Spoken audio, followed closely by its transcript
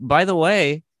by the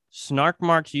way, Snark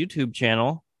Mark's YouTube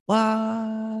channel.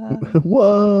 What?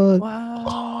 What?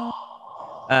 What?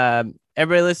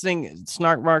 Everybody listening,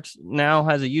 Snark Marks now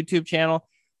has a YouTube channel.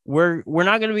 We're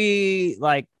not going to be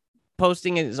like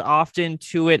posting as often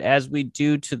to it as we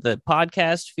do to the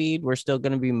podcast feed. We're still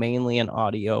going to be mainly an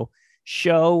audio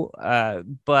show,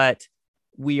 but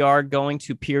we are going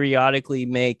to periodically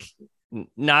make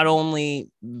not only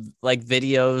like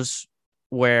videos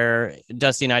where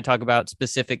Dusty and I talk about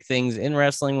specific things in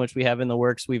wrestling, which we have in the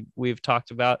works, we've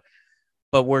talked about,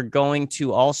 but we're going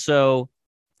to also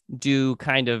do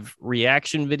kind of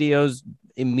reaction videos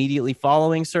immediately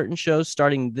following certain shows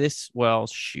starting this. Well,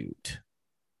 shoot.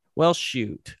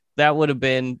 That would have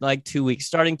been like 2 weeks,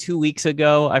 starting 2 weeks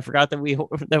ago. I forgot that we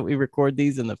record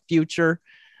these in the future,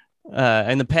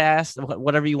 in the past,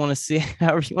 whatever you want to see,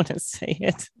 however you want to say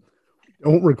it.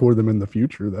 Don't record them in the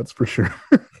future, that's for sure.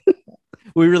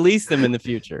 We release them in the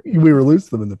future. We release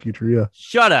them in the future, yeah.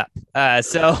 Shut up.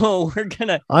 So we're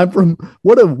gonna. I'm from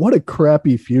what a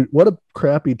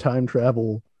crappy time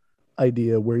travel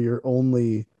idea where you're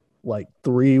only like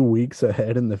 3 weeks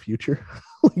ahead in the future.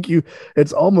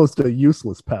 It's almost a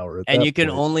useless power. And you can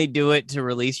only do it to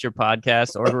release your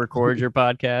podcast or to record your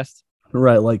podcast.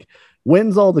 Right. Like,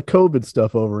 when's all the COVID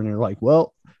stuff over? And you're like,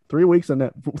 well, 3 weeks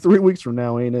from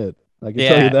now ain't it? I can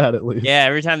tell you that at least. Yeah.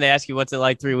 Every time they ask you what's it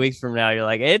like 3 weeks from now, you're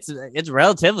like, it's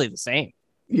relatively the same.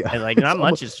 Yeah. And like not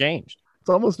much has changed. It's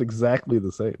almost exactly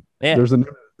the same. Yeah. There's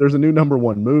a new number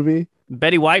one movie.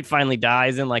 Betty White finally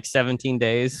dies in like 17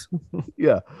 days.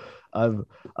 Yeah. I've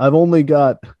only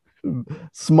got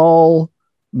small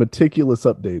meticulous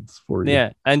updates for you.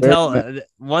 Yeah. Until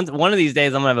one of these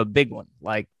days I'm gonna have a big one.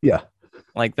 Like the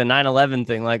 9/11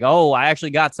 thing. Like, oh, I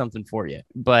actually got something for you.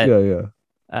 But so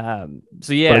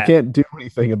yeah. But I can't do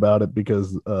anything about it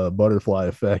because butterfly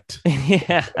effect.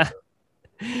 Yeah.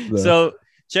 So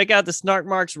check out the Snark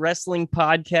Marks Wrestling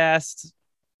Podcast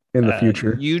in the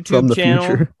future YouTube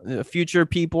channel. Future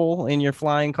people in your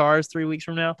flying cars 3 weeks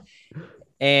from now.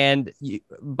 And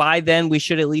by then, we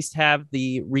should at least have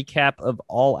the recap of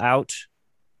All Out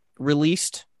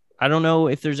released. I don't know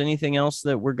if there's anything else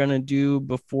that we're going to do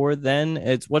before then.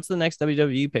 What's the next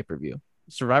WWE pay-per-view?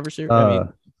 Survivor Series?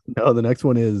 No, the next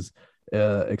one is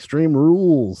Extreme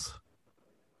Rules.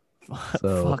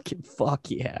 So. Fuck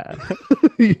yeah.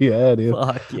 Yeah, dude.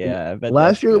 Fuck yeah.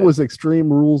 Last year it was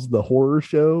Extreme Rules, the horror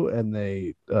show, and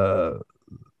they I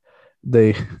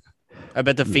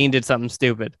bet the Fiend did something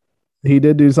stupid. He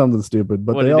did do something stupid,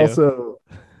 but they also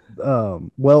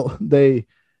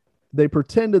they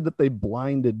pretended that they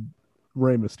blinded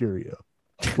Rey Mysterio.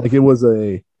 Like it was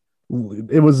a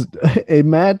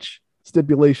match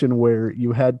stipulation where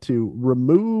you had to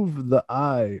remove the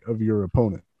eye of your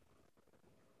opponent.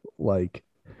 Like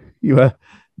and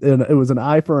it was an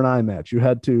eye for an eye match. You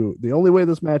had to. The only way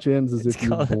this match ends is if you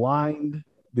blind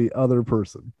the other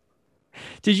person.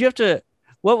 Did you have to?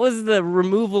 What was the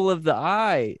removal of the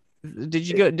eye?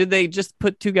 Did they just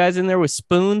put two guys in there with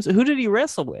spoons? Who did he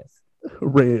wrestle with? It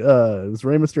was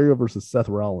Rey Mysterio versus Seth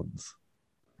Rollins.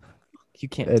 You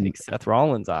can't take Seth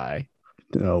Rollins' eye.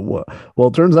 Well,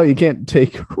 it turns out you can't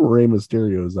take Rey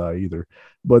Mysterio's eye either.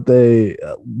 But they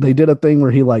did a thing where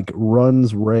he like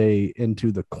runs Rey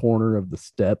into the corner of the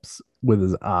steps with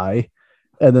his eye,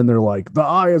 and then they're like, the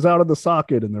eye is out of the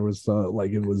socket, and there was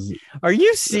it was. Are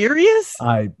you serious?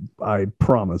 I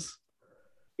promise.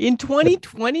 In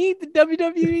 2020, the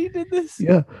WWE did this?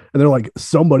 Yeah. And they're like,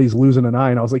 somebody's losing an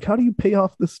eye. And I was like, how do you pay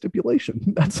off this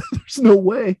stipulation? There's no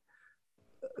way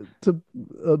to.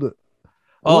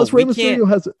 Unless Rey Mysterio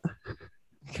has it.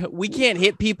 We can't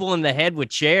hit people in the head with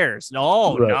chairs.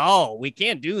 No, we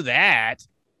can't do that.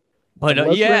 But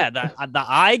the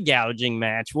eye gouging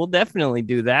match, we'll definitely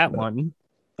do that one.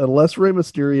 Unless Rey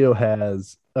Mysterio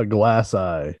has a glass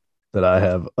eye that I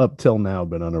have up till now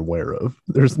been unaware of,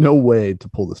 there's no way to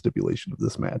pull the stipulation of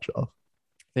this match off.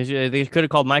 They could have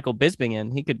called Michael Bisping in.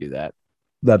 He could do that.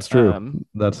 That's true.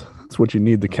 That's what you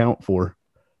need the count for.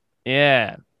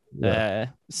 Yeah.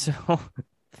 So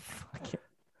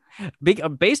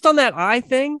based on that eye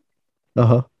thing,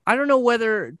 I don't know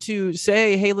whether to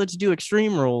say, hey, let's do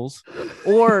Extreme Rules,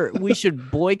 or we should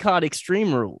boycott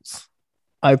Extreme Rules.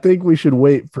 I think we should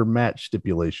wait for match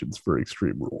stipulations for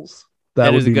Extreme Rules.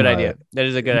 That is a good idea. That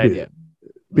is a good idea.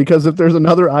 Because if there's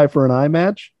another eye for an eye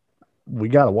match, we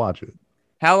got to watch it.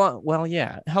 How long? Well,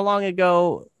 yeah. How long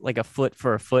ago, like a foot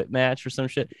for a foot match or some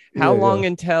shit? How long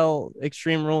until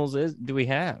Extreme Rules do we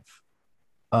have?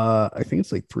 I think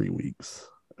it's like 3 weeks.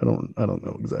 I don't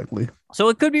know exactly. So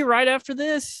it could be right after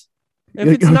this. If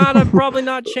it's not, I'm probably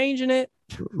not changing it.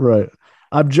 Right.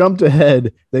 I've jumped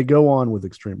ahead. They go on with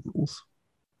Extreme Rules.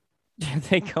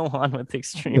 They go on with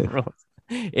Extreme Rules.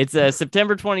 It's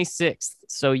September 26th.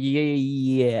 So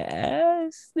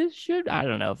yes, this should. I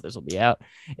don't know if this will be out.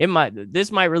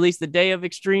 This might release the day of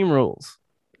Extreme Rules.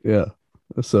 Yeah.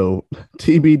 So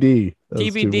TBD.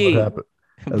 TBD.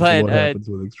 But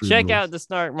check out the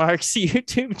Snark Marks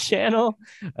YouTube channel.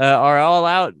 Our all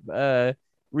out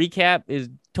recap is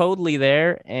totally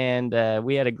there, and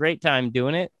we had a great time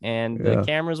doing it. And the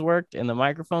cameras worked and the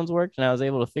microphones worked, and I was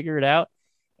able to figure it out.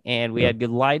 And we had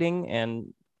good lighting,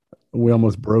 and we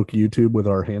almost broke YouTube with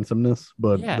our handsomeness,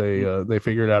 but they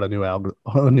figured out a new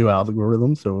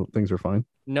algorithm, so things are fine.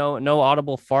 No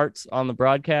audible farts on the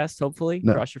broadcast. Hopefully,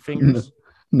 cross your fingers.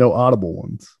 No audible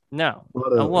ones. No.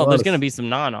 There's going to be some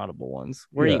non-audible ones.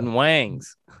 We're eating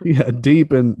wangs. Yeah,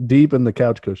 deep in the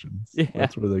couch cushions. Yeah.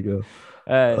 That's where they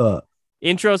go.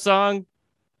 Intro song.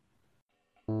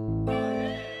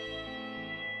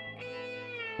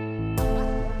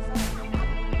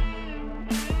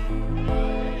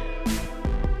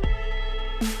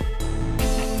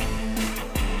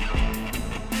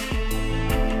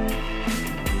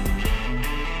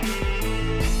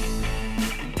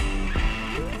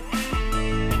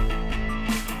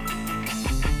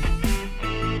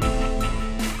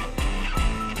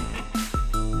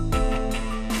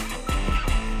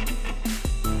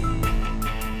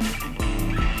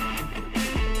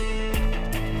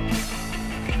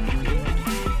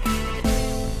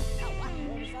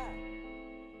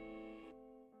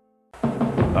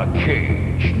 A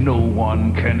cage no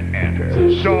one can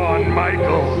enter. Shawn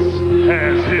Michaels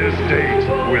has his date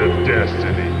with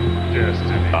destiny.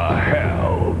 A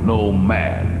hell no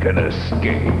man can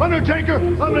escape. Undertaker,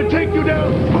 I'm gonna take you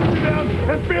down,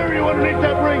 and bury you underneath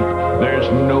that ring. There's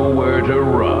nowhere to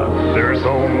run. There's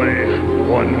only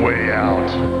one way out.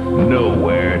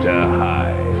 Nowhere to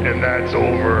hide. And that's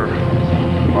over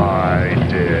my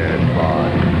dead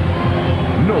body.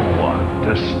 No one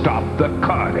to stop the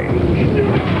carnage. Who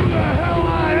the hell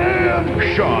I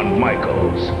am? Shawn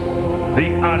Michaels,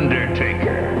 The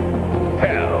Undertaker,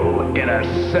 Hell in a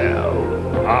Cell.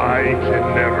 I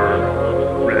can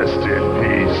never rest in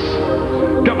peace.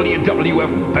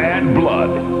 WWF Bad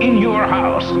Blood in your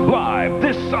house, live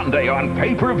this Sunday on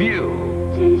pay-per-view.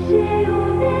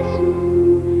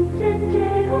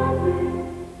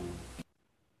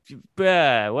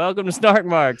 Welcome to Snark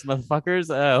Marks, motherfuckers.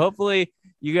 Hopefully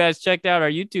you guys checked out our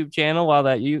YouTube channel while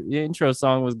that intro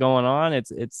song was going on.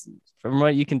 It's from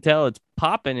what you can tell, it's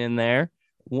popping in there.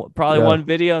 Probably one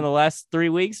video in the last 3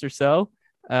 weeks or so.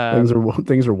 Things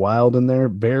are wild in there.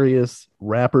 Various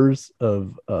rappers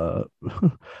of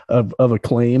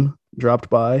acclaim dropped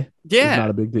by. Yeah, it's not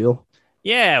a big deal.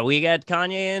 Yeah, we got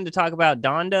Kanye in to talk about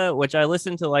Donda, which I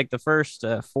listened to like the first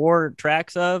 4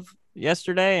 tracks of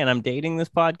yesterday, and I'm dating this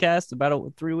podcast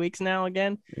about 3 weeks now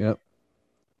again. Yep.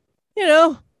 You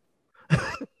know,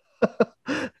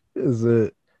 is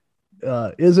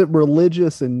it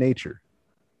religious in nature?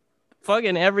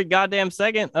 Fucking every goddamn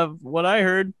second of what I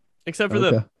heard, except for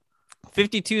the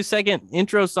 52-second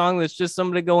intro song that's just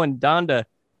somebody going Donda,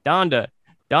 Donda,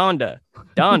 Donda,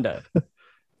 Donda.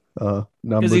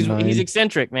 Because he's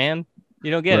eccentric, man.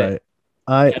 You don't get it.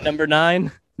 Number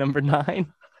nine.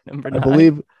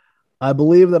 I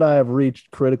believe that I have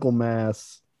reached critical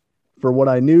mass for what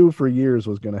I knew for years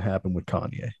was going to happen with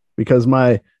Kanye, because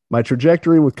my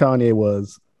trajectory with Kanye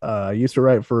was I used to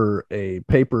write for a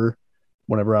paper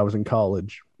whenever I was in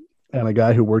college, and a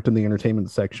guy who worked in the entertainment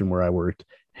section where I worked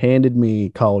handed me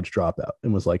College Dropout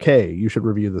and was like, "Hey, you should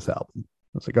review this album."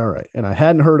 I was like, "All right." And I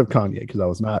hadn't heard of Kanye because I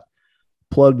was not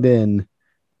plugged in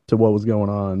to what was going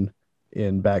on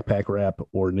in Backpack Rap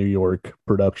or New York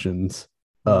productions.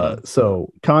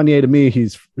 So Kanye, to me,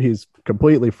 he's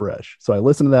completely fresh. So I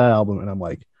listened to that album and I'm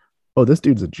like, oh, this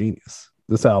dude's a genius.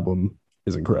 This album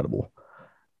is incredible.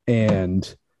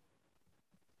 And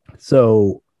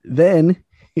so then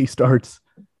he starts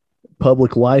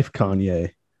Public Life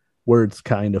Kanye, where it's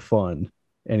kind of fun,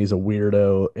 and he's a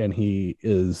weirdo, and he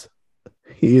is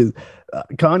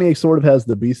Kanye sort of has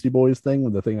the Beastie Boys thing.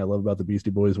 The thing I love about the Beastie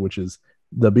Boys, which is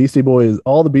the Beastie Boys,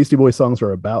 all the Beastie Boys songs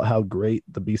are about how great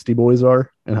the Beastie Boys are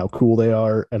and how cool they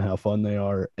are and how fun they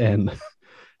are and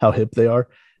how hip they are.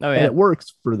 Oh, yeah. And it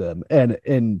works for them. And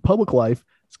in Public Life,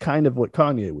 it's kind of what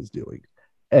Kanye was doing.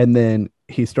 And then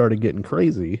he started getting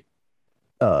crazy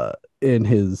in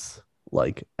his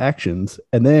like actions.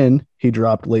 And then he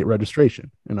dropped Late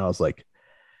Registration. And I was like,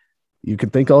 you can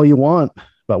think all you want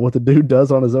about what the dude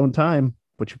does on his own time,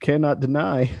 but you cannot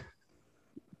deny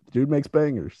the dude makes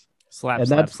bangers. Slap.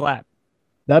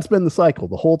 That's been the cycle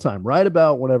the whole time. Right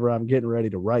about whenever I'm getting ready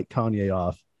to write Kanye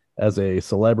off as a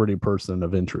celebrity person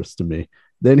of interest to me,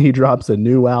 then he drops a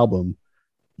new album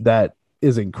that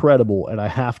is incredible. And I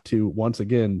have to once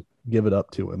again give it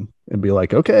up to him and be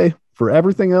like, okay, for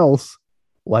everything else,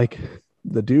 like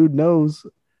the dude knows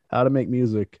how to make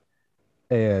music.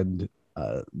 And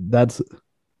that's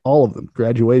all of them.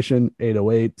 Graduation,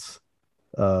 808s,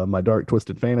 My Dark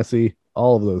Twisted Fantasy,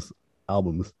 all of those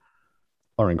albums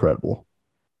are incredible.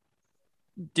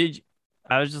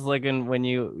 I was just looking when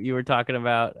you were talking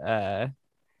about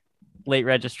Late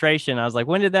Registration. I was like,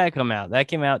 when did that come out? That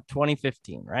came out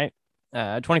 2015, right?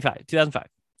 2005.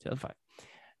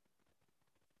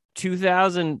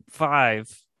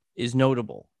 2005 is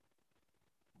notable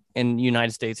in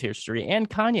United States history and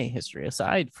Kanye history,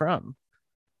 aside from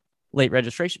Late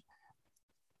Registration.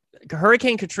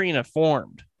 Hurricane Katrina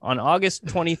formed on August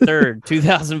 23rd,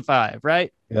 2005,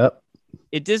 right? Yep.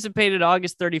 It dissipated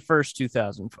August 31st,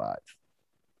 2005.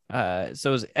 So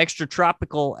it was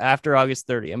extratropical after August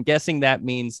 30. I'm guessing that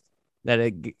means that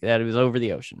it was over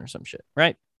the ocean or some shit,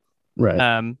 right?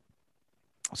 Right.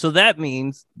 So that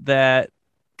means that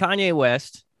Kanye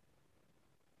West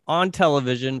on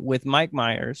television with Mike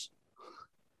Myers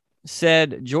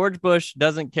said George Bush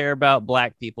doesn't care about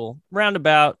black people round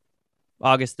about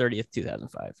August 30th,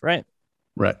 2005, right?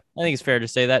 Right. I think it's fair to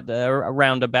say that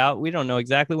roundabout. We don't know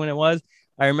exactly when it was.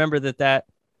 I remember that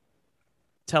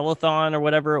telethon or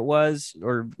whatever it was,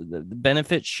 or the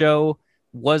benefit show,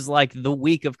 was like the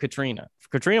week of Katrina.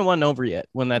 Katrina wasn't over yet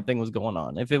when that thing was going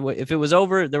on. If it was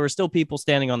over, there were still people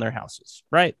standing on their houses,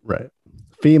 right? Right.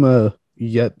 FEMA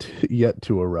yet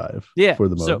to arrive. Yeah, for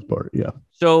the most part. Yeah.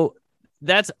 So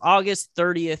that's August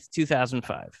 30th,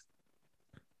 2005.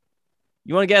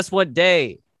 You want to guess what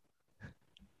day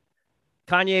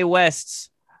Kanye West's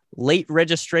Late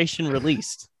Registration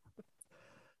released?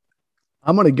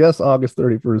 I'm going to guess August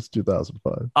 31st,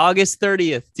 2005. August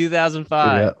 30th,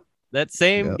 2005. Yeah. That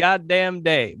same goddamn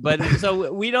day. But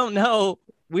so we don't know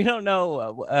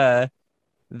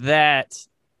that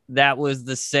was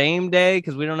the same day,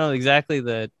 because we don't know exactly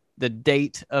the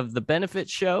date of the benefit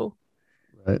show.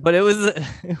 Right. But it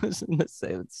was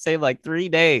say like 3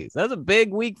 days. That's a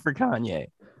big week for Kanye.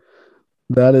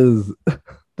 That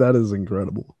is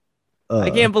incredible. I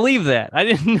can't believe that. I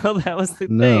didn't know that was the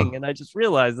thing, and I just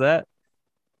realized that.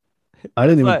 I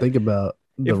didn't even think about.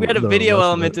 If we had a video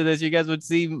element to this, you guys would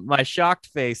see my shocked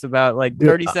face about like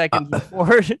 30 seconds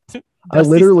before. I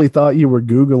literally thought you were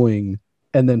Googling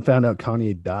and then found out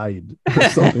Kanye died or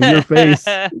something. Your face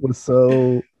was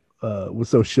so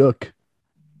shook.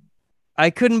 I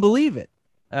couldn't believe it.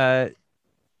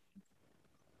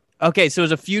 Okay, so it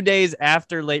was a few days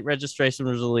after Late Registration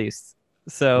was released.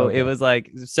 So It was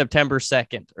like September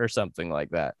 2nd or something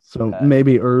like that. So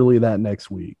maybe early that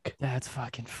next week. That's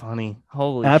fucking funny.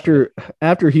 Holy shit.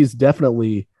 After he's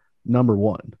definitely number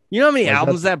one. You know how many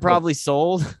albums that probably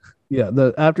sold? Yeah,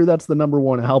 after that's the number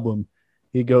one album,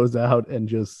 he goes out and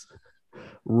just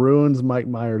ruins Mike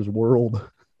Myers' world.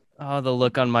 Oh, the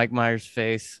look on Mike Myers'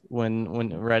 face when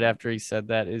right after he said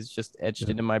that is just etched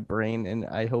into my brain, and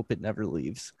I hope it never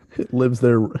leaves. It lives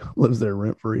there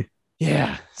rent free.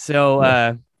 Yeah.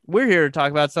 So we're here to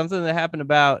talk about something that happened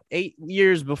about 8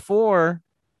 years before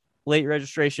Late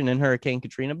Registration and Hurricane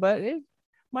Katrina, but it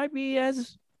might be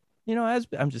as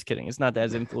I'm just kidding. It's not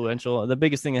as influential. The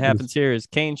biggest thing that happens here is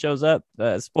Kane shows up.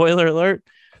 Spoiler alert.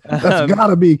 That's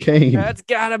gotta be Kane. That's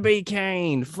gotta be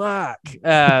Kane. Fuck.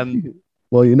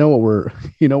 Well, you know what we're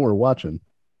watching.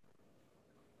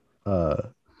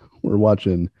 We're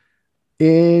watching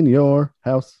In Your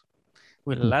House.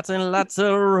 With lots and lots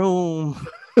of room.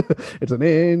 It's an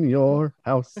In Your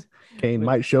House. Kane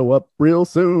might show up real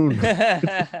soon.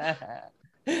 It's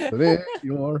an In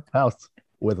Your House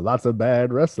with lots of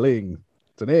bad wrestling.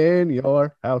 It's an In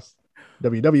Your House.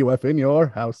 WWF In Your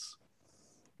House.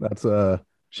 That's a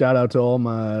shout out to all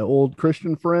my old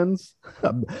Christian friends.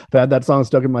 I've had that song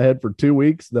stuck in my head for 2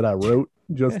 weeks that I wrote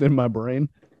just in my brain.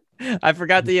 I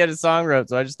forgot that you had a song wrote,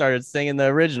 so I just started singing the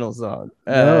original song.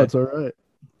 No, it's all right.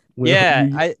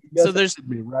 So there's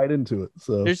me right into it.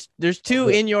 So there's two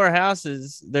In Your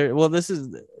Houses there. Well, this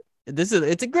is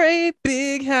it's a great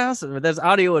big house. That's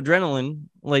Audio Adrenaline,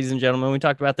 ladies and gentlemen. We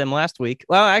talked about them last week.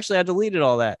 Well, actually, I deleted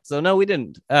all that, so no, we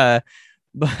didn't. But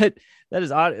that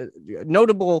is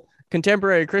notable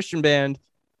contemporary Christian band,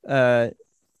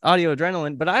 Audio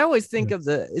Adrenaline. But I always think of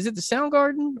is it the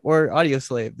Soundgarden or Audio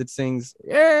Slave that sings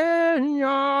In Your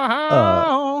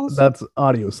House? That's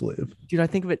Audio Slave. Dude, I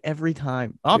think of it every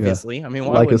time. Obviously. Yeah. I mean,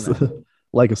 why like a stone.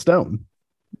 Like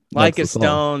a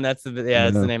Stone. That's the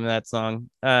name of that song.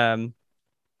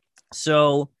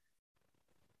 So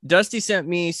Dusty sent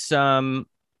me some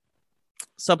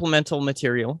supplemental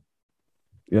material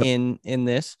in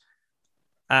this.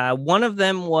 One of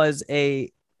them was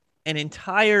a an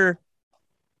entire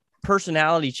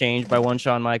personality change by one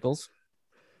Shawn Michaels.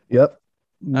 Yep.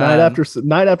 Night after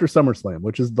SummerSlam,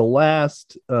 which is the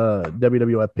last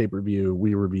WWF pay-per-view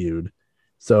we reviewed.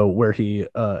 So where he,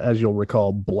 as you'll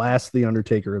recall, blasts the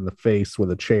Undertaker in the face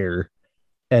with a chair,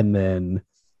 and then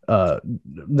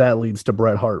that leads to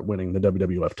Bret Hart winning the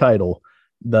WWF title.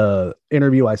 The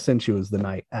interview I sent you is the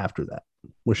night after that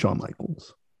with Shawn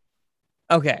Michaels.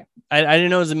 Okay. I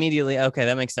didn't know it was immediately. Okay,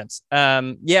 that makes sense.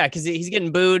 Yeah, because he's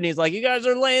getting booed and he's like, you guys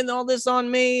are laying all this on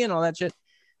me and all that shit.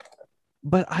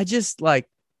 But I just like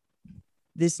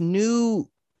this new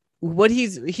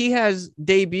he has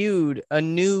debuted a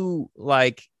new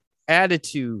like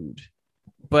attitude,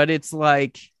 but it's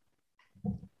like,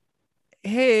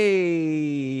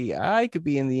 hey, I could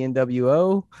be in the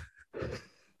NWO.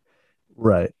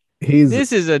 Right.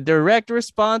 This is a direct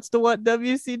response to what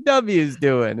WCW is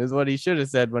doing, is what he should have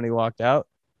said when he walked out.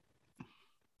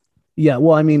 Yeah,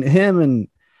 well, I mean, him and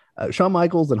Shawn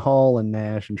Michaels and Hall and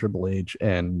Nash and Triple H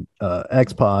and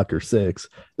X-Pac or Six,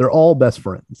 they're all best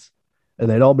friends. And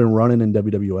they'd all been running in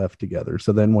WWF together.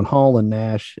 So then when Hall and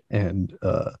Nash and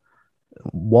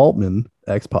Waltman,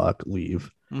 X-Pac,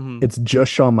 leave, it's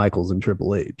just Shawn Michaels and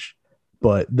Triple H.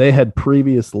 But they had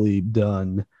previously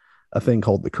done a thing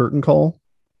called the Curtain Call,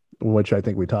 which I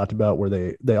think we talked about,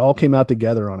 where they all came out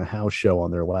together on a house show on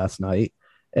their last night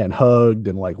and hugged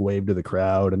and like waved to the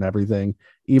crowd and everything.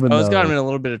 Even though it's got him in a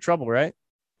little bit of trouble, right?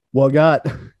 Well,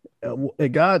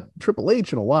 it got Triple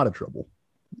H in a lot of trouble.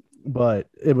 But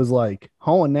it was like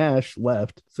Hall and Nash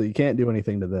left, so you can't do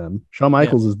anything to them. Shawn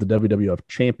Michaels is the WWF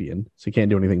champion, so you can't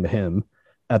do anything to him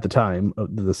at the time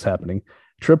of this happening.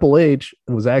 Triple H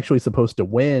was actually supposed to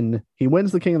win. He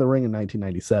wins the King of the Ring in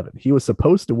 1997. He was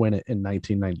supposed to win it in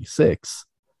 1996,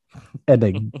 and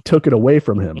they took it away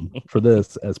from him for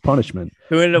this as punishment.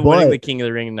 Who ended up winning the King of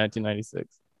the Ring in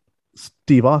 1996?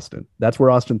 Steve Austin. That's where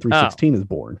Austin 316 is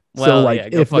born. Well, so like,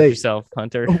 go fuck yourself,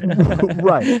 Hunter.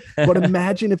 Right. But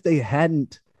imagine if they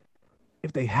hadn't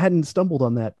stumbled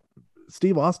on that.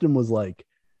 Steve Austin was like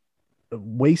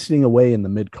wasting away in the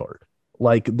mid card.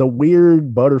 Like the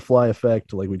weird butterfly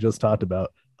effect, like we just talked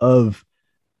about, of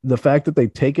the fact that they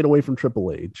take it away from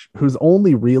Triple H, who's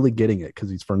only really getting it because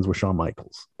he's friends with Shawn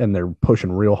Michaels and they're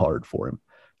pushing real hard for him.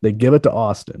 They give it to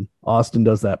Austin. Austin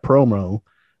does that promo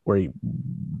where he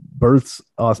births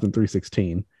Austin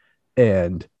 316,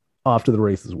 and off to the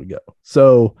races we go.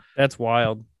 So that's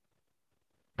wild.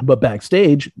 But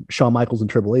backstage, Shawn Michaels and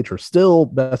Triple H are still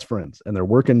best friends, and they're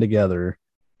working together,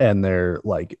 and they're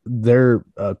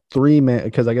a three-man,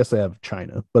 because I guess they have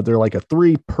China, but they're like a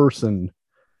three-person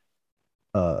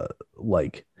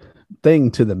like thing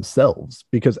to themselves,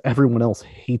 because everyone else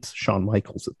hates Shawn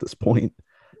Michaels at this point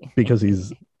because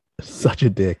he's such a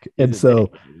dick. And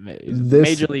so this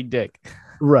major league dick.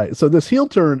 Right. So this heel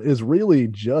turn is really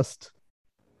just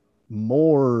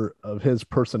more of his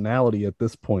personality at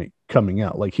this point coming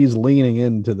out. Like he's leaning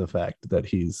into the fact that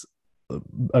he's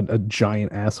a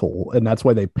giant asshole, and that's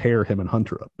why they pair him and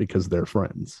Hunter up, because they're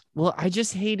friends. Well, I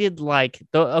just hated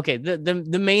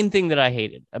the main thing that I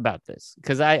hated about this,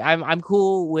 because I'm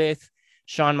cool with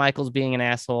Shawn Michaels being an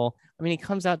asshole. I mean, he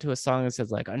comes out to a song that says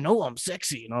like, I know I'm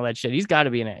sexy and all that shit. He's got to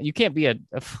be you can't be a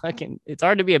fucking, it's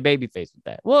hard to be a baby face with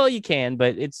that. Well, you can,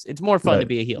 but it's more fun to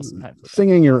be a heel sometimes.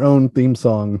 Singing your own theme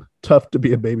song, tough to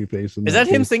be a baby face. Is that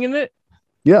him singing it?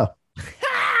 Yeah.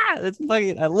 That's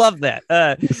fucking, I love that.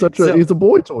 He's a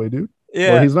boy toy, dude.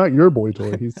 Yeah. Well, he's not your boy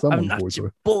toy. He's someone's boy toy.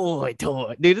 Boy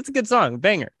toy. Dude, it's a good song.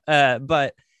 Banger.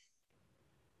 But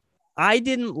I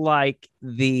didn't like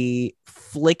the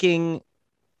flicking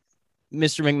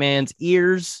Mr. McMahon's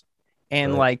ears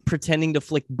and like pretending to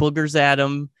flick boogers at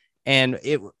him. And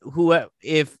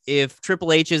if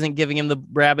Triple H isn't giving him the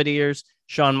rabbit ears,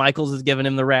 Shawn Michaels is giving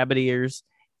him the rabbit ears.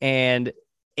 And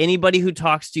anybody who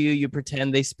talks to you, you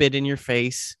pretend they spit in your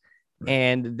face,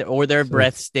 or their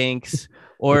breath stinks.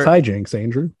 Or it's hijinks,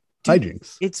 Andrew.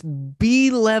 Hijinks. It's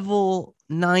B-level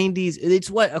 90s. It's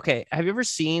what? Okay. Have you ever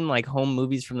seen like home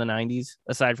movies from the 90s,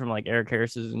 aside from like Eric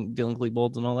Harris's and Dylan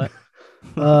Klebold's and all that?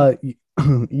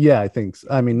 Yeah, I think so.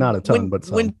 I mean, not a ton, but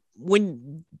some.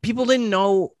 When people didn't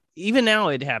know, even now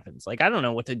it happens. Like, I don't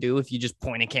know what to do if you just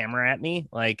point a camera at me.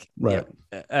 Like, right.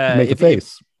 Make a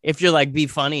face. If you're like, be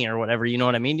funny or whatever, you know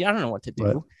what I mean? I don't know what to do.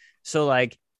 Right. So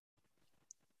like,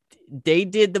 they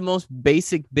did the most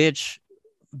basic bitch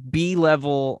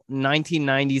B-level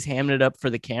 1990s hamming it up for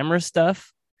the camera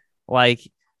stuff. Like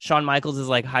Shawn Michaels is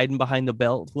like hiding behind the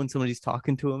belt when somebody's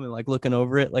talking to him and like looking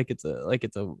over it like it's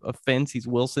a fence. He's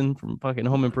Wilson from fucking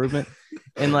Home Improvement,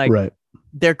 and like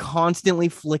they're constantly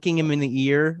flicking him in the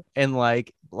ear, and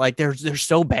like they're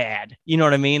so bad. You know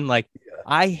what I mean? Like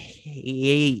I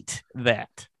hate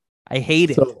that. I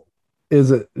hate it. So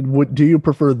is it, do you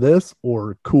prefer this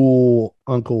or Cool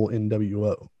Uncle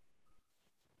NWO?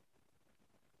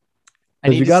 I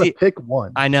Because need you to got to see. pick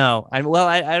one. I know.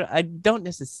 I don't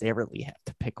necessarily have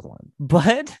to pick one,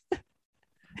 but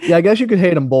Yeah, I guess you could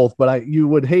hate them both, but you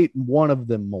would hate one of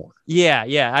them more. yeah.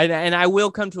 And I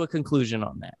will come to a conclusion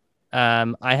on that.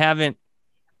 I haven't.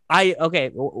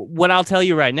 Okay. What I'll tell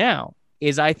you right now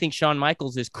is I think Shawn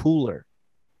Michaels is cooler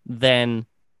than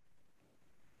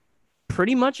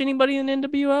pretty much anybody in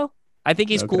NWO. I think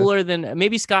he's cooler than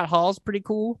maybe Scott Hall's pretty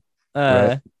cool.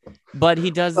 Right. But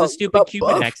he does the stupid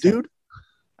Cuban Buff, accent. dude.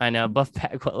 I know Buff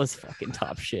Bagwell is fucking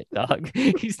top shit, dog.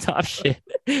 He's top shit.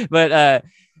 But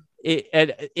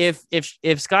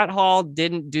if Scott Hall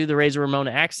didn't do the Razor Ramon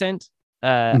accent,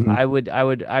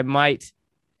 I might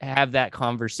have that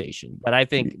conversation. But I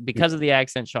think because of the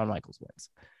accent, Shawn Michaels wins.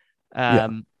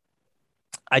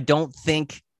 I don't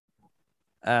think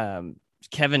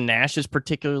Kevin Nash is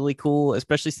particularly cool,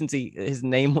 especially since his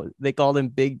name, they called him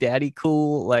Big Daddy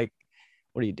Cool. Like,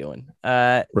 what are you doing?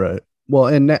 Right. Well,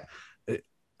 and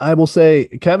I will say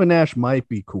Kevin Nash might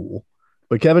be cool,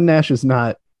 but Kevin Nash is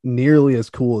not nearly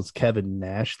as cool as Kevin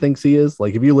Nash thinks he is.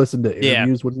 Like if you listen to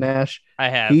interviews with Nash,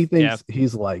 he thinks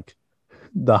he's like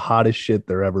the hottest shit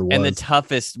there ever was. And the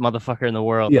toughest motherfucker in the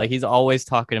world. Like he's always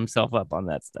talking himself up on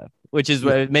that stuff, which is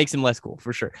what makes him less cool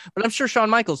for sure. But I'm sure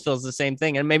Shawn Michaels feels the same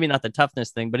thing, and maybe not the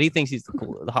toughness thing, but he thinks he's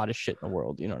the hottest shit in the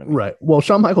world. You know what I mean? Right. Well,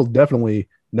 Shawn Michaels definitely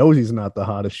knows he's not the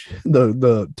hottest,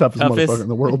 the toughest motherfucker in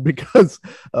the world because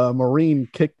Marine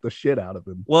kicked the shit out of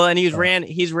him. Well, and he's ran.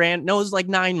 No, it was like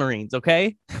 9 Marines.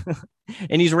 Okay.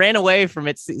 And he's ran away from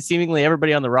it. Seemingly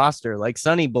everybody on the roster, like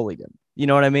Sonny bullied him. You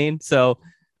know what I mean? So,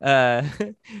 Bret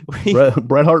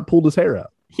Hart pulled his hair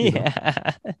out.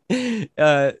 Yeah.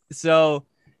 So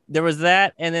there was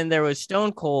that. And then there was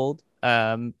Stone Cold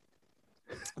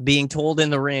being told in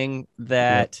the ring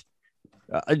that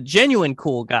a genuine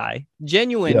cool guy,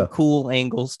 cool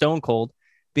angle, Stone Cold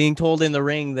being told in the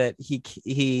ring that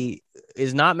he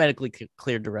is not medically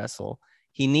cleared to wrestle.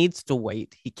 He needs to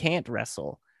wait. He can't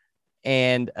wrestle.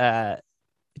 And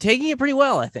taking it pretty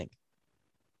well, I think.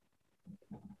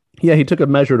 Yeah, he took a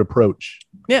measured approach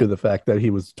to the fact that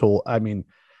he was told. I mean,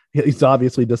 he's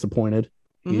obviously disappointed.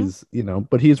 He's,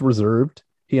 but he's reserved.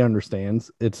 He understands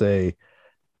it's an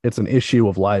issue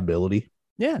of liability.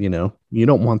 Yeah. You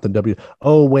don't want the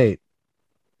Oh, wait.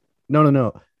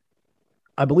 No.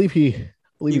 I believe he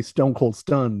Stone Cold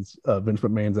stuns Vince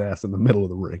McMahon's ass in the middle of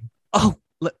the ring. Oh,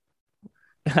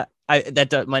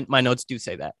 my notes do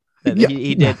say that.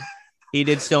 He did. He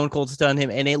did Stone Cold stun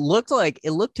him, and it looked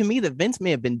to me that Vince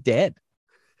may have been dead.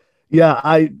 Yeah,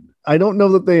 I don't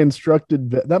know that they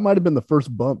instructed. That might have been the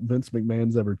first bump Vince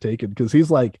McMahon's ever taken because he's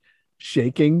like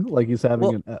shaking, like he's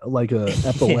having a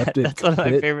epileptic. That's one of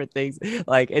my favorite things.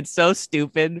 Like it's so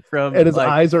stupid and his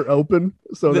eyes are open,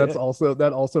 so that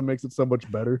also makes it so much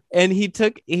better. And he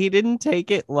didn't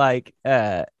take it like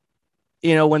when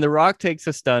The Rock takes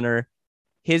a stunner.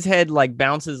 His head like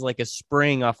bounces like a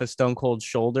spring off of Stone Cold's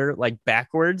shoulder, like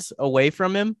backwards away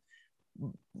from him.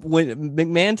 When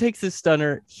McMahon takes his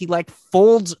stunner, he like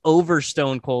folds over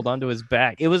Stone Cold onto his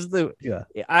back. It was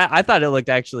I thought it looked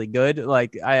actually good.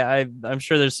 Like I'm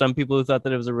sure there's some people who thought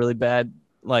that it was a really bad,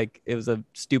 like it was a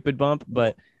stupid bump,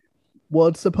 but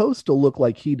it's supposed to look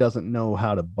like he doesn't know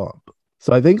how to bump.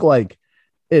 So I think like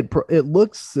it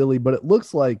looks silly, but it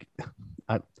looks like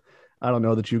I don't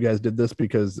know that you guys did this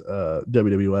because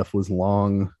WWF was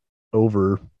long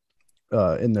over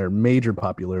in their major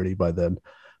popularity by then.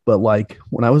 But like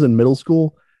when I was in middle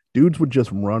school, dudes would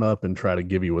just run up and try to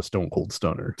give you a Stone Cold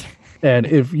stunner. And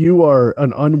if you are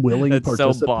an unwilling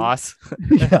participant, so boss.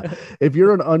 If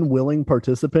you're an unwilling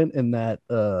participant in that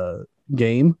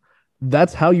game,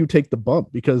 that's how you take the bump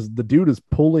because the dude is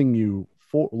pulling you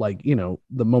for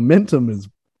the momentum is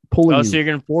pulling you. So you're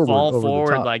gonna fall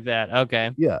forward like that. Okay.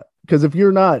 Yeah. Because if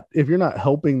you're not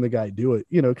helping the guy do it,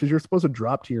 because you're supposed to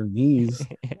drop to your knees,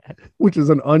 which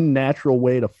is an unnatural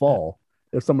way to fall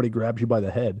if somebody grabs you by the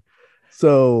head.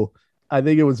 So I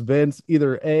think it was Vince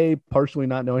either A, partially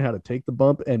not knowing how to take the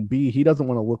bump, and B, he doesn't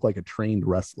want to look like a trained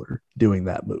wrestler doing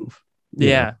that move.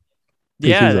 Yeah.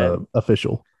 He's an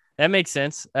official. That makes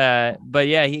sense. But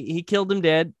yeah, he killed him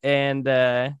dead, and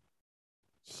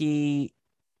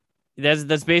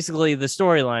that's basically the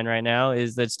storyline right now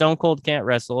is that Stone Cold can't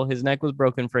wrestle. His neck was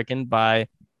broken frickin' by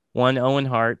one Owen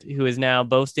Hart, who is now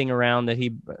boasting around that he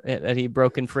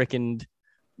broken frickin'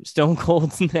 Stone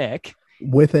Cold's neck.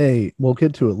 We'll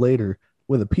get to it later,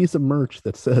 with a piece of merch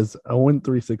that says Owen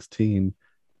 316,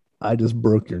 I just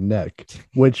broke your neck,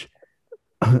 which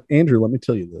Andrew, let me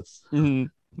tell you this. Mm-hmm.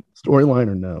 Storyline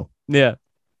or no? Yeah.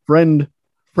 Friend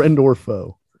or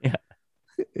foe? Yeah.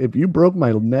 If you broke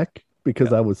my neck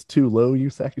because I was too low, you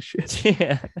sack of shit,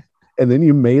 Yeah. and then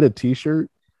you made a T-shirt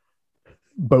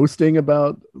boasting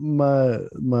about my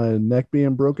neck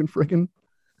being broken, freaking,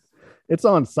 it's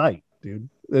on site, dude.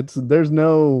 It's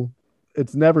never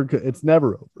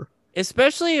over.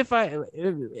 Especially if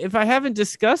I haven't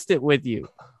discussed it with you.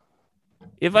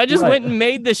 If I just Right. went and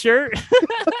made the shirt,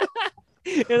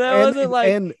 and that wasn't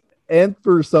like, and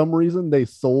for some reason they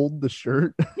sold the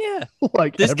shirt. yeah,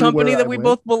 Like this company everywhere that I we went.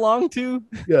 both belong to,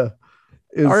 Yeah,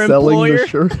 is our selling employer. the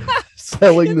shirt,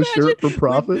 selling the Imagine shirt for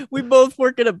profit. We both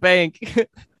work at a bank.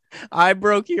 I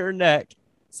broke your neck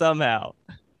somehow,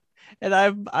 and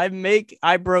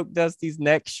I broke Dusty's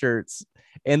neck shirts,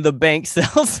 and the bank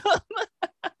sells them.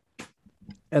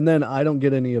 And then I don't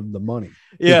get any of the money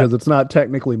Yeah, because it's not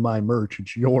technically my merch;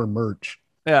 it's your merch.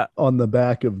 yeah, On the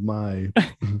back of my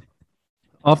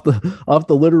off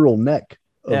the literal neck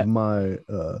of Yeah.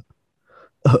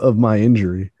 my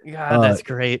injury. God, that's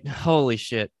great. Holy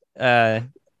shit.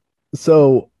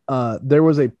 So there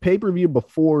was a pay-per-view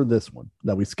before this one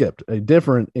that we skipped, a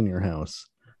different In Your House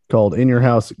called In Your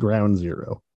House Ground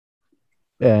Zero.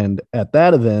 And at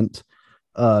that event,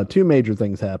 two major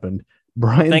things happened.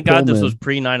 Brian Thank God this Pillman- was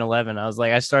pre 9/11. I was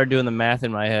like, I started doing the math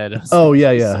in my head. I was Oh,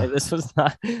 like, yeah. This was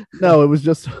not. No, it was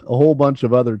just a whole bunch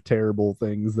of other terrible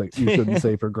things that you shouldn't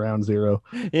say for Ground Zero.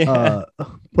 Yeah.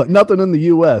 But nothing in the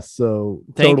US, so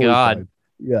Thank totally God. fine.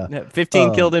 Yeah.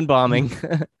 15 killed in bombing.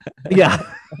 Yeah.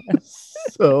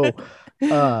 So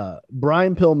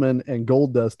Brian Pillman and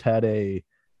Goldust had a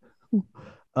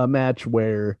match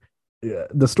where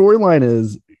the storyline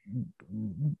is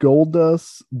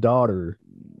Goldust's daughter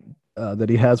that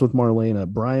he has with Marlena.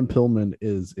 Brian Pillman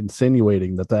is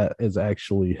insinuating that is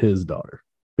actually his daughter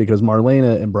because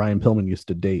Marlena and Brian Pillman used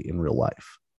to date in real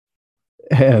life.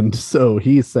 And so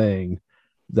he's saying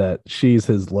that she's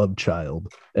his love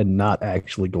child and not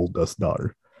actually Goldust's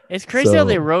daughter. It's crazy how So-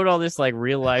 they wrote all this like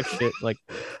real life shit. Like,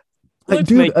 Like, let's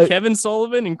dude, make Kevin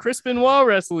Sullivan and Chris Benoit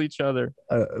wrestle each other.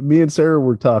 Me and Sarah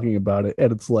were talking about it,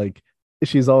 and it's like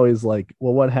she's always like,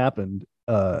 well, what happened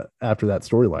after that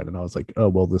storyline? And I was like, oh,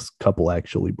 well, this couple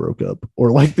actually broke up,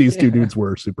 or like these two dudes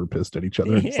were super pissed at each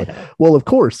other. And it's like, well, of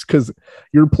course, because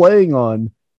you're playing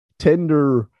on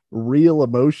tender, real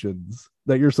emotions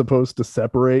that you're supposed to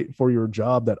separate for your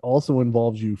job that also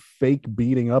involves you fake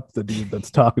beating up the dude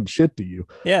that's talking shit to you.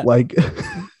 Yeah. Like,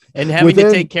 And having to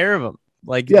within- take care of him.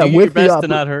 Like, Yeah, do your with the best to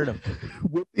not hurt him.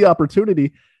 with the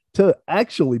opportunity to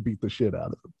actually beat the shit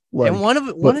out of them. Like, And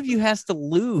one of you has to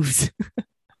lose.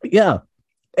 yeah.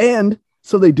 And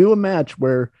so they do a match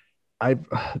where I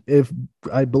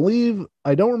believe,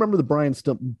 I don't remember the Brian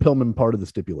Pillman part of the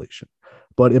stipulation,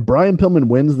 but if Brian Pillman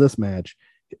wins this match,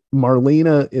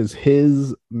 Marlena is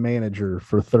his manager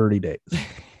for 30 days.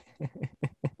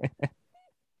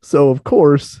 So of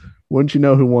course, wouldn't you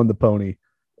know who won the pony?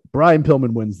 Brian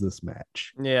Pillman wins this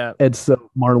match. Yeah. And so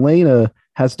Marlena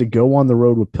has to go on the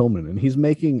road with Pillman, and he's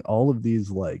making all of these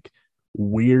like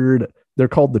weird, they're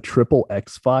called the Triple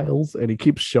X Files, and he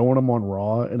keeps showing them on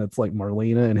Raw, and it's like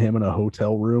Marlena and him in a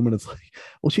hotel room, and it's like,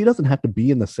 well, she doesn't have to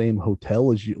be in the same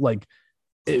hotel as you. Like,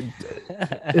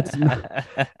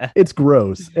 it's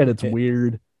gross and it's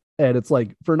weird, and it's like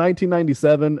for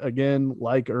 1997, again,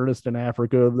 like Ernest in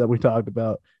Africa that we talked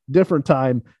about, different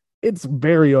time. It's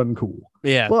very uncool.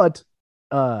 Yeah. But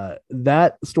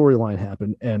that storyline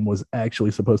happened and was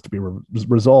actually supposed to be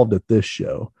resolved at this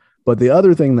show. But the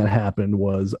other thing that happened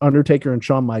was Undertaker and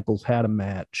Shawn Michaels had a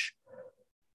match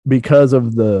because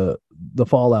of the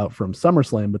fallout from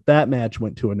SummerSlam, but that match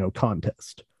went to a no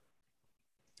contest.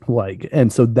 Like,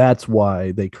 and so that's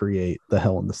why they create the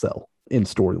Hell in the Cell in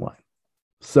storyline,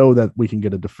 so that we can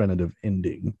get a definitive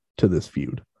ending to this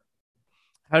feud.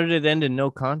 How did it end in no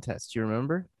contest? Do you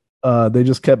remember? They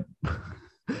just kept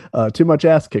too much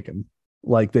ass kicking.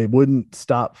 Like, they wouldn't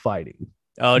stop fighting.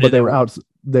 Oh, But they were out.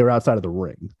 They were outside of the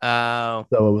ring. Oh,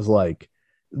 So it was like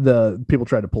the people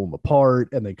tried to pull them apart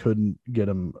and they couldn't get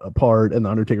them apart. And the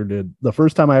Undertaker did. The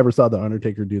first time I ever saw the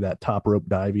Undertaker do that top rope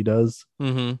dive he does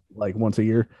like once a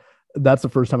year. That's the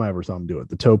first time I ever saw him do it.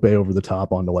 The tope over the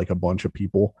top onto like a bunch of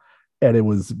people. And it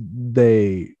was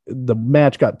the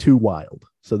match got too wild.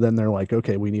 So then they're like,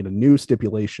 okay, we need a new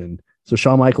stipulation. So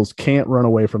Shawn Michaels can't run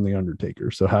away from the Undertaker.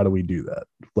 So how do we do that?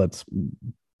 Let's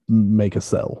make a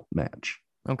cell match.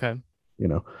 okay. You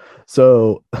know,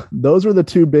 so those are the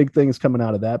two big things coming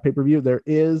out of that pay-per-view. There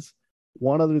is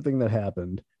one other thing that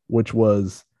happened, which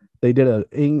was they did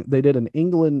an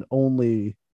England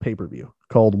only pay-per-view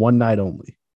called One Night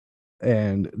Only.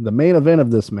 And the main event of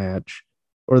this match,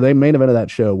 or the main event of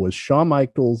that show was Shawn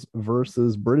Michaels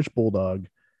versus British Bulldog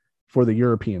for the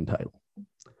European title.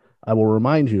 I will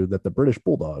remind you that the British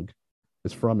Bulldog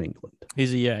is from England.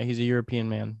 He's a European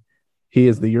man. He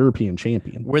is the European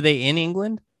champion. Were they in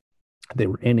England? They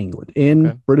were in England,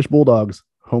 in British Bulldog's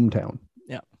hometown.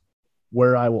 Yeah.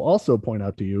 Where I will also point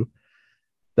out to you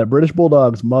that British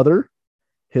Bulldog's mother,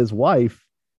 his wife,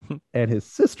 and his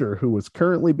sister, who was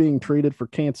currently being treated for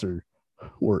cancer,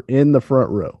 were in the front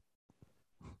row.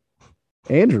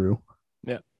 Andrew.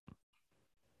 Yeah.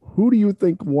 Who do you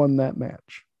think won that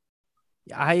match?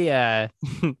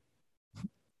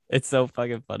 It's so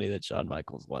fucking funny that Shawn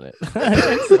Michaels won it.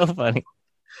 It's so funny.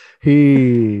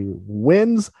 He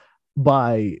wins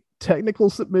by technical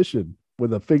submission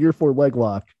with a figure 4 leg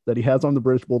lock that he has on the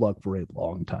British Bulldog for a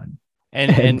long time.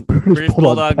 And British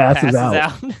Bulldog passes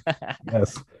out.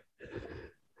 Yes.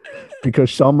 Because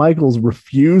Shawn Michaels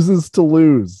refuses to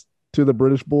lose to the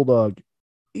British Bulldog,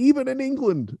 even in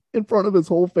England, in front of his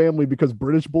whole family, because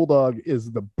British Bulldog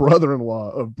is the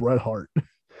brother-in-law of Bret Hart.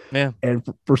 Yeah. And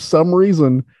for some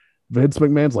reason, Vince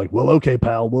McMahon's like, well, okay,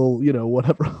 pal, well,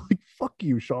 whatever. Like, fuck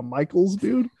you, Shawn Michaels,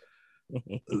 dude.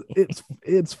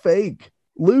 It's fake.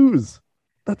 Lose.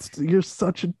 You're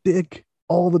such a dick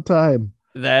all the time.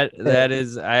 That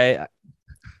is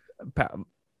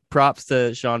props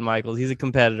to Shawn Michaels. He's a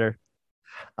competitor.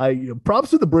 Props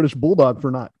to the British Bulldog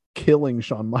for not killing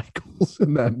Shawn Michaels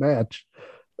in that match,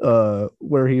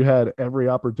 where he had every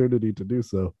opportunity to do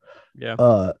so.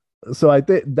 Yeah. So I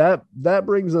think that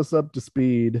brings us up to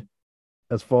speed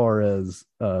as far as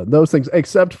those things,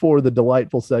 except for the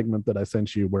delightful segment that I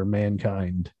sent you where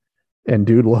Mankind and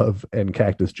Dude Love and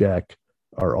Cactus Jack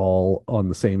are all on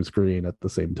the same screen at the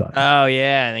same time. Oh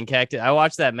yeah, and then Cactus. I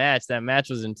watched that match. That match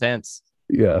was intense.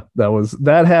 Yeah,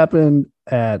 that happened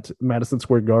at Madison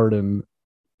Square Garden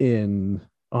on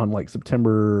like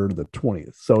September the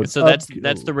 20th. So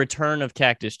that's the return of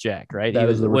Cactus Jack, right?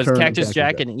 Was Cactus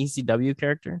Jack an ECW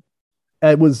character?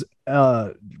 It was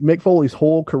Mick Foley's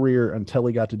whole career until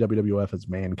he got to WWF as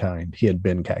Mankind. He had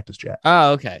been Cactus Jack.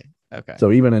 Oh, okay.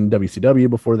 So even in WCW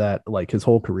before that, like his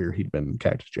whole career, he'd been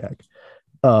Cactus Jack.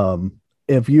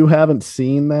 If you haven't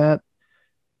seen that,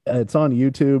 it's on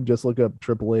YouTube. Just look up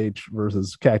Triple H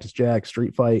versus Cactus Jack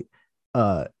street fight.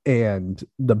 And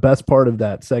the best part of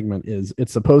that segment is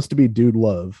it's supposed to be Dude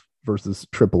Love versus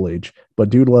Triple H,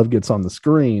 but Dude Love gets on the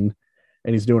screen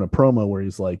and he's doing a promo where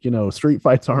he's like, street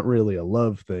fights aren't really a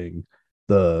love thing.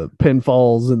 The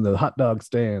pinfalls in the hot dog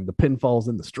stand, the pinfalls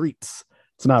in the streets,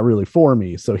 it's not really for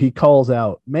me. So he calls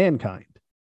out Mankind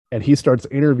and he starts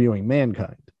interviewing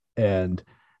Mankind, and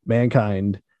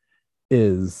Mankind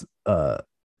is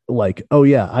like, oh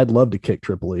yeah, I'd love to kick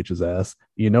Triple H's ass.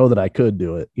 You know that I could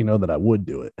do it. You know that I would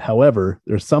do it. However,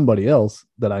 there's somebody else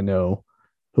that I know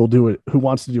who'll do it, who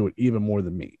wants to do it even more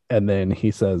than me. And then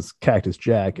he says Cactus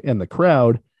Jack, and the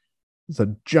crowd is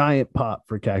a giant pop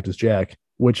for Cactus Jack,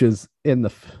 which is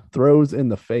throws in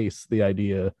the face the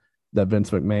idea that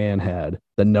Vince McMahon had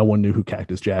that no one knew who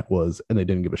Cactus Jack was and they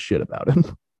didn't give a shit about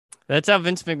him. That's how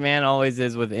Vince McMahon always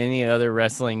is with any other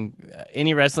wrestling, that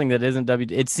isn't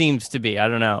WWE. It seems to be, I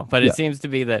don't know, but it seems to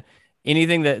be that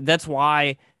anything that's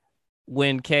why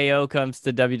when KO comes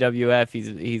to WWF,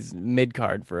 he's mid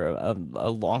card for a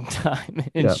long time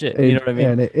and shit. You know what I mean?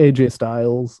 And AJ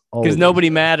Styles, because nobody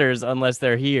matters unless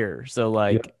they're here. So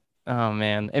oh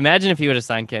man, imagine if he would have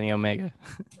signed Kenny Omega,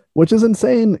 which is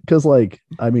insane. Because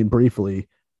briefly,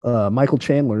 Michael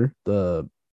Chandler, the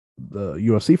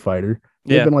UFC fighter,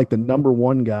 he'd been like the number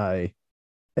one guy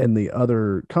in the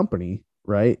other company,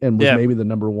 right? And was maybe the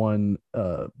number one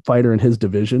fighter in his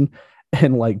division.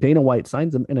 And like Dana White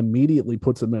signs him and immediately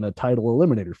puts him in a title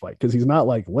eliminator fight, because he's not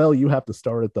like, well, you have to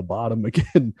start at the bottom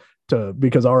again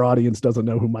because our audience doesn't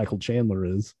know who Michael Chandler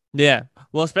is. Yeah.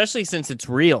 Well, especially since it's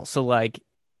real. So like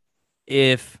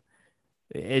if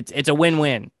it's a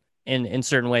win-win in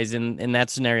certain ways in that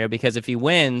scenario, because if he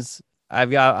wins,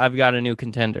 I've got a new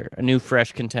contender, a new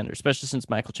fresh contender, especially since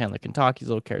Michael Chandler can talk. He's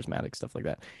a little charismatic, stuff like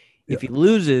that. If he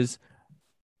loses,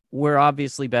 we're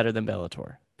obviously better than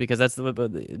Bellator, because that's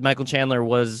Michael Chandler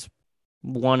was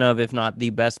one of, if not the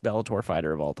best Bellator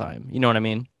fighter of all time. You know what I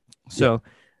mean? So,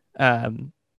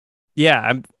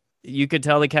 you could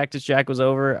tell that Cactus Jack was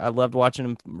over. I loved watching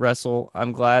him wrestle.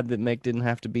 I'm glad that Mick didn't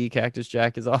have to be Cactus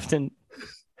Jack as often.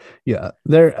 Yeah,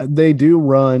 they do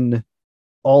run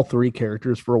all three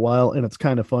characters for a while, and it's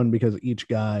kind of fun because each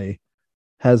guy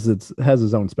has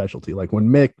his own specialty. Like when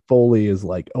Mick Foley is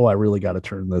like, oh, I really got to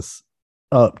turn this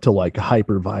up to like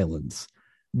hyper violence,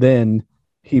 then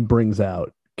he brings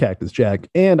out Cactus Jack.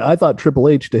 And I thought Triple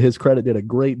H, to his credit, did a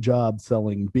great job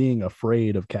selling being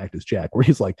afraid of Cactus Jack, where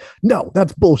he's like, no,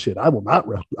 that's bullshit. I will not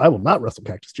wrestle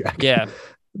Cactus Jack. Yeah.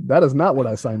 That is not what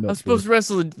I signed up I'm supposed to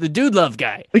wrestle the dude love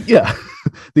guy. Yeah.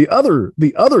 the other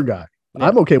guy. Yeah.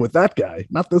 I'm okay with that guy,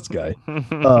 not this guy.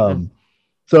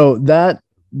 So that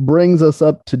brings us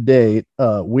up to date.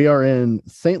 We are in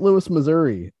St. Louis,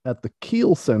 Missouri at the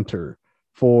Kiel Center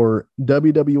for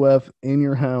WWF In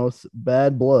Your House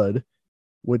Bad Blood,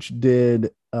 which did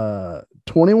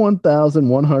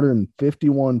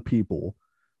 21,151 people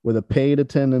with a paid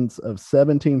attendance of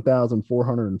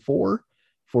 17,404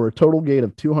 for a total gate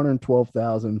of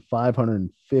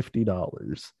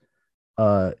 $212,550.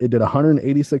 It did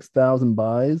 186,000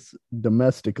 buys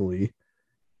domestically.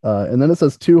 And then it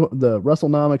says the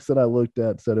WrestleNomics that I looked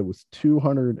at said it was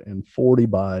 240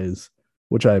 buys,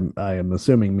 which I am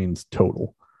assuming means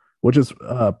total, which is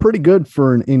pretty good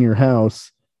for an In Your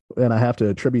House. And I have to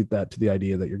attribute that to the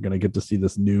idea that you're going to get to see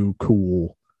this new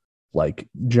cool, like,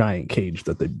 giant cage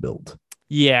that they built.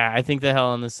 Yeah, I think the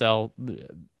Hell in the Cell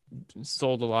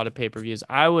sold a lot of pay-per-views.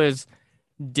 I was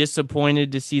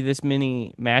disappointed to see this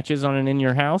many matches on an In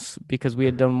Your House because we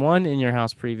had done one In Your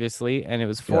House previously and it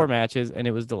was 4 matches and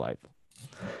it was delightful.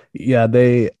 Yeah,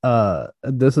 they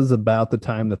this is about the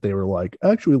time that they were like,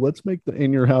 actually, let's make the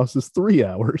In Your Houses 3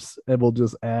 hours and we'll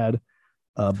just add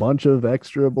a bunch of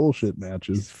extra bullshit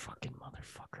matches. These fucking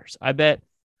motherfuckers.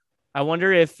 I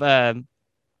wonder if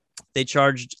they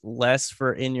charged less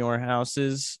for In Your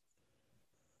Houses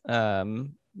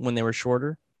when they were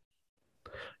shorter.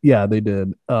 Yeah, they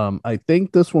did. I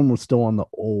think this one was still on the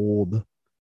old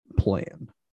plan,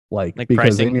 like because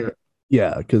pricing?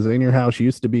 because In Your House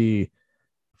used to be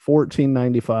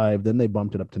 $14.95, then they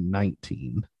bumped it up to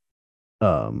 $19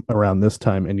 around this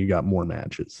time, and you got more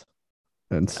matches,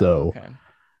 and so,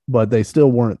 but they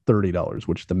still weren't $30,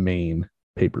 which the main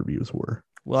pay-per-views were.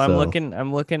 Well, so,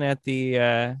 I'm looking at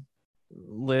the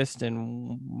list,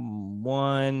 and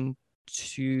 1,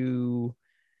 2,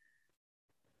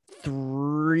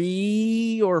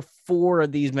 3 or 4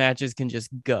 of these matches can just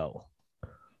go.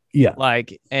 Yeah,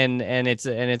 like and it's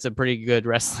a pretty good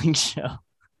wrestling show.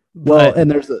 Well, and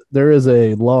there is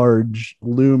a large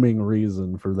looming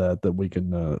reason for that we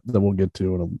can that we'll get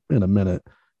to in a minute.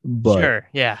 But sure,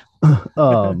 yeah.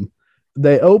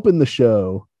 They open the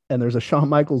show and there's a Shawn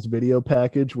Michaels video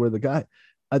package where the guy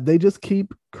they just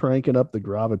keep cranking up the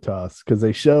gravitas because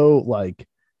they show like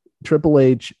Triple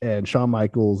H and Shawn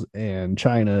Michaels and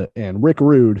Chyna and Rick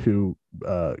Rude, who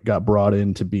got brought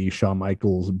in to be Shawn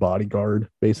Michaels' bodyguard,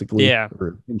 basically. Yeah.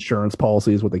 Or insurance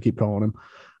policy is what they keep calling him.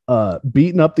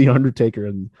 Beating up the Undertaker,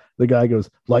 and the guy goes,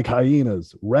 like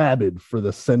hyenas, rabid for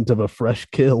the scent of a fresh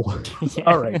kill. Yeah.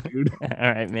 All right, dude.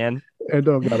 All right, man. And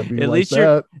don't gotta be at like least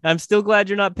that. I'm still glad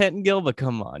you're not Pettingill, but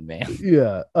come on, man.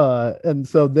 Yeah. And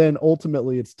so then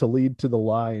ultimately it's to lead to the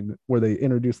line where they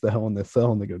introduce the Hell in the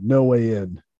Cell and they go, no way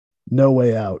in, no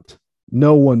way out,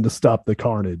 no one to stop the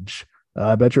carnage.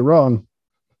 I bet you're wrong.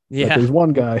 Yeah. But there's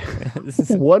one guy,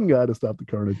 one guy to stop the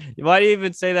carnage. Why do you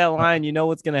even say that line? You know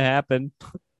what's going to happen.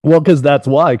 Well, because that's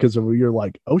why, because you're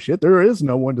like, oh shit, there is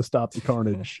no one to stop the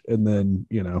carnage. And then,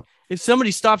 if somebody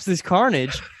stops this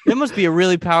carnage, it must be a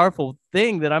really powerful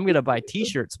thing that I'm going to buy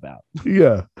t-shirts about.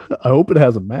 Yeah. I hope it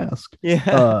has a mask.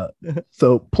 Yeah.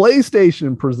 So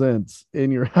PlayStation presents In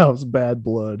Your House Bad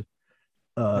Blood.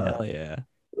 Hell yeah.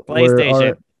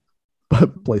 PlayStation.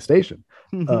 PlayStation.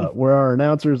 Where our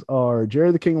announcers are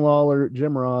Jerry the King Lawler,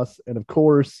 Jim Ross, and of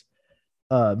course,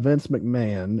 Vince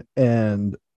McMahon.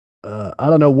 And I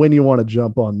don't know when you want to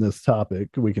jump on this topic.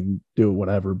 We can do it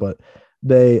whenever, but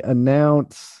they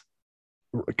announce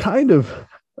kind of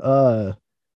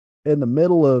in the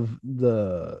middle of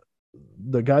the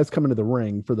guys coming to the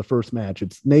ring for the first match.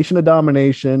 It's Nation of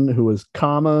Domination, who is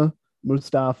Kama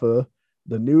Mustafa,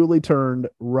 the newly turned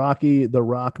Rocky the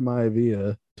Rock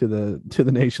Maivia to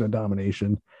the Nation of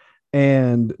Domination,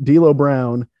 and D'Lo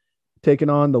Brown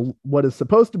taking on what is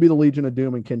supposed to be the Legion of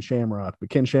Doom and Ken Shamrock, but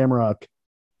Ken Shamrock,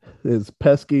 his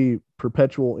pesky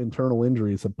perpetual internal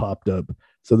injuries have popped up,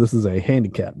 so this is a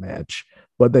handicap match.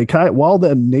 But they while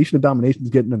the Nation of Domination is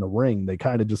getting in the ring, they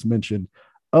kind of just mentioned,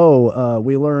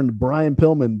 we learned Brian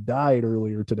Pillman died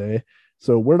earlier today,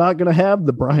 so we're not going to have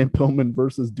the Brian Pillman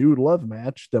versus Dude Love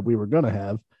match that we were going to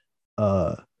have,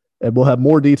 and we'll have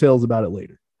more details about it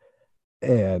later.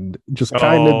 And just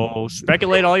kind of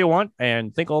speculate all you want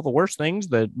and think all the worst things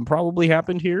that probably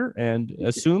happened here and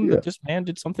assume that this man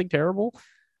did something terrible.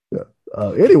 Yeah.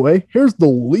 Anyway, here's the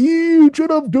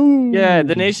Legion of Doom. Yeah,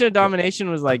 the Nation of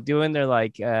Domination was like doing their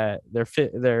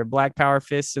their Black Power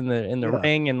fists in the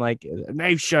ring and like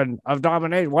Nation of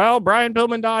Domination. Well, Brian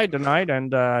Pillman died tonight,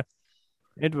 and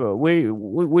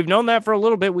We've known that for a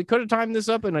little bit. We could have timed this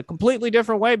up in a completely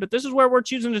different way, but this is where we're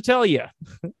choosing to tell you.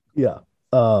 Yeah.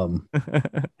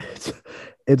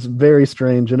 It's very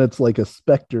strange, and it's like a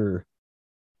specter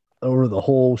over the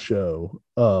whole show.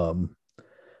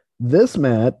 This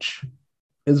match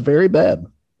is very bad.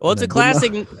 Well, it's a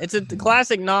classic. It's a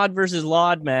classic Nod versus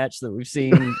Laud match that we've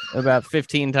seen about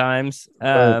 15 times.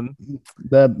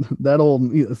 That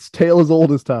old, it's tale as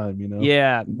old as time, you know.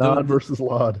 Yeah, Nod versus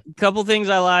Laud. Couple things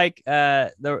I like.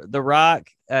 The Rock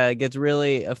gets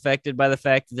really affected by the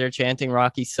fact that they're chanting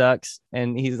 "Rocky sucks,"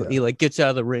 and he like gets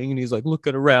out of the ring and he's like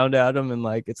looking around at him, and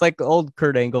like it's like old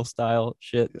Kurt Angle style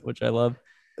shit, which I love.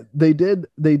 They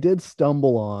did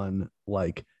stumble on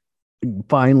like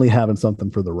finally having something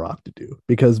for The Rock to do,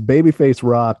 because babyface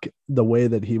Rock, the way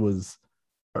that he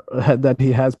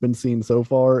has been seen so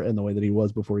far and the way that he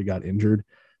was before he got injured,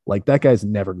 like that guy's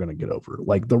never going to get over.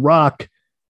 Like The Rock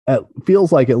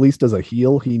feels like, at least as a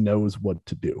heel, he knows what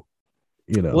to do,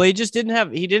 you know. Well, he didn't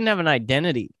have an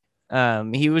identity.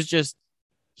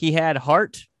 He had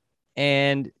heart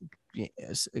and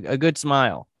a good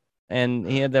smile, and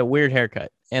he had that weird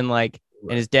haircut, and like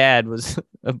and his dad was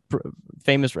a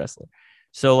famous wrestler.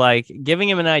 So like giving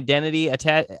him an identity,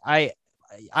 I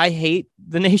hate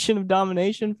the Nation of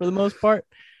Domination for the most part,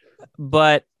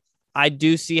 but I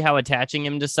do see how attaching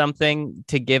him to something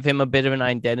to give him a bit of an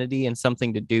identity and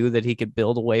something to do that he could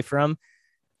build away from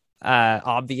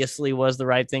obviously was the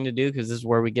right thing to do, because this is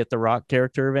where we get the Rock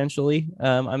character eventually.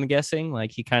 I'm guessing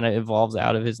like he kind of evolves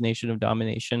out of his Nation of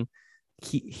Domination.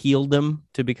 He healed him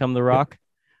to become the Rock.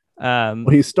 Well,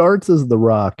 he starts as The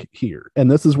Rock here, and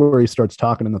this is where he starts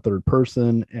talking in the third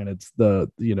person, and it's the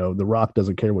Rock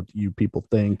doesn't care what you people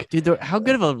think. Dude, how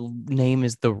good of a name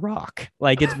is The Rock?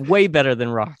 Like, it's way better than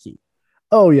Rocky.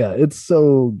 Oh yeah, it's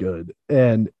so good.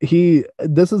 And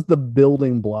this is the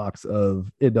building blocks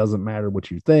of it doesn't matter what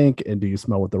you think, and do you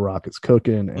smell what The Rock is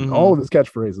cooking, and all of his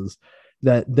catchphrases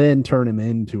that then turn him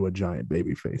into a giant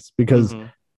baby face, because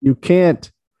you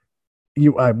can't.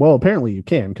 Well, apparently you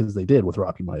can, because they did with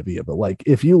Rocky Maivia, but like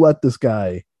if you let this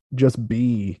guy just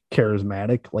be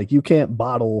charismatic, like you can't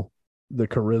bottle the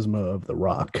charisma of The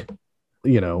Rock,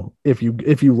 you know, if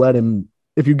you let him,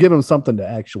 if you give him something to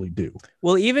actually do.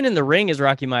 Well, even in the ring as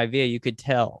Rocky Maivia, you could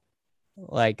tell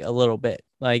like a little bit,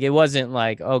 like it wasn't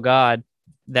like, oh God,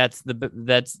 that's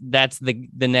the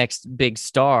next big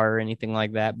star or anything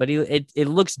like that. But it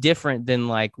looks different than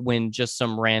like when just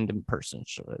some random person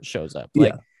shows up.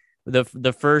 Like,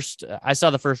 the first I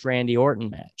saw the first Randy Orton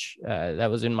match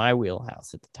that was in my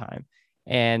wheelhouse at the time,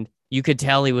 and you could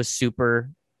tell he was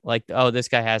super like, oh, this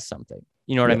guy has something,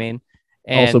 you know what I mean?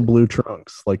 And also blue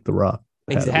trunks like The Rock.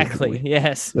 Exactly.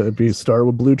 Yes. So if you start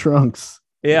with blue trunks,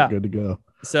 you're good to go.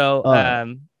 So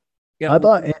I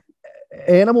thought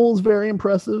Animal is very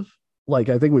impressive. Like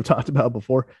I think we've talked about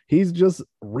before, he's just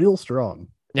real strong.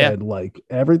 And like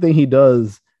everything he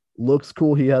does looks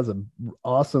cool. He has an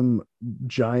awesome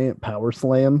giant power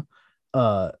slam.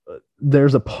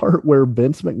 There's a part where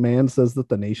Vince McMahon says that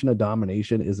the Nation of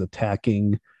Domination is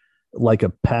attacking like a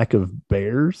pack of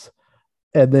bears,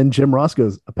 and then Jim Ross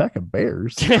goes, a pack of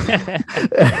bears?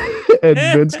 And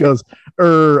Vince goes,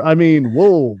 I mean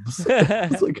wolves.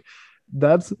 It's like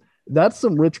that's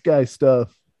some rich guy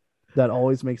stuff that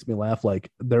always makes me laugh. Like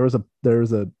there was a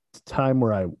time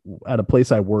where at a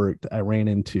place I worked, I ran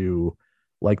into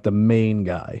like the main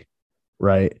guy,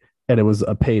 right? And it was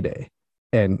a payday.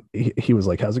 And he was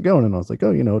like, how's it going? And I was like,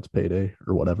 oh, you know, it's payday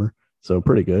or whatever. So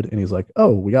pretty good. And he's like,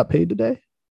 oh, we got paid today?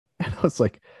 And I was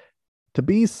like, to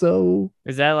be so...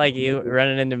 Is that like you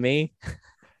running into me?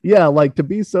 Yeah, like to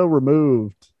be so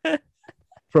removed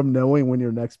from knowing when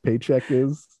your next paycheck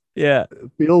is. Yeah. It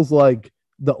feels like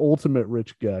the ultimate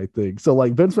rich guy thing. So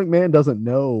like Vince McMahon doesn't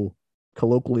know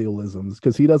colloquialisms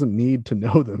because he doesn't need to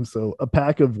know them. So a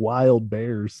pack of wild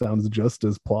bears sounds just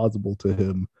as plausible to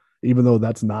him, even though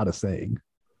that's not a saying.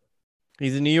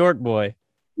 He's a New York boy.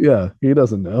 Yeah, he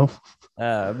doesn't know.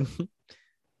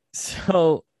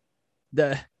 So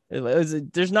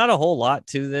there's not a whole lot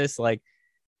to this. Like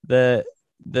the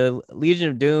Legion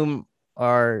of Doom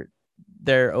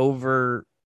they're over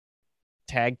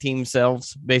tag team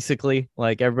selves, basically.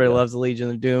 Like everybody loves the Legion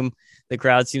of Doom. The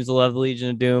crowd seems to love the Legion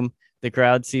of Doom. The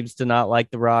crowd seems to not like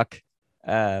The Rock.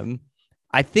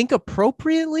 I think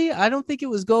appropriately. I don't think it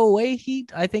was go away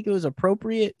heat. I think it was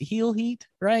appropriate heel heat,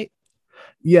 right?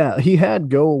 Yeah, he had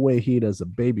go away heat as a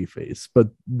babyface, but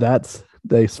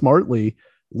they smartly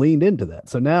leaned into that.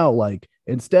 So now, like,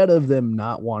 instead of them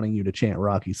not wanting you to chant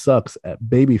Rocky sucks at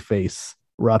babyface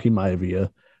Rocky Maivia,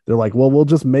 they're like, well, we'll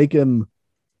just make him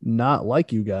not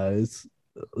like you guys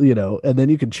and then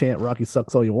you can chant Rocky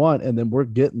sucks all you want, and then we're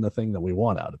getting the thing that we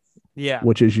want out of it, Yeah.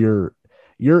 which is you're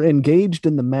engaged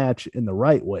in the match in the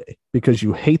right way because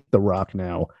you hate The Rock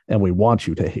now and we want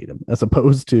you to hate him, as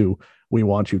opposed to we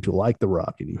want you to like The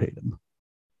Rock and you hate him.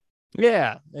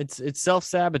 Yeah, it's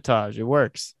self-sabotage. It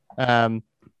works.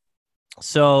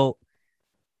 So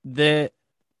this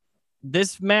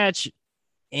match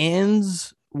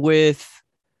ends with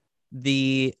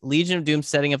the Legion of Doom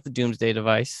setting up the Doomsday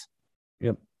device.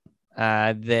 Yep.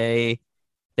 They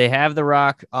have The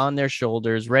Rock on their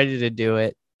shoulders, ready to do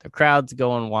it. The crowd's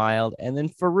going wild, and then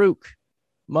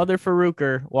Mother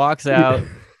Faruker walks out,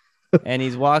 and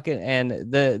he's walking, and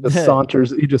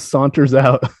he just saunters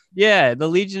out. Yeah, the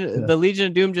Legion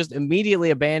of Doom just immediately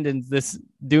abandons this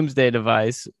Doomsday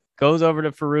device, goes over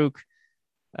to Farouk.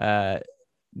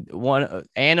 One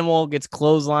animal gets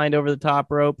clotheslined over the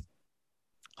top rope.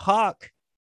 Hawk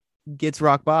gets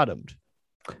rock bottomed.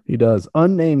 He does.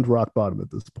 Unnamed rock bottom at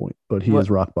this point, but he is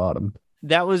rock bottomed.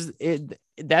 That was it.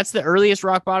 That's the earliest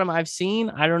rock bottom I've seen.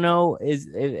 I don't know.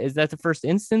 Is that the first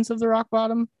instance of the rock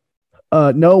bottom?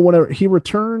 No, whenever he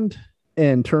returned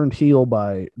and turned heel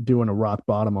by doing a rock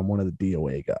bottom on one of the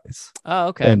DOA guys. Oh,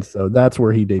 okay. And so that's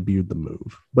where he debuted the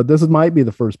move. But this might be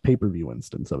the first pay-per-view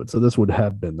instance of it. So this would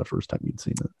have been the first time you'd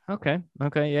seen it. Okay.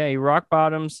 Yeah, he rock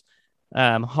bottoms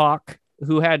Hawk,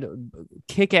 who had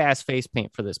kick-ass face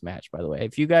paint for this match, by the way.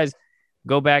 If you guys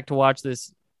go back to watch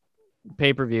this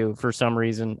pay-per-view for some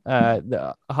reason,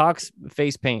 the Hawk's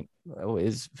face paint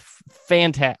is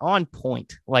fantastic, on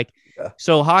point. Like,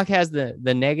 so Hawk has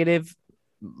the negative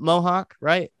mohawk,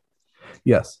 right?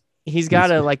 Yes. He's got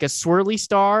a swirly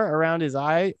star around his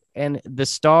eye, and the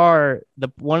star,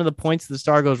 one of the points of the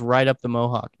star goes right up the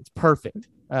mohawk. It's perfect.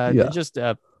 Just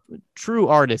a true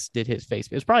artist did his face.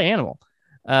 It was probably Animal.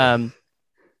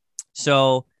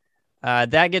 So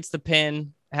that gets the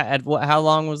pin. How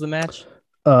long was the match?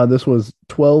 This was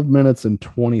 12 minutes and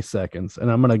 20 seconds,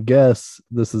 and I'm gonna guess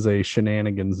this is a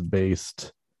shenanigans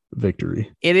based victory.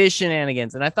 It is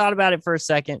shenanigans, and I thought about it for a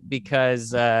second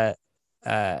because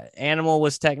Animal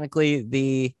was technically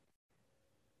the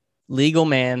legal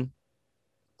man.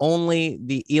 Only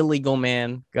the illegal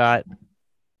man got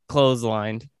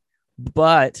clotheslined,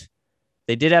 but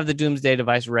they did have the Doomsday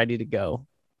device ready to go,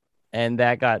 and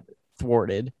that got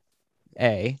thwarted.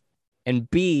 A and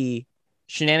B,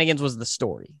 shenanigans was the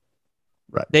story.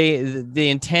 Right. The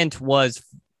intent was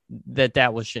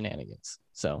that was shenanigans.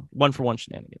 So 1-for-1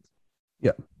 shenanigans.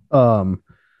 Yeah.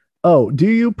 Do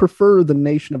you prefer the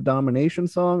Nation of Domination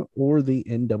song or the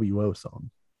NWO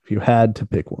song? If you had to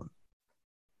pick one.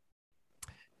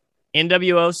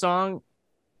 NWO song,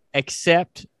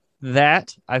 except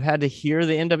that I've had to hear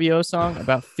the NWO song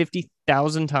about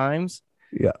 50,000 times.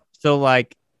 Yeah. So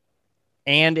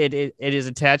and it is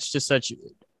attached to such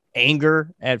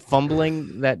anger at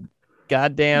fumbling that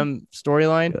goddamn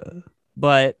storyline. Yeah.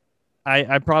 But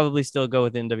I probably still go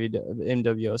with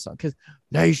NWO song because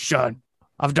Nation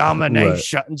of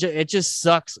Domination. Right. It just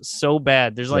sucks so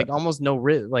bad. There's almost no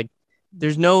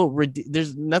there's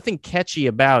nothing catchy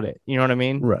about it. You know what I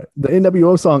mean? Right. The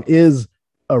NWO song is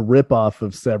a ripoff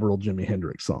of several Jimi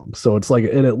Hendrix songs, so it's like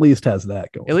it at least has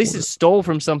that going. At least it stole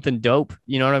from something dope.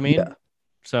 You know what I mean? Yeah.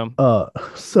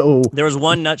 So there was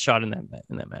one nut shot in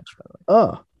that match, by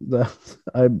the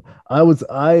way.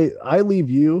 I leave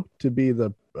you to be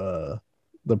the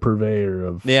purveyor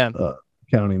of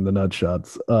counting the nut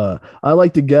shots. I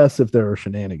like to guess if there are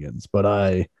shenanigans, but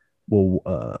I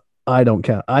don't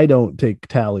count. I don't take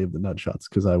tally of the nut shots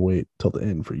because I wait till the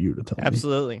end for you to tell me.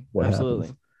 Absolutely.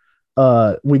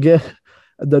 We get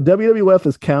the WWF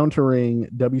is countering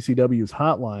WCW's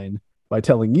hotline by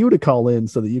telling you to call in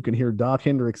so that you can hear Doc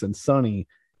Hendrix and Sonny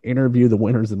interview the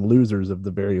winners and losers of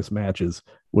the various matches,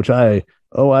 which I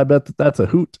bet that's a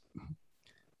hoot.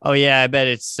 Oh yeah, I bet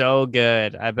it's so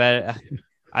good. I bet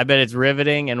it's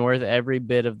riveting and worth every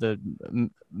bit of the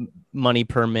money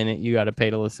per minute you got to pay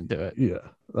to listen to it. Yeah.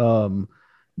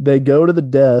 They go to the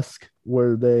desk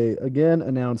where they again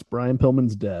announce Brian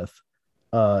Pillman's death.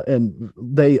 And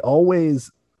they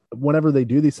always, whenever they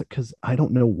do these, because I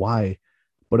don't know why,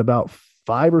 but about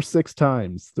 5 or 6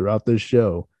 times throughout this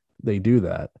show, they do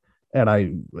that.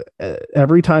 And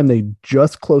every time they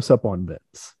just close up on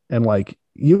Vince, and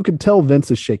you can tell Vince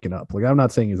is shaken up. I'm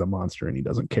not saying he's a monster and he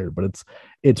doesn't care, but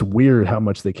it's weird how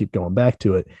much they keep going back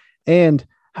to it and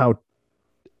how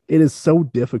it is so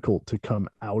difficult to come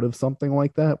out of something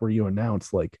like that, where you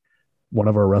announce one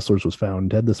of our wrestlers was found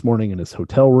dead this morning in his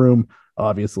hotel room.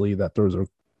 Obviously that throws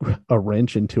a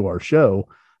wrench into our show.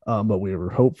 But we were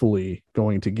hopefully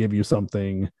going to give you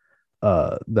something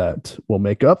that will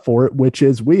make up for it, which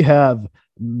is we have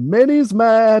minis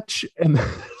match, and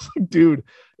dude,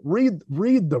 read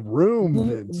the room,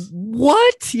 Vince.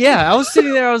 What? Yeah, I was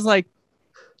sitting there. I was like,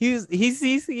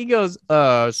 he goes, one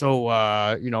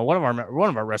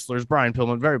of our wrestlers, Brian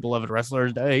Pillman, very beloved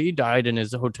wrestler, he died in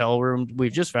his hotel room. We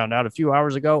just found out a few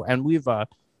hours ago, and we've to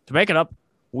make it up,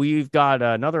 we've got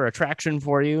another attraction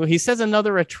for you. He says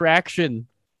another attraction,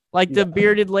 like the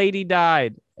bearded lady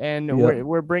died, and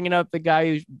we're bringing up the guy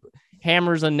who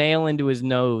hammers a nail into his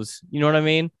nose. You know what I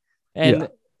mean? And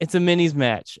it's a minis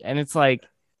match, and it's like,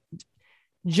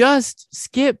 just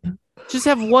skip, just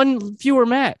have one fewer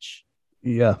match.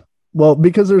 Yeah. Well,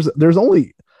 because there's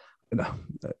only,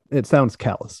 it sounds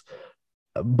callous,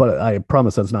 but I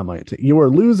promise that's not my intent. You are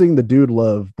losing the Dude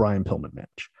Love Brian Pillman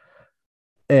match.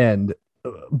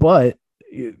 But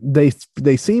they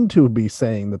seem to be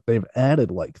saying that they've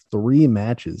added like 3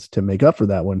 matches to make up for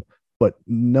that one, but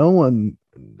it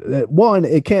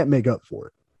can't make up for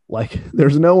it. Like,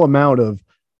 there's no amount of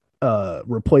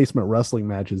replacement wrestling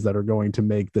matches that are going to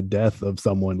make the death of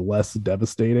someone less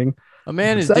devastating. A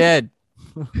man is dead.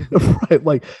 Right.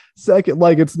 Like, second,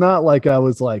 like, it's not like I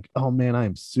was like, oh man, I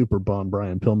am super bummed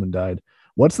Brian Pillman died.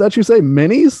 What's that you say?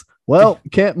 Minis? Well,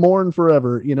 can't mourn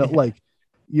forever. Like,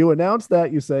 you announce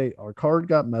that, you say our card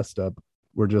got messed up,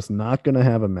 we're just not going to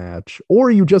have a match,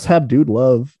 or you just have Dude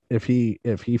Love, if he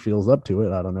feels up to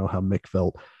it. I don't know how Mick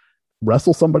felt,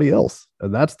 wrestle somebody else,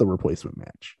 and that's the replacement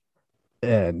match.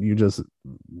 And you just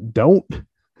don't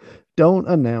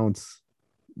announce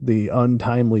the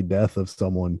untimely death of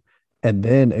someone and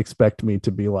then expect me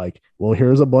to be like, well,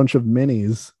 here's a bunch of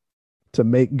minis to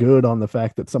make good on the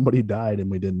fact that somebody died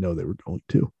and we didn't know they were going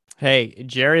to. Hey,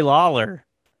 Jerry Lawler.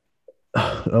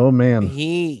 Oh man.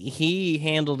 He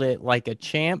handled it like a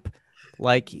champ.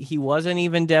 Like, he wasn't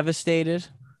even devastated.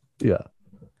 Yeah.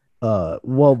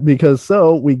 Well, because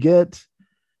we get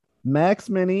Max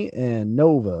Mini and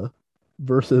Nova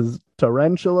versus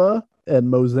Tarantula and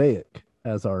Mosaic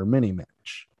as our mini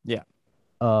match. Yeah.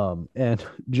 And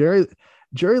Jerry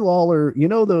Lawler,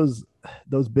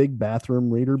 those big bathroom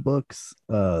reader books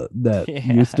that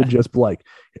used to just be like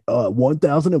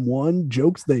 1001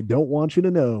 jokes they don't want you to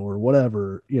know, or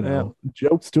whatever,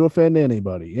 jokes to offend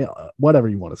anybody, whatever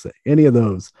you want to say, any of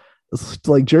those. It's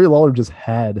like Jerry Lawler just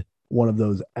had one of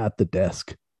those at the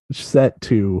desk set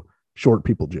to short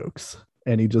people jokes,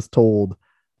 and he just told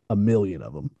 1 million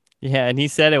of them. Yeah, and he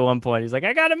said at one point, he's like,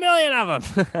 I got 1 million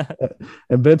of them.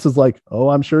 And Vince is like, oh,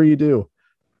 I'm sure you do.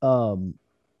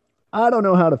 I don't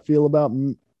know how to feel about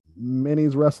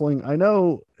minis wrestling. I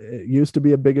know it used to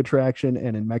be a big attraction,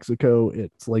 and in Mexico,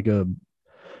 it's like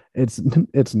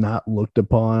it's not looked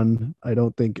upon, I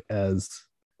don't think, as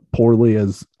poorly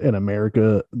as in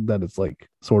America, that it's like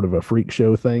sort of a freak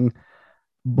show thing.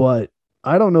 But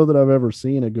I don't know that I've ever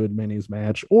seen a good minis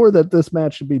match, or that this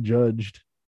match should be judged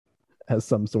as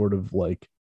some sort of like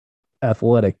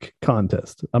athletic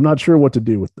contest. I'm not sure what to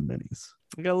do with the minis.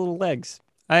 You got little legs.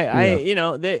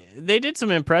 They did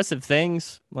some impressive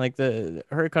things. Like the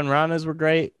Hurricane Ranas were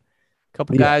great.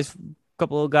 Couple of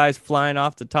guys flying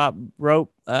off the top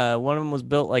rope. One of them was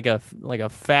built like a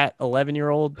fat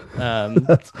 11-year-old. I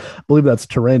believe that's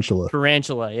Tarantula.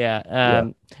 Tarantula, yeah.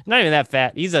 Not even that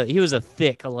fat. He was a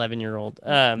thick 11-year-old.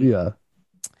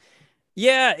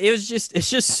 Yeah, it's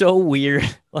just so weird.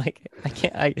 Like,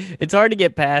 it's hard to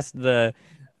get past the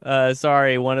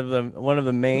one of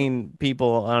the main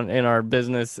people in our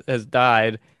business has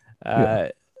died.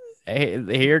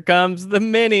 Here comes the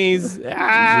minis.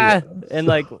 And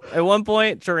like at one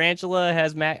point, Tarantula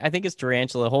has I think it's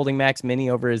Tarantula holding Max Mini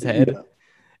over his head,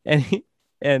 and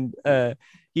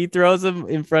he throws him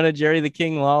in front of Jerry the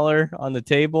King Lawler on the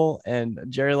table, and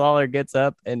Jerry Lawler gets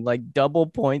up and like double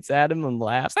points at him and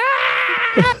laughs.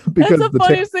 Because that's the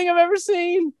funniest thing I've ever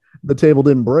seen. The table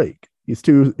didn't break. He's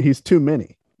too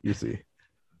many. You see,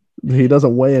 he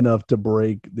doesn't weigh enough to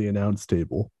break the announce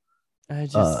table.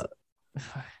 Like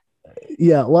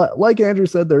Andrew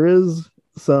said, there is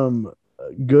some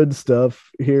good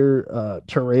stuff here.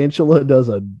 Tarantula does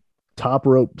a top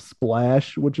rope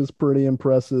splash, which is pretty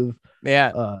impressive.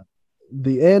 Yeah.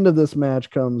 The end of this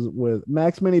match comes with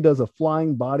Max Mini does a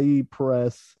flying body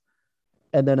press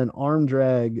and then an arm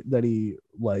drag that he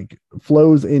like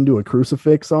flows into a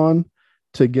crucifix on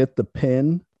to get the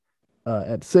pin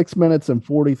at 6 minutes and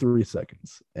 43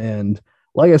 seconds. And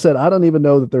like I said, I don't even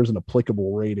know that there's an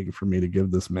applicable rating for me to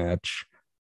give this match.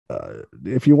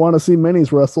 If you want to see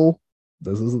minis wrestle,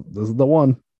 this is the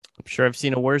one. I'm sure I've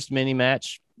seen a worse mini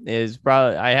match.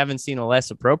 I haven't seen a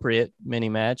less appropriate mini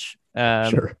match.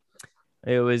 Sure.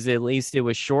 It was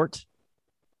short,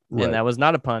 right. And that was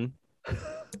not a pun.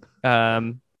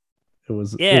 It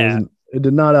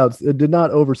did not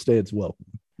overstay its welcome.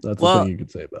 That's Well, the thing you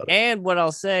could say about it. And what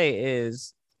I'll say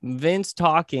is Vince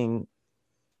talking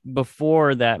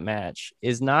before that match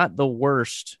is not the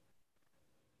worst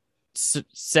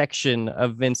section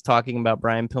of Vince talking about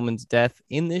Brian Pillman's death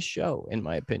in this show, in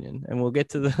my opinion. And we'll get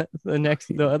to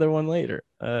the other one later.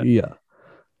 Yeah.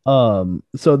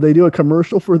 So they do a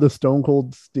commercial for the Stone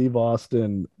Cold Steve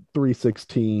Austin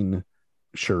 316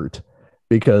 shirt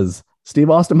because Steve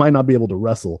Austin might not be able to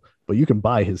wrestle, but you can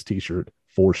buy his t-shirt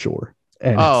for sure.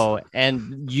 And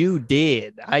and you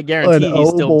did. I guarantee he's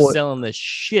still selling the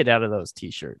shit out of those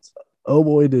t-shirts. Oh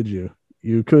boy, did you.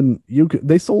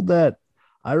 They sold that.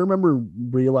 I remember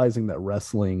realizing that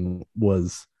wrestling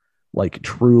was like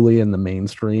truly in the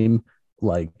mainstream.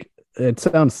 Like, it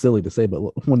sounds silly to say,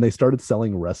 but when they started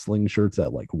selling wrestling shirts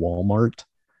at like Walmart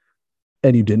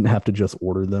and you didn't have to just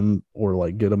order them or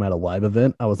like get them at a live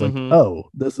event, I was like,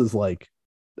 oh, this is like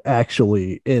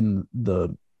actually in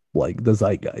the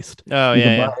zeitgeist. Oh,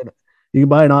 you can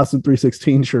buy an Austin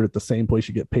 316 shirt at the same place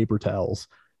you get paper towels.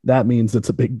 That means it's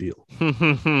a big deal.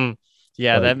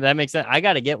 Yeah, that makes sense. I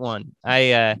got to get one.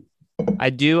 I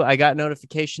got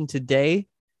notification today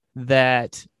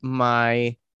that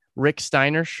my Rick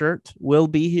Steiner shirt will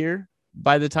be here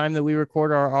by the time that we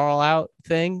record our All Out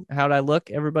thing. How'd I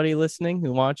look, everybody listening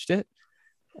who watched it?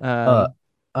 I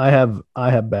have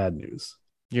bad news.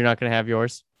 You're not going to have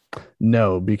yours?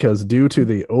 No, because due to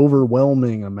the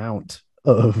overwhelming amount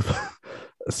of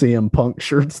CM Punk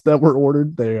shirts that were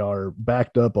ordered, they are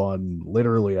backed up on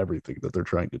literally everything that they're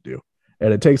trying to do.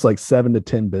 And it takes like 7 to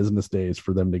 10 business days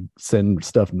for them to send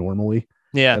stuff normally.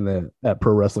 Yeah. And then at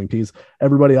Pro Wrestling Tees,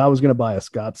 everybody, I was going to buy a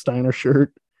Scott Steiner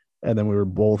shirt. And then we were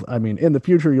both, I mean, in the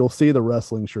future, you'll see the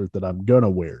wrestling shirt that I'm going to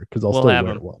wear because I'll still wear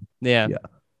one. Yeah. Yeah.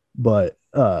 But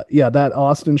that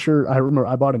Austin shirt, I remember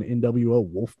I bought an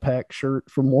NWO Wolfpack shirt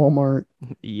from Walmart.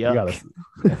 Yuck.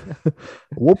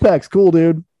 Wolfpack's cool,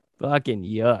 dude. Fucking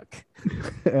yuck.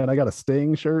 And I got a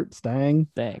Sting shirt. Stang.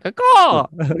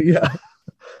 Yeah.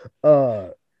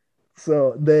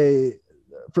 So they,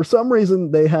 for some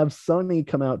reason, they have Sunny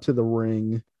come out to the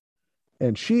ring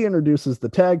and she introduces the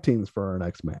tag teams for our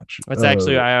next match. That's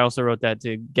actually, I also wrote that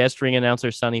too. Guest ring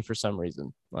announcer Sunny for some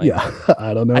reason. Yeah,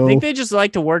 I don't know. I think they just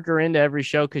like to work her into every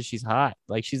show because she's hot.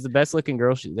 Like, she's the best looking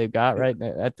girl they've got right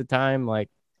at the time. Like,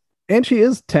 and she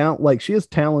is she is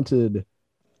talented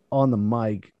on the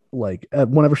mic. Like,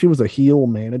 whenever she was a heel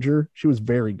manager, she was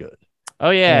very good. Oh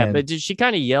yeah, but she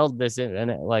kind of yelled this in,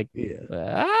 and like,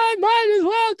 I might as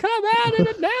well come out and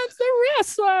announce the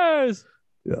wrestlers.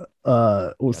 Yeah.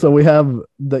 So we have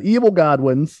the Evil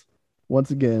Godwins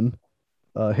once again,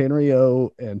 Henry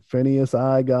O and Phineas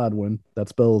I Godwin. That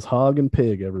spells hog and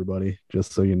pig, everybody,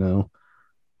 just so you know,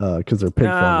 because they're pig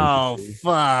farmers.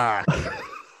 Oh fuck!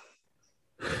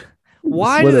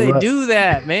 Why do they do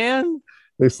that, man?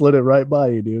 They slid it right by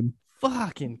you, dude.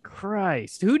 Fucking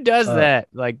Christ! Who does that?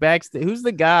 Like backstage? Who's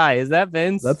the guy? Is that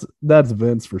Vince? That's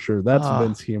Vince for sure. That's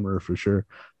Vince humor for sure.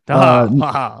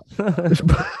 Wow.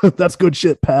 That's good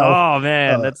shit, pal. Oh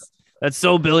man, that's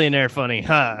so billionaire funny,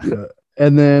 huh? Yeah.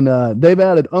 And then they've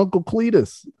added Uncle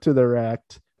Cletus to their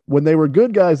act. When they were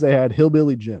good guys, they had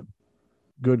Hillbilly Jim,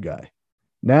 good guy.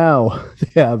 Now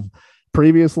they have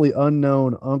previously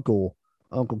unknown Uncle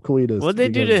Cletus. What'd they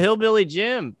do to Hillbilly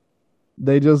Jim?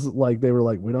 They just they were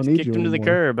like, we don't need you. Kicked him to the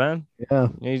curb, huh? Yeah.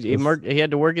 He had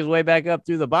to work his way back up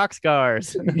through the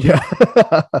boxcars. Yeah.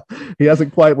 He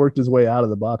hasn't quite worked his way out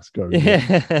of the boxcars.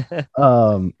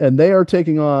 Yeah. And they are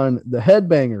taking on the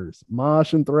Headbangers,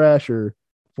 Mosh and Thrasher,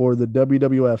 for the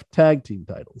WWF tag team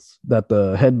titles that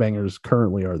the Headbangers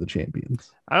currently are the champions.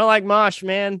 I don't like Mosh,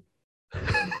 man.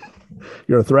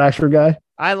 You're a Thrasher guy?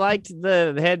 I liked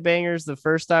the Headbangers the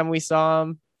first time we saw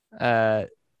them.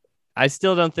 I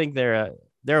still don't think they're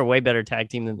a way better tag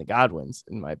team than the Godwins,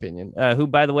 in my opinion. Who,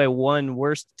 by the way, won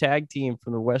worst tag team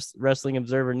from the Wrestling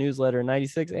Observer newsletter in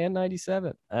 96 and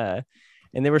 97. And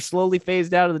they were slowly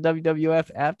phased out of the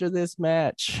WWF after this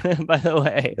match, by the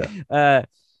way. Yeah.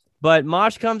 But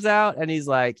Mosh comes out and he's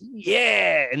like,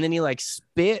 yeah. And then he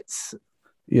spits.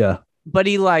 Yeah. But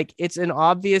he it's an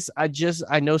obvious,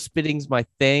 I know spitting's my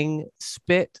thing.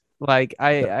 Spit.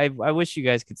 I wish you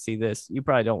guys could see this. You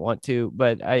probably don't want to,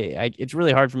 but it's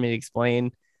really hard for me to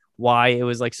explain why it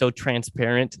was so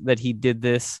transparent that he did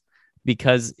this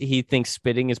because he thinks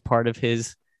spitting is part of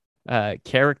his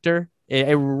character.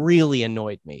 It really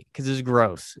annoyed me because it was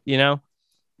gross, Yeah,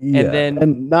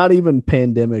 and not even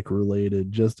pandemic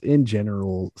related, just in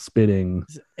general, spitting.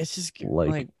 It's just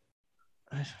it's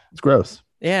gross.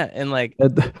 Yeah, and like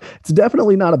It's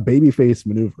definitely not a babyface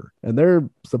maneuver, and they're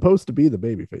supposed to be the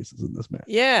baby faces in this match.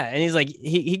 yeah, and he's like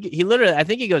he literally I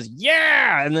think he goes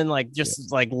yeah, and then like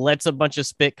just like lets a bunch of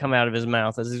spit come out of his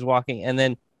mouth as he's walking, and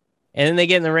then they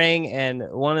get in the ring, and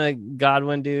one of the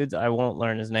Godwin dudes, I won't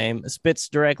learn his name, spits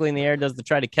directly in the air, does the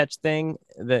try to catch thing,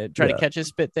 to catch his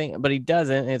spit thing, but he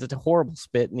doesn't. And it's a horrible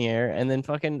spit in the air. And then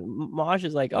fucking Mosh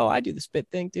is like, oh, I do the spit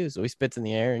thing too. So he spits in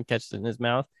the air and catches it in his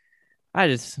mouth. I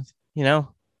just, Yeah.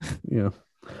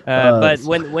 But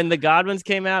when the Godwins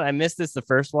came out, I missed this the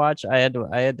first watch. I had to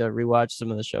rewatch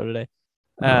some of the show today.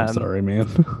 I'm sorry, man.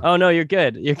 Oh no, you're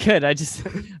good. You're good. I just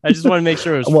want to make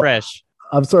sure it was fresh.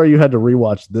 I'm sorry you had to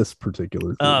rewatch this particular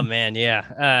thing. Oh man,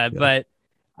 yeah. But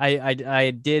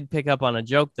I did pick up on a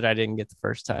joke that I didn't get the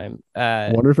first time.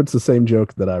 I wonder if it's the same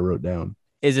joke that I wrote down.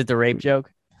 Is it the rape joke?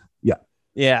 Yeah.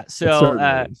 Yeah.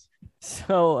 So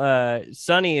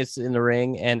Sonny is in the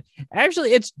ring, and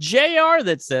actually it's JR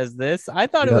that says this. I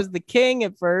thought it was the King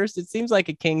at first. It seems like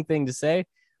a King thing to say,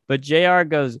 but JR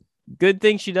goes, "Good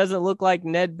thing she doesn't look like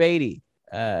Ned Beatty."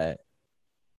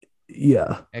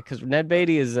 Yeah, because Ned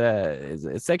Beatty is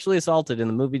sexually assaulted in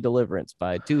the movie Deliverance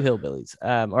by two hillbillies,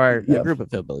 or a group of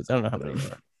hillbillies. I don't know how many.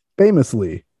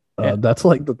 Famously, that's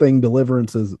like the thing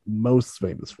Deliverance is most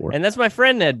famous for. And that's my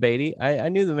friend Ned Beatty. I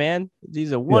knew the man.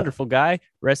 He's a wonderful guy.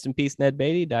 Rest in peace, Ned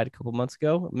Beatty. Died a couple months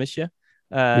ago. I miss you.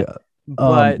 But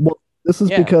well, this is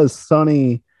because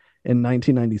Sonny in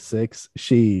 1996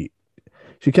 she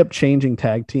kept changing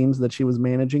tag teams that she was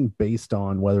managing based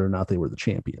on whether or not they were the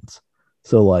champions.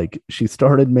 So like she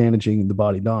started managing the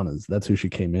Body Donnas. That's who she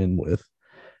came in with.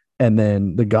 And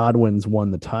then the Godwins won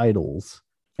the titles.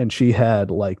 And she had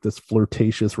like this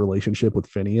flirtatious relationship with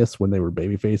Phineas when they were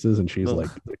baby faces. And she's like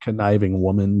the conniving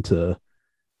woman to,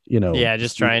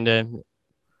 just trying to.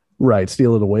 Right.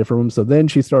 Steal it away from him. So then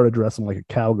she started dressing like a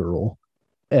cowgirl.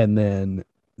 And then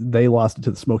they lost it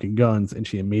to the Smoking Guns, and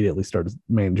she immediately started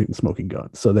managing the Smoking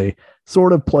Guns. So they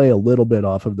sort of play a little bit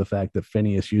off of the fact that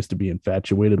Phineas used to be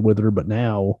infatuated with her, but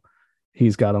now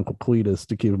he's got Uncle Cletus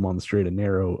to keep him on the straight and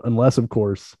narrow, unless, of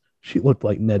course, she looked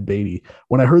like Ned Beatty.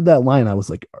 When I heard that line, I was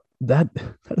like, that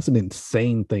is an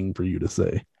insane thing for you to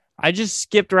say. I just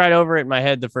skipped right over it in my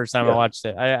head the first time I watched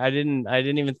it. I didn't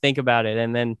even think about it.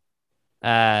 And then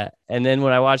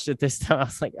when I watched it this time, I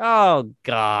was like, oh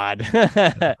God.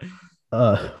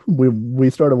 We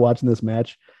started watching this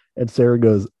match, and Sarah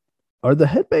goes, "Are the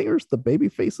headbangers the baby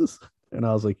faces?" And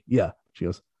I was like, "Yeah." She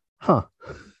goes, "Huh."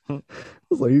 I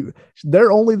was like,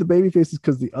 "They're only the baby faces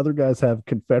because the other guys have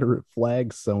Confederate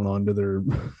flags sewn onto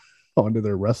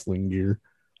their wrestling gear,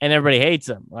 and everybody hates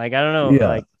them." Like, I don't know,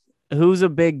 like, who's a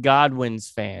big Godwins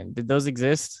fan? Did those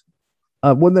exist?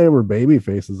 When they were baby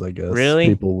faces, I guess. Really,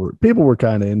 people were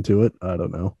kind of into it. I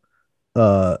don't know.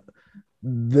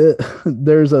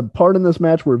 There's a part in this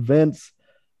match where Vince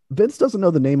doesn't know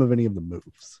the name of any of the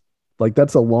moves. Like,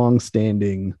 that's a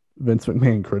long-standing Vince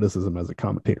McMahon criticism as a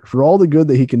commentator. For all the good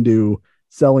that he can do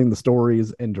selling the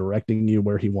stories and directing you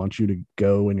where he wants you to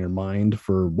go in your mind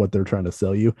for what they're trying to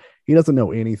sell you, he doesn't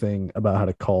know anything about how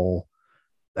to call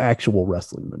actual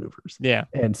wrestling maneuvers. Yeah.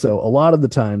 And so a lot of the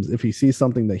times, if he sees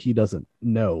something that he doesn't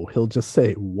know, he'll just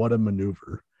say, "What a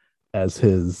maneuver," as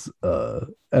his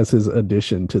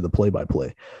addition to the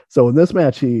play-by-play. So in this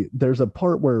match, there's a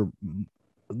part where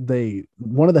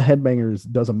one of the headbangers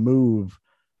does a move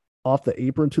off the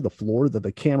apron to the floor that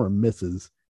the camera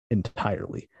misses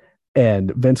entirely.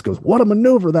 And Vince goes, "What a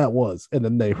maneuver that was." And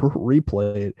then they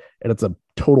replay it, and it's a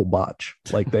total botch.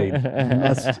 Like, they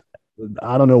messed.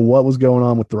 I don't know what was going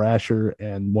on with Thrasher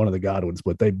and one of the Godwins,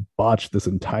 but they botched this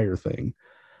entire thing.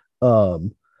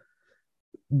 The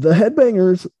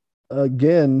headbangers,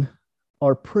 again,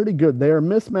 are pretty good. They are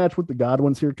mismatched with the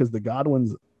Godwins here because the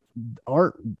Godwins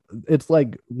aren't. It's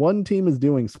like one team is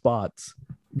doing spots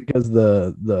because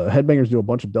the headbangers do a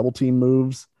bunch of double team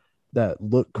moves that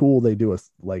look cool. They do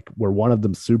where one of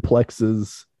them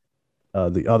suplexes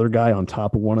the other guy on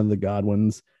top of one of the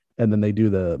Godwins, and then they do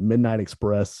the Midnight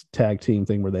Express tag team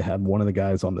thing where they have one of the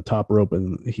guys on the top rope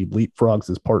and he leapfrogs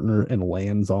his partner and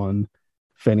lands on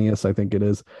Phineas, I think it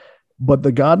is. But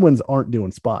the Godwins aren't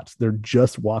doing spots. They're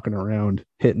just walking around,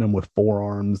 hitting them with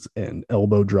forearms and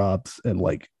elbow drops. And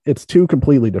like, it's two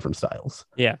completely different styles.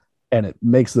 Yeah. And it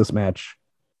makes this match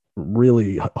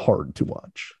really hard to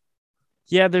watch.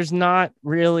 Yeah. There's not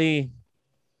really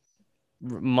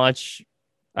much.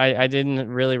 I didn't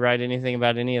really write anything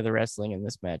about any of the wrestling in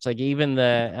this match. Like, even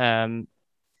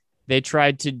they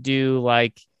tried to do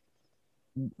like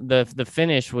the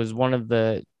finish was one of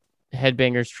the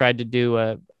headbangers tried to do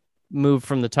a move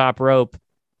from the top rope,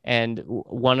 and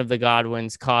one of the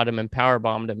Godwins caught him and power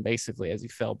bombed him basically as he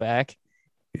fell back.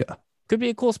 Yeah. Could be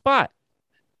a cool spot.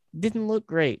 Didn't look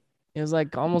great. It was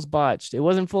like almost botched. It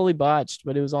wasn't fully botched,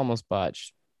 but it was almost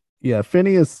botched. Yeah,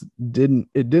 Phineas didn't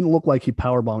look like he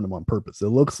powerbombed him on purpose. It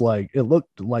looked like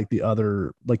the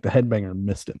other, like the headbanger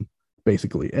missed him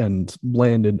basically and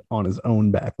landed on his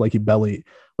own back, like he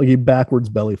backwards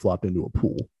belly flopped into a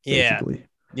pool. Basically.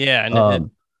 Yeah.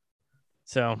 And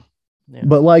so yeah.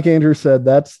 But like Andrew said,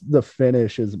 that's the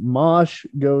finish. Is Mosh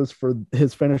goes for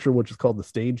his finisher, which is called the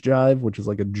stage jive, which is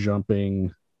like a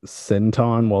jumping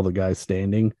senton while the guy's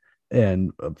standing,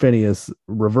 and Phineas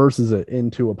reverses it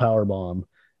into a power bomb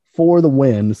for the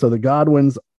win. So the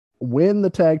Godwins win the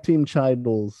tag team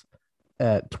titles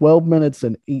at 12 minutes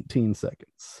and 18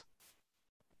 seconds.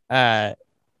 I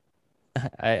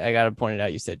gotta point it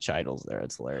out. You said Chidles there.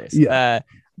 It's hilarious. Yeah.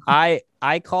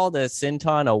 I called a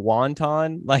senton a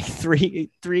wonton like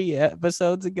three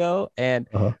episodes ago, and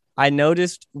I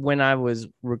noticed when I was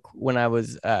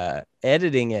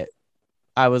editing it,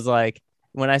 I was like,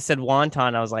 when I said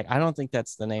wonton, I was like, I don't think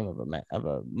that's the name of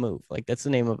a move. Like that's the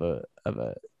name of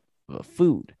a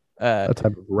food. A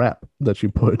type of wrap that you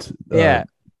put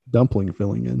dumpling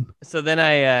filling in. So then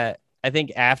I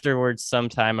think afterwards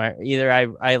sometime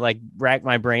I like racked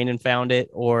my brain and found it,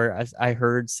 or I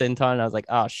heard senton and I was like,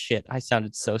 oh shit, I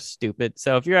sounded so stupid.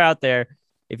 So if you're out there,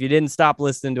 if you didn't stop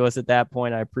listening to us at that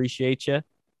point, I appreciate you.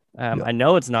 I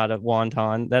know it's not a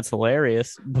wonton. That's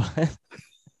hilarious, but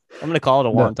I'm going to call it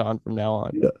a wonton from now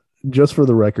on. Yeah. Just for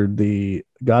the record, the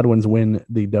Godwins win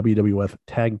the WWF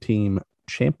Tag Team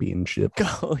Championship.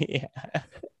 Oh yeah.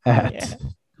 At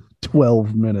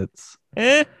 12 minutes.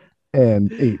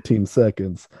 And 18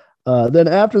 seconds. Then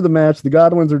after the match, the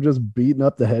Godwins are just beating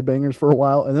up the Headbangers for a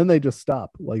while, and then they just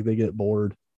stop. Like they get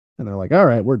bored, and they're like, "All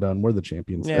right, we're done. We're the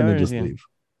champions," and they just leave.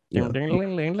 Yeah. They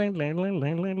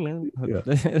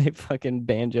fucking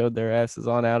banjoed their asses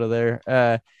on out of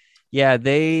there.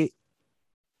 They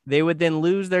would then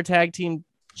lose their tag team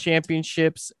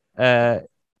championships to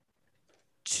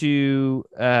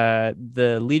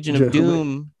the Legion of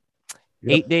Doom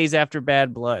 8 days after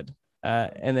Bad Blood.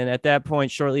 And then at that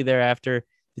point, shortly thereafter,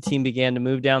 the team began to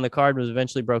move down the card and was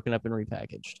eventually broken up and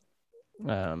repackaged.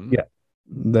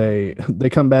 They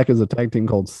come back as a tag team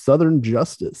called Southern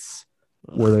Justice,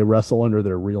 where they wrestle under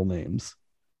their real names,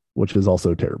 which is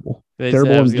also terrible.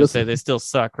 Terrible. I was going to say they still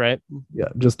suck, right? Yeah,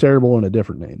 just terrible in a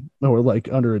different name, or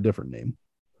like under a different name.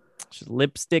 Just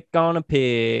lipstick on a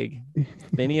pig.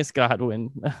 Phineas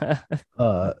Godwin.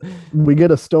 We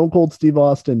get a Stone Cold Steve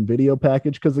Austin video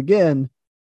package because again,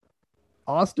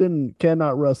 Austin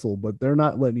cannot wrestle, but they're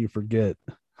not letting you forget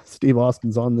Steve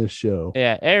Austin's on this show.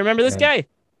 Yeah. Hey, remember this guy?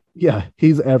 Yeah,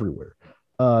 he's everywhere.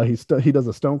 He does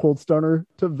a Stone Cold Stunner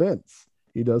to Vince.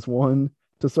 He does one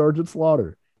to Sergeant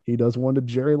Slaughter. He does one to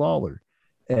Jerry Lawler.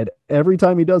 And every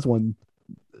time he does one,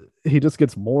 he just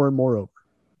gets more and more over.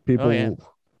 People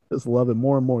just love it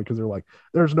more and more because they're like,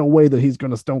 there's no way that he's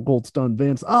going to Stone Cold Stun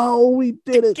Vince. Oh, we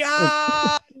did it.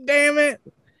 God damn it.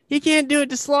 He can't do it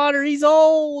to Slaughter. He's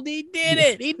old. He did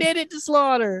it. He did it to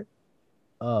Slaughter.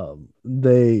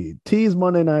 They tease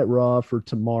Monday Night Raw for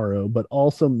tomorrow, but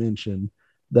also mention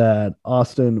that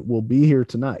Austin will be here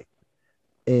tonight.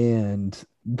 And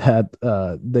that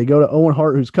they go to Owen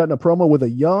Hart, who's cutting a promo with a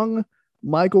young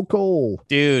Michael Cole.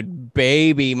 Dude,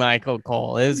 baby Michael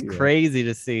Cole. It was crazy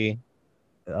to see.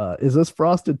 Is this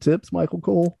Frosted Tips, Michael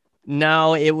Cole?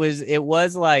 No, it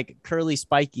was like curly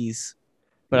spikies,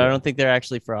 but I don't think they're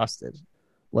actually frosted.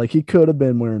 Like he could have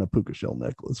been wearing a puka shell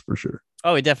necklace for sure.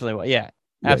 Oh, he definitely was. Yeah,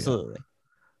 absolutely.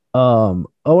 Owen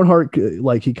Hart,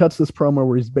 like he cuts this promo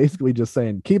where he's basically just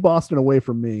saying, keep Austin away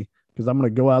from me because I'm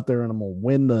going to go out there and I'm going to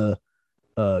win the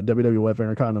WWF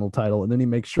Intercontinental title. And then he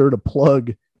makes sure to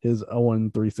plug his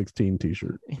Owen 316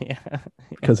 t-shirt. Yeah.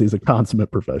 Because he's a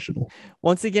consummate professional.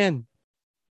 Once again,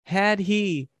 had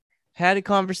he had a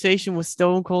conversation with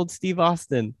Stone Cold Steve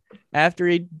Austin after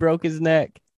he broke his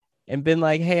neck and been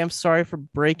like, hey, I'm sorry for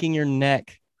breaking your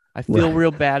neck. I feel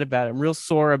real bad about it. I'm real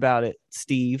sore about it,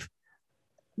 Steve.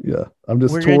 Yeah, I'm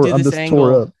just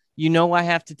tore up. You know I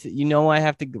have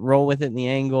to roll with it in the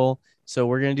angle. So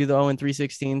we're gonna do the Owen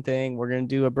 316 thing. We're gonna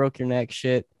do a broke your neck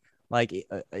shit. Like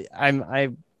I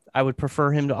would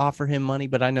prefer him to offer him money,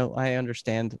 but I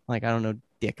understand. Like I don't know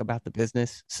dick about the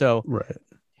business. So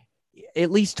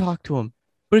at least talk to him.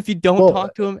 But if you don't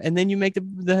talk to him and then you make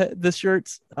the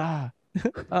shirts, oh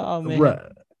man. Right.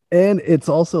 And it's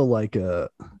also like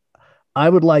I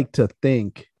would like to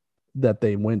think that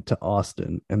they went to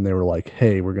Austin and they were like,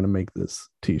 hey, we're going to make this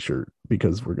t-shirt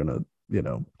because we're going to,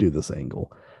 do this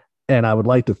angle. And I would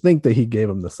like to think that he gave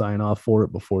them the sign off for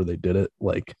it before they did it.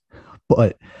 Like,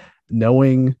 but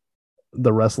knowing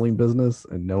the wrestling business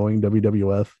and knowing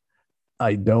WWF,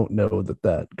 I don't know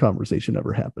that conversation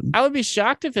ever happened. I would be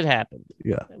shocked if it happened.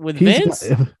 Yeah. With Vince?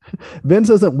 Vince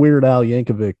isn't Weird Al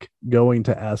Yankovic going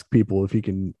to ask people if he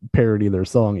can parody their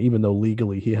song, even though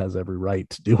legally he has every right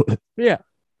to do it. Yeah.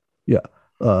 Yeah.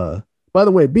 By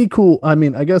the way, be cool. I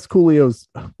mean, I guess Coolio's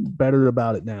better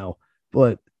about it now,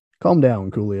 but calm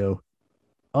down, Coolio.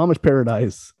 Amish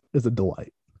Paradise is a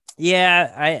delight.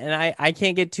 Yeah, I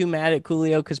can't get too mad at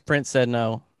Coolio because Prince said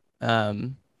no.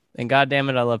 And goddamn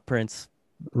it, I love Prince.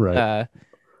 Right.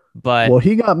 But well,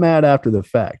 he got mad after the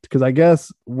fact because I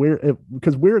guess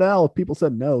because Weird Al, if people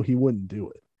said no, he wouldn't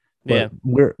do it. But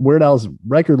Weird Al's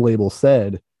record label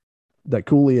said that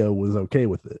Coolio was okay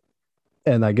with it.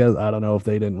 And I guess, I don't know if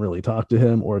they didn't really talk to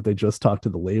him or if they just talked to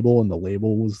the label and the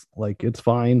label was like, it's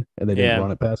fine. And they didn't run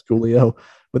it past Coolio.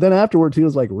 But then afterwards, he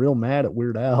was like real mad at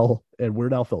Weird Al and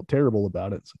Weird Al felt terrible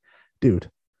about it. So, dude,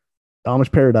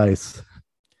 Amish Paradise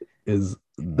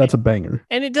that's a banger.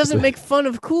 And it doesn't make fun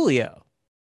of Coolio.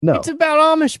 No. It's about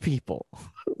Amish people.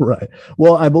 Right.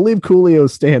 Well, I believe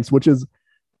Coolio's stance, which is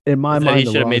in my mind, he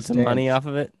should have made some money off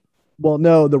of it. Well,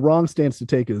 no, the wrong stance to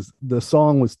take is the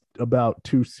song was about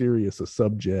too serious a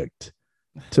subject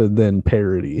to then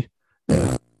parody.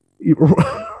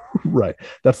 Right.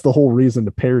 That's the whole reason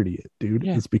to parody it, dude.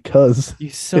 Yeah. It's because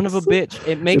you son of a bitch.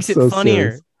 It makes it so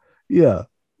funnier. Serious. Yeah.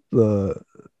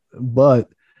 But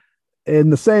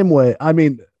in the same way, I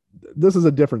mean, this is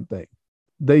a different thing.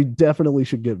 They definitely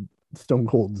should give Stone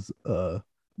Cold's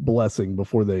blessing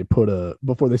before they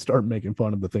start making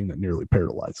fun of the thing that nearly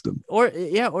paralyzed him. Or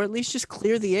at least just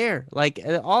clear the air. Like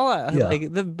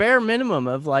like the bare minimum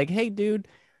of like, hey dude,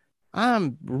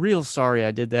 I'm real sorry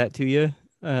I did that to you.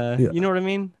 You know what I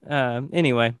mean?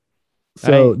 Anyway.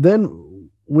 So then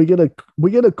we get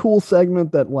a cool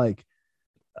segment that like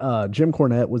Jim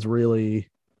Cornette was really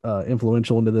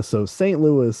influential into this. So St.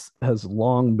 Louis has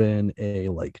long been a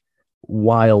like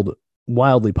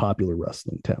wildly popular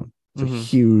wrestling town. It's a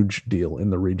huge deal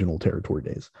in the regional territory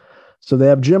days. So they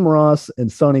have Jim Ross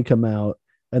and Sonny come out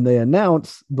and they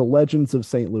announce the Legends of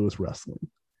St. Louis Wrestling.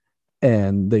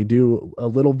 And they do a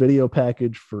little video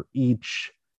package for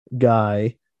each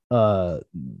guy.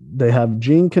 They have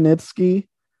Gene Knitsky,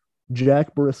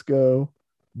 Jack Briscoe,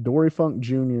 Dory Funk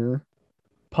Jr.,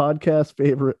 podcast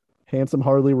favorite Handsome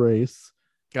Harley Race.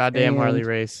 Goddamn Harley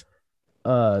Race.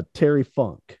 Terry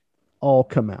Funk all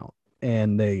come out.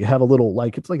 And they have a little,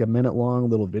 like, it's like a minute long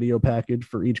little video package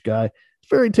for each guy. It's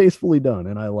very tastefully done.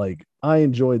 And I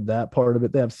enjoyed that part of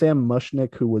it. They have Sam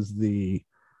Mushnick, who was the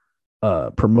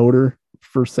promoter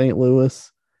for St.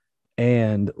 Louis,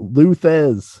 and Lou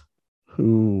Thez,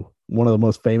 who one of the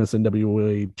most famous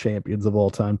NWA champions of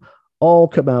all time, all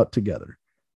come out together.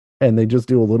 And they just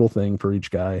do a little thing for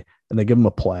each guy and they give them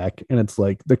a plaque. And it's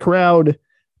like the crowd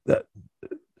that,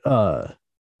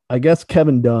 I guess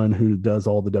Kevin Dunn, who does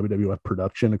all the WWF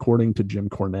production, according to Jim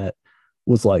Cornette,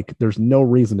 was like, there's no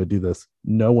reason to do this.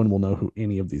 No one will know who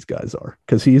any of these guys are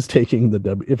because he's taking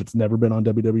if it's never been on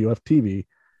WWF TV,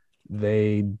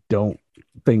 they don't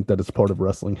think that it's part of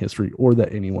wrestling history or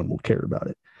that anyone will care about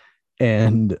it.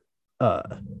 And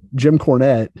Jim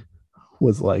Cornette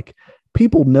was like,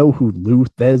 people know who Lou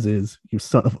Thez is, you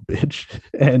son of a bitch.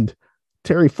 And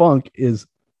Terry Funk is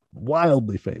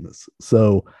wildly famous.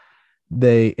 So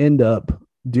they end up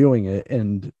doing it.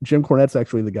 And Jim Cornette's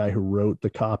actually the guy who wrote the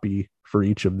copy for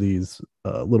each of these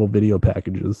little video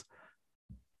packages.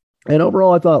 And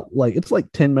overall, I thought it's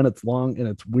like 10 minutes long and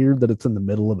it's weird that it's in the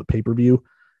middle of a pay-per-view,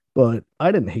 but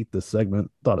I didn't hate this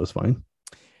segment. Thought it was fine.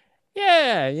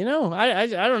 Yeah, I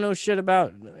don't know shit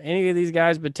about any of these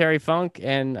guys but Terry Funk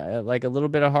and like a little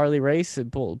bit of Harley Race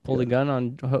and pulled a gun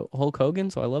on Hulk Hogan,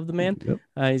 so I love the man. Yep.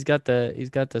 He's got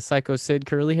the Psycho Sid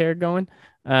curly hair going.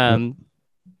 And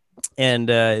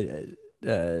the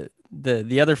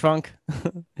other Funk,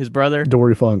 his brother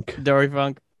Dory Funk.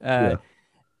 The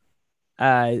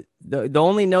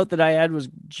only note that I had was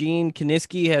Gene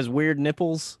Knitsky has weird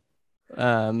nipples.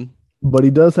 But he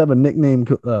does have a nickname,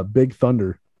 Big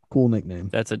Thunder. Cool nickname.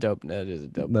 That is a dope.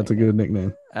 That's a good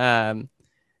nickname.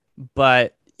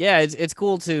 But yeah, it's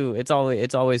cool to. It's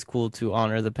always cool to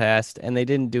honor the past, and they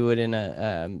didn't do it in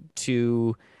a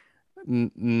too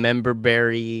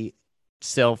member-berry,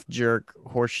 self-jerk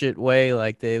horseshit way.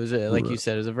 Like it was like you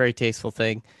said, it was a very tasteful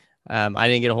thing. I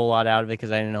didn't get a whole lot out of it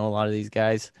because I didn't know a lot of these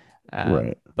guys.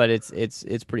 Right. But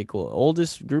it's pretty cool.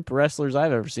 Oldest group of wrestlers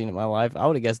I've ever seen in my life. I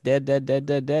would have guessed dead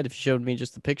if you showed me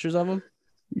just the pictures of them.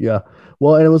 Yeah.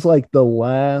 Well, and it was like the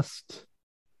last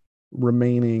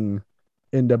remaining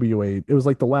NWA. It was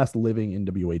like the last living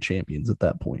NWA champions at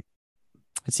that point.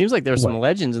 It seems like there's some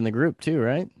legends in the group too,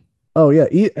 right? Oh yeah.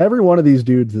 Every one of these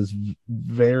dudes is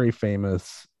very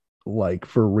famous like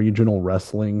for regional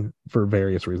wrestling for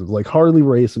various reasons. Like Harley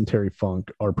Race and Terry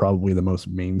Funk are probably the most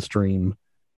mainstream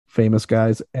famous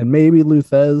guys, and maybe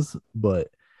Luthez, but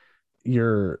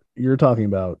you're talking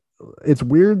about, it's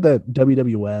weird that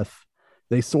WWF,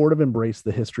 they sort of embrace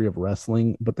the history of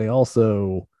wrestling, but they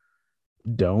also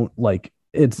don't. Like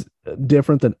it's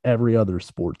different than every other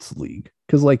sports league,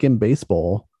 because like in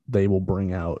baseball they will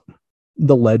bring out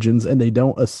the legends and they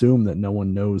don't assume that no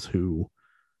one knows who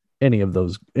any of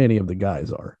the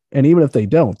guys are. And even if they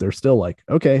don't, they're still like,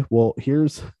 okay, well,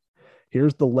 here's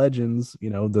the legends, you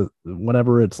know, the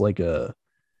whenever it's like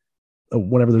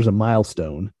whenever there's a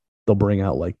milestone, they'll bring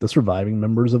out like the surviving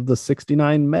members of the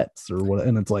 69 Mets or what,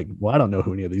 and it's like, well, I don't know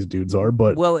who any of these dudes are,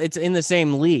 but Well, it's in the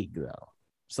same league though.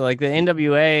 So like the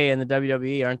NWA and the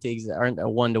WWE aren't a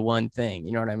 1-to-1 thing.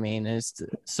 You know what I mean?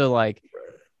 So like,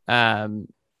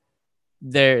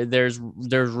 there's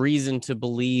reason to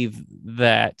believe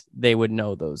that they would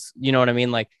know those. You know what I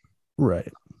mean? Like,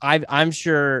 right. I'm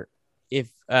sure if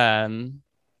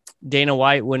Dana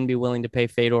White wouldn't be willing to pay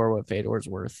Fedor what Fedor's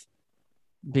worth,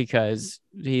 because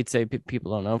he'd say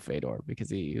people don't know Fedor because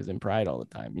he was in Pride all the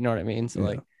time. You know what I mean? So Yeah.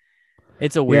 like,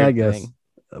 it's a weird I guess. thing.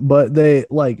 But they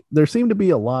like, there seemed to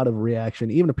be a lot of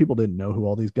reaction, even if people didn't know who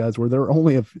all these guys were. There were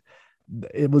only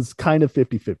it was kind of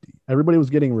 50-50. Everybody was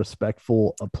getting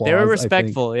respectful applause. They were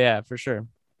respectful, yeah, for sure.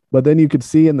 But then you could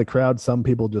see in the crowd some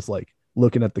people just like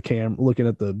looking at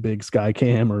the big sky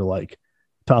cam, or like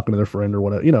talking to their friend or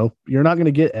whatever. You know, you're not going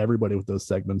to get everybody with those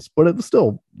segments, but it was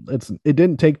still, it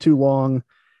didn't take too long,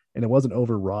 and it wasn't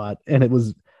overwrought, and it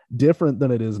was different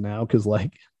than it is now, because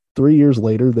like 3 years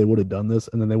later they would have done this,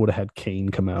 and then they would have had Kane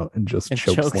come out and just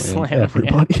choke slam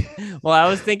everybody. Yeah. Well, I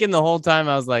was thinking the whole time,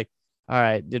 I was like, all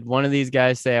right, did one of these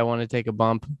guys say I want to take a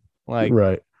bump? Like,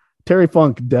 right. Terry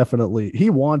Funk definitely, he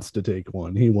wants to take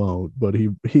one. He won't, but he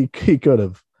could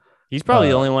have. He's probably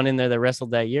the only one in there that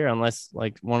wrestled that year, unless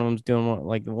like one of them's doing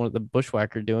like one of the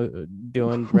Bushwhacker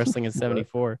doing wrestling in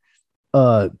 '74.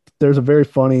 There's a very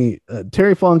funny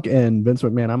Terry Funk and Vince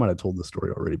McMahon. I might have told this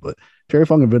story already, but Terry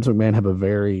Funk and Vince McMahon have a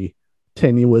very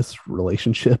tenuous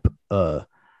relationship.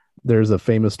 There's a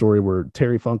famous story where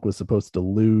Terry Funk was supposed to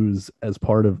lose as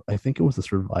part of, I think it was the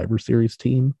Survivor Series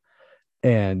team,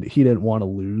 and he didn't want to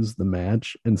lose the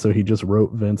match, and so he just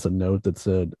wrote Vince a note that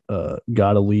said,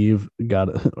 "Gotta leave, got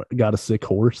a sick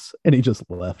horse," and he just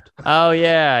left. Oh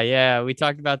yeah, we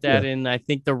talked about that in, I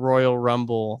think, the Royal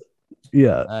Rumble.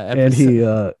 Yeah, and he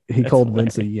called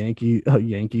hilarious. Vince a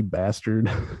Yankee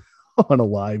bastard on a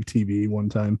live TV one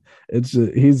time. It's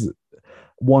just, he's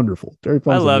wonderful. Terry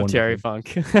Funk's I love wonderful. Terry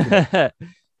Funk.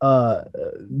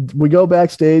 We go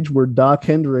backstage where Doc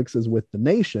Hendricks is with the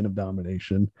Nation of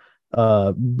Domination,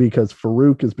 because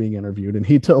Farouk is being interviewed, and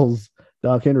he tells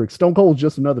Doc Hendricks, Stone Cold's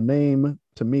just another name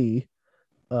to me,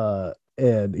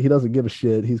 and he doesn't give a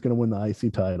shit. He's going to win the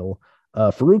IC title.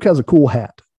 Farouk has a cool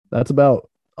hat. That's about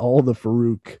all the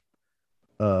Farouk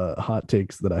hot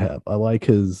takes that I have. I like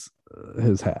his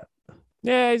hat.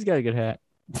 Yeah, he's got a good hat.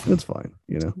 It's fine,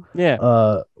 you know.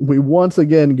 Yeah. We once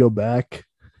again go back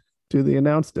to the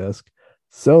announce desk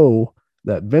so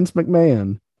that Vince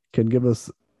McMahon can give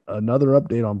us another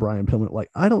update on Brian Pillman. Like,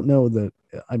 I don't know that,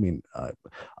 I mean,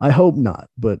 I hope not,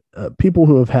 but people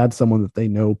who have had someone that they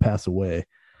know pass away,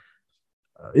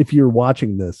 if you're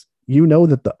watching this, you know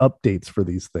that the updates for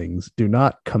these things do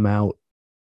not come out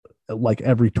like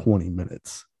every 20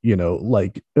 minutes, you know,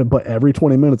 like, but every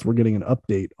 20 minutes we're getting an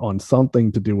update on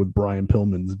something to do with Brian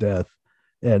Pillman's death.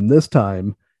 And this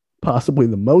time, possibly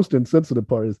the most insensitive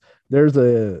part is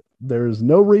there's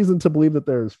no reason to believe that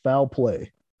there's foul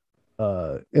play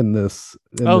in this.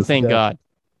 Oh, thank God.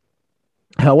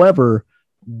 However,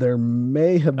 there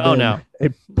may have been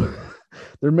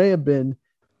there may have been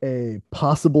a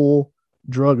possible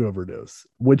drug overdose,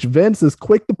 which Vince is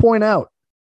quick to point out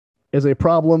is a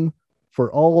problem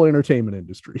for all entertainment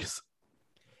industries.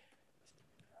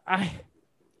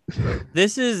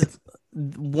 This is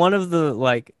one of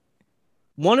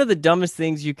the dumbest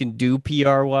things you can do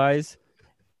PR wise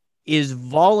is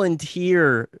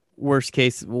volunteer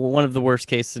one of the worst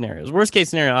case scenarios. Worst case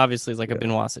scenario obviously is like a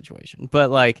Benoit situation, but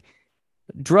like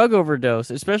drug overdose,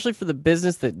 especially for the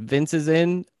business that Vince is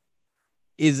in,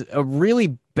 is a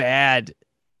really bad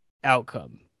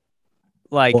outcome.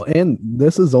 Like, well, and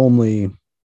this is only,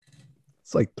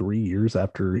 it's like 3 years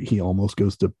after he almost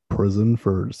goes to prison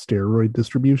for steroid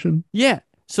distribution. Yeah.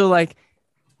 So like,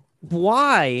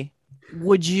 why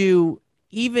would you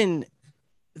even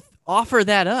offer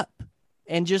that up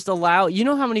and just allow, you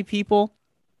know how many people,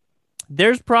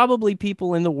 there's probably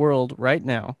people in the world right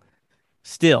now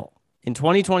still in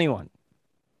 2021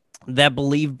 that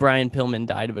believe Brian Pillman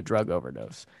died of a drug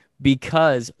overdose,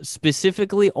 because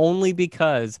specifically only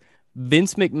because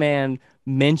Vince McMahon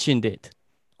mentioned it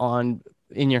on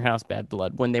In Your House Bad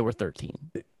Blood when they were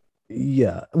 13.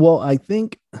 Yeah. Well, I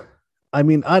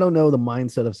don't know the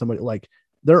mindset of somebody like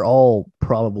they're all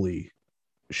probably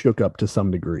shook up to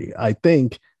some degree. I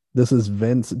think this is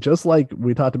Vince, just like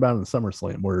we talked about in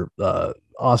SummerSlam, where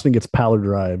Austin gets power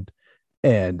drived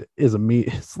and is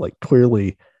like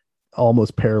clearly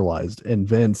almost paralyzed, and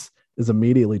Vince is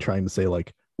immediately trying to say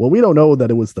like, well, we don't know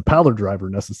that it was the power driver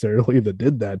necessarily that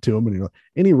did that to him, and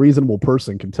any reasonable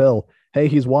person can tell, hey,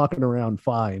 he's walking around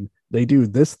fine. They do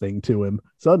this thing to him.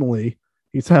 Suddenly,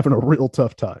 he's having a real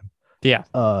tough time. Yeah.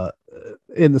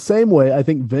 In the same way, I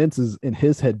think Vince is in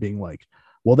his head being like,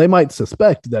 well, they might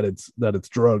suspect that it's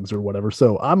drugs or whatever.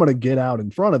 So I'm going to get out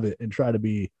in front of it and try to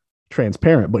be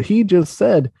transparent. But he just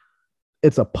said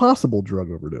it's a possible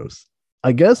drug overdose.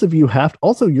 I guess if you have to,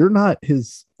 also, you're not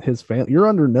his family. You're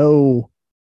under no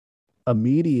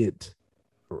immediate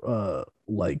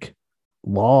like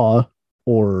law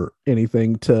or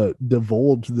anything to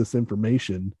divulge this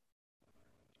information.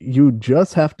 You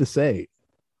just have to say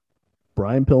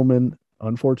Brian Pillman,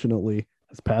 unfortunately,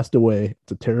 has passed away.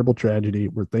 It's a terrible tragedy.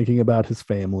 We're thinking about his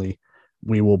family.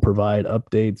 We will provide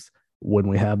updates when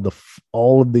we have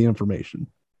all of the information.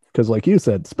 Because like you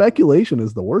said, speculation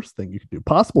is the worst thing you could do.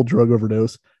 Possible drug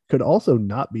overdose could also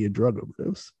not be a drug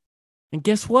overdose. And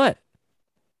guess what?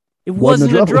 It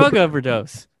wasn't a drug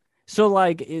overdose. So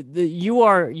like you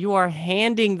are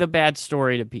handing the bad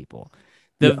story to people.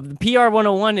 The PR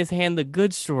 101 is hand the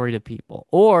good story to people,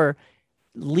 or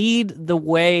lead the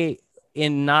way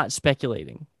in not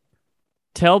speculating.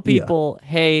 Tell people,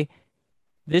 hey,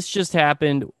 this just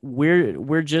happened.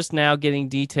 We're just now getting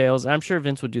details. I'm sure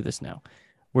Vince would do this now.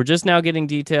 We're just now getting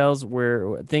details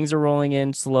where things are rolling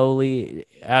in slowly.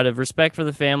 Out of respect for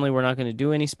the family, we're not going to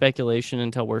do any speculation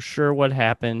until we're sure what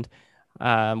happened.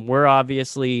 We're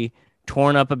obviously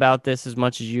torn up about this as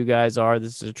much as you guys are.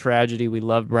 This is a tragedy. We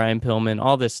love Brian Pillman,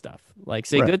 all this stuff. Like,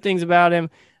 say good things about him.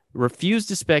 Refuse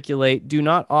to speculate. Do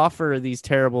not offer these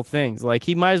terrible things. Like,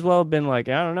 he might as well have been like,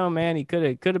 I don't know, man. He could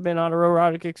have been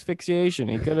autoerotic asphyxiation.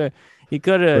 He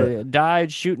could have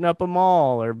died shooting up a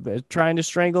mall or trying to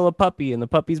strangle a puppy, and the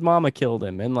puppy's mama killed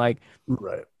him. And like,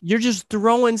 you're just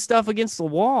throwing stuff against the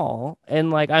wall.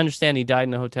 And like, I understand he died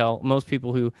in a hotel. Most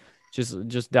people who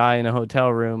just die in a hotel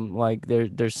room, like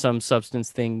there's some substance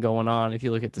thing going on. If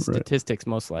you look at the statistics,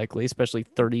 most likely, especially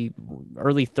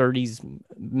early 30s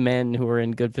men who are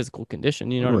in good physical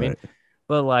condition, you know what I mean?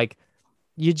 But like,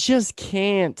 you just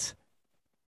can't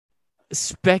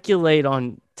speculate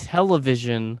on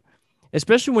television,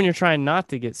 especially when you're trying not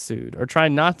to get sued or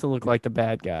trying not to look like the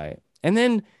bad guy. And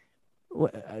then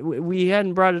we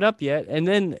hadn't brought it up yet, and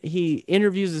then he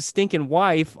interviews his stinking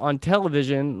wife on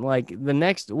television. Like the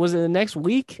next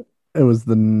week? It was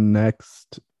the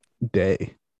next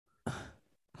day.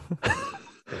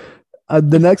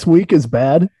 The next week is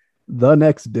bad. The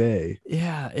next day,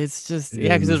 it's just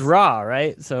because it's Raw,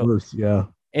 right? So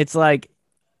it's like,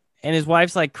 and his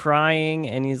wife's like crying,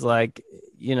 and he's like,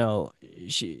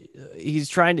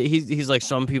 he's like,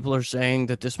 some people are saying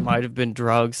that this might have been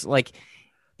drugs. Like,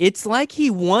 it's like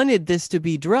he wanted this to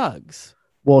be drugs.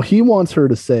 Well, he wants her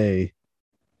to say,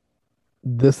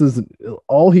 this isn't,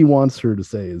 all he wants her to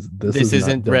say is, this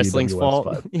isn't wrestling's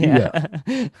fault. Yeah.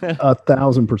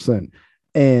 1,000%.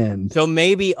 And so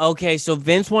maybe, so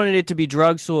Vince wanted it to be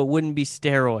drugs so it wouldn't be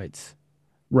steroids.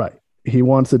 Right. He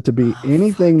wants it to be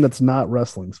anything that's not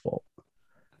wrestling's fault.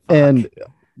 And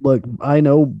look, I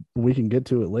know we can get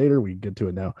to it later. We can get to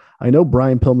it now. I know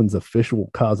Brian Pillman's official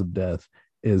cause of death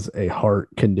is a heart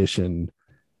condition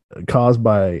caused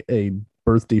by a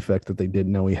birth defect that they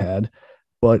didn't know he had,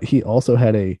 but he also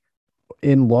had a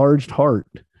enlarged heart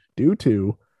due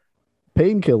to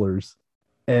painkillers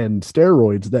and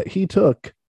steroids that he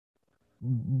took,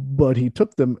 but he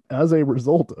took them as a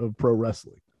result of pro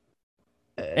wrestling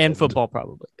and football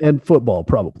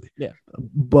probably. Yeah.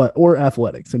 Or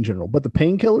athletics in general, but the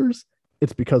painkillers,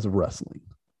 it's because of wrestling.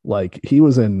 Like, he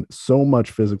was in so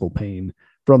much physical pain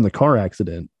from the car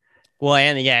accident. Well,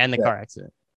 and the car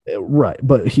accident. Right.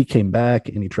 But he came back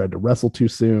and he tried to wrestle too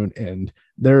soon. And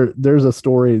there's a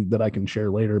story that I can share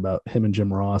later about him and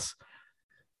Jim Ross,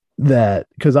 that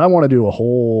because I want to do a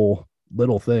whole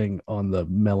little thing on the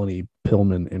Melanie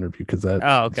Pillman interview, because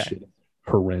that shit is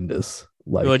horrendous.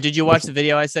 Like, well, did you watch the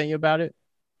video I sent you about it?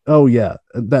 Oh yeah.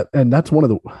 That's one of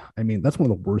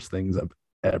the worst things I've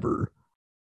ever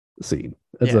seen.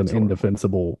 It's an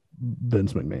indefensible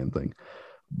Vince McMahon thing.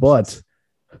 But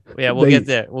we'll get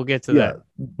there. We'll get to that.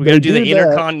 We got to do the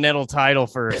Intercontinental title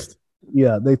first.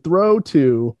 Yeah, they throw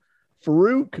to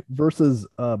Farouk versus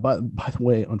by the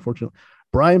way, unfortunately,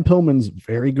 Brian Pillman's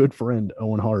very good friend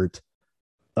Owen Hart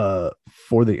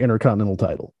for the Intercontinental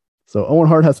title. So Owen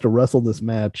Hart has to wrestle this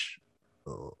match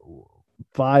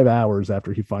 5 hours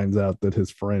after he finds out that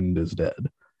his friend is dead.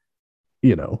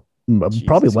 You know,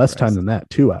 probably less time than that,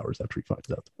 2 hours after he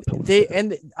finds out.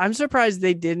 And I'm surprised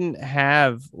they didn't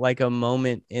have like a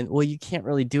moment in, well, you can't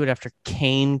really do it after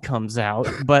Kane comes out,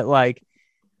 but like,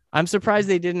 I'm surprised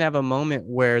they didn't have a moment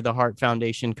where the Hart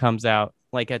Foundation comes out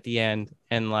like at the end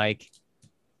and like,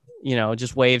 you know,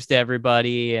 just waves to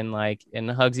everybody and like, and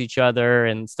hugs each other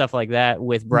and stuff like that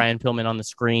with Brian Pillman on the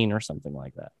screen or something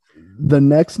like that. The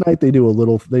next night they do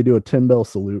a 10 bell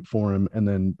salute for him. And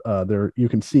then there, you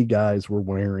can see guys were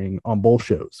wearing on both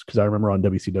shows. Cause I remember on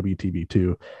WCW TV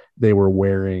too, they were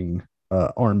wearing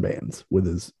armbands with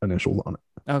his initials on it.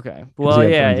 Okay. Well,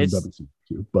 yeah, it's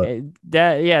WCW, but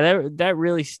that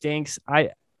really stinks.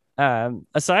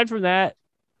 Aside from that,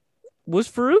 was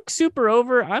Farouk super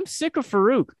over? I'm sick of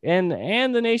Farouk and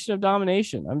the Nation of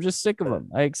Domination. I'm just sick of him,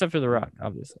 except for The Rock,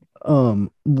 obviously.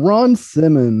 Ron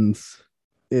Simmons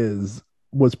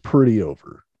was pretty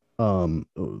over in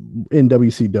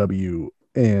WCW,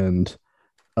 and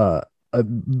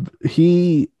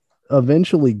he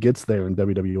eventually gets there in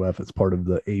WWF as part of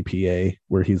the APA,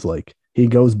 where he's like, he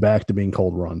goes back to being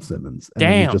called Ron Simmons. And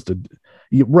damn. He's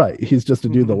just a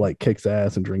dude that like kicks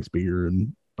ass and drinks beer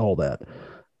and all that.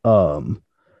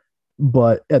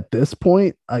 But at this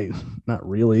point, not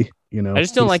really, you know. I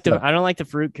just don't like I don't like the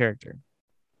Farouk character.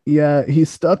 Yeah, he's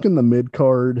stuck in the mid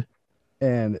card,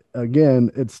 and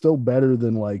again, it's still better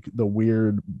than like the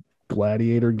weird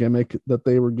gladiator gimmick that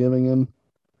they were giving him,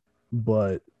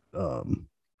 but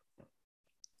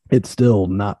it's still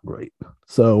not great.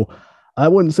 So I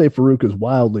wouldn't say Farouk is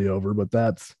wildly over, but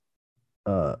that's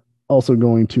also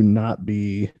going to not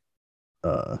be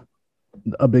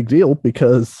a big deal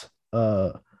because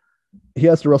he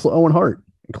has to wrestle Owen Hart.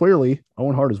 And clearly,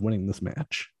 Owen Hart is winning this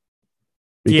match.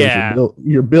 Because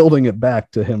you're building it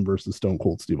back to him versus Stone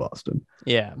Cold Steve Austin.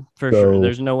 Yeah, for sure.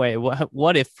 There's no way.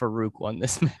 What if Farouk won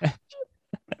this match?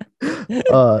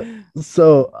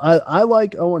 So I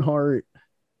like Owen Hart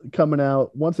coming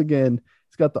out once again.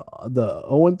 He's got the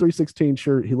Owen 316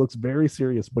 shirt. He looks very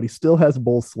serious, but he still has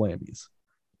both slammies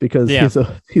because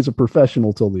he's a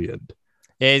professional till the end.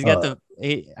 Yeah, he's got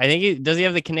I think does he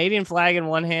have the Canadian flag in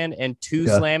one hand and two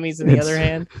slammies in the other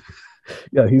hand?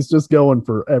 Yeah, he's just going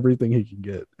for everything he can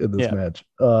get in this match.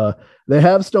 They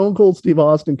have Stone Cold Steve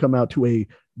Austin come out to a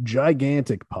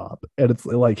gigantic pop, and it's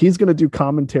like he's going to do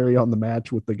commentary on the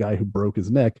match with the guy who broke his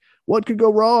neck. What could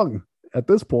go wrong at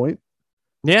this point?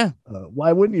 Yeah.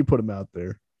 Why wouldn't you put him out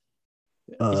there?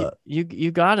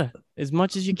 You gotta, as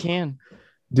much as you can.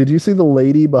 Did you see the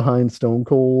lady behind Stone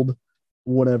Cold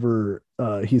whenever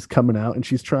he's coming out, and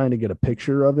she's trying to get a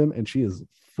picture of him, and she is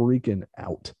freaking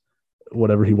out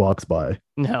whatever he walks by?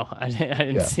 No, I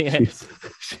didn't see it.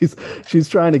 She's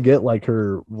trying to get like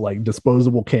her like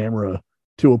disposable camera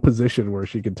to a position where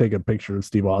she can take a picture of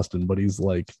Steve Austin, but he's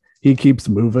like, he keeps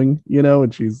moving, you know,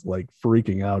 and she's like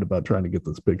freaking out about trying to get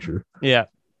this picture. Yeah,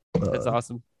 that's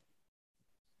awesome.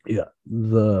 Yeah,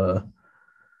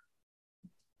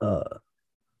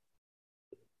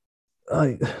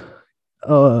 I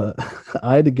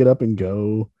had to get up and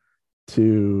go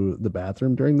to the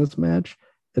bathroom during this match,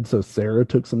 and so Sarah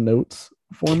took some notes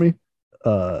for me.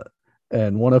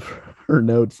 And one of her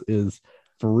notes is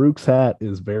Farouk's hat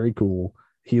is very cool.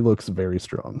 He looks very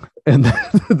strong, and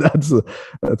that's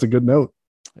a good note.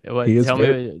 Tell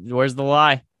me, where's the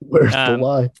lie? Where's the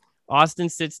lie? Austin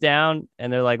sits down,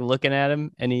 and they're like looking at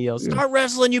him, and he yells, "Start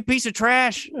wrestling, you piece of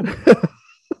trash!"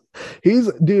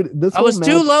 This I was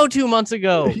too low 2 months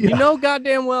ago. Yeah. You know,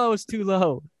 goddamn well I was too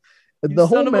low. The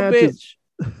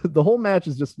whole match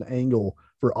is just an angle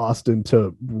for Austin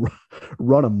to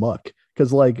run amok,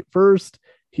 because like first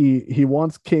he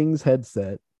wants King's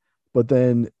headset, but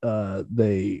then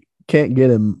they can't get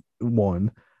him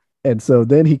one, and so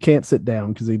then he can't sit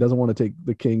down because he doesn't want to take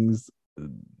the King's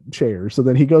chair. So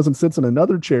then he goes and sits in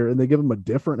another chair, and they give him a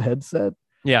different headset.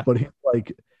 Yeah, but he's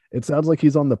like, it sounds like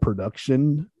he's on the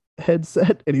production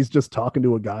headset, and he's just talking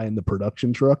to a guy in the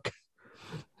production truck.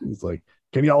 He's like,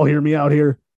 "Can y'all hear me out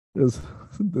here? This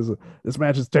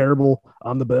match is terrible.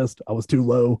 I'm the best. I was too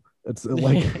low." It's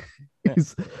like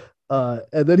he's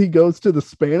and then he goes to the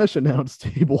Spanish announce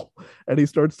table, and he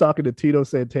starts talking to Tito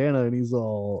Santana, and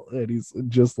he's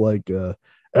just like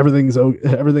everything's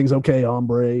okay,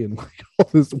 hombre, and like all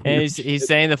this. And he's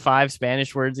saying the 5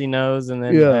 Spanish words he knows, and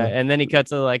then he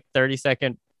cuts a like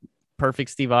 30-second perfect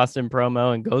Steve Austin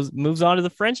promo and moves on to the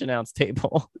French announce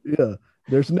table. Yeah,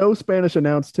 there's no Spanish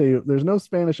announce table. There's no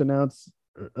Spanish announce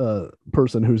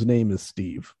person whose name is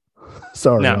Steve.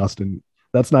 Sorry, No. Austin.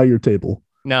 That's not your table.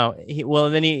 No,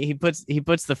 then he puts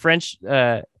the French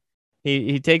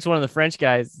he takes one of the French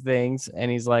guys things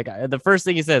and he's like, the first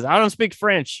thing he says, I don't speak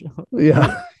French.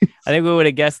 Yeah. I think we would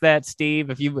have guessed that, Steve.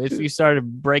 If you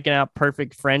started breaking out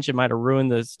perfect French, it might have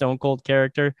ruined the Stone Cold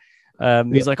character.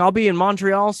 He's like, I'll be in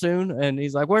Montreal soon. And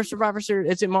he's like, where's Survivor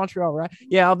Series? It's in Montreal, right?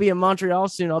 Yeah, I'll be in Montreal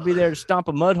soon. I'll be there to stomp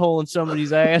a mud hole in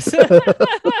somebody's ass.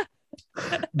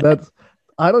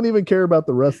 I don't even care about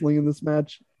the wrestling in this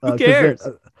match. Who cares?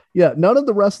 None of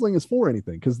the wrestling is for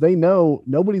anything because they know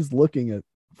nobody's looking at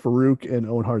Farouk and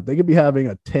Owen Hart. They could be having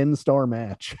a 10-star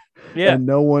match, and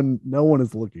no one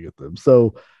is looking at them.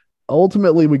 So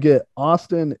ultimately, we get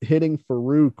Austin hitting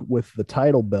Farouk with the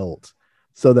title belt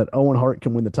so that Owen Hart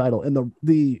can win the title. And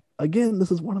the again, this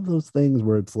is one of those things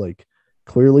where it's like,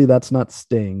 clearly that's not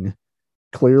Sting.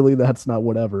 Clearly that's not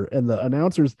whatever. And the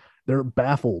announcers, they're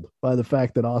baffled by the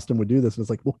fact that Austin would do this. And it's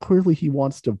like, well, clearly he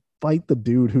wants to fight the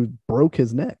dude who broke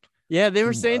his neck. Yeah, they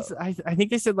were saying, I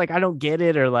think they said, like, I don't get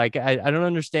it, or like, I don't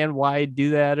understand why I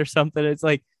do that or something. It's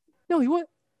like, no,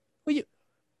 are you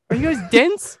guys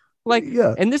dense? Like,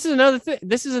 yeah. And this is another thing.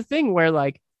 This is a thing where,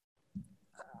 like,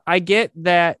 I get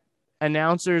that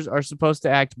announcers are supposed to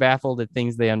act baffled at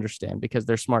things they understand because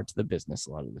they're smart to the business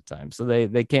a lot of the time. So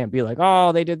they can't be like,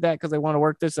 oh, they did that because they want to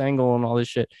work this angle and all this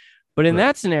shit. But in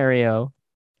that scenario,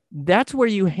 that's where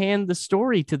you hand the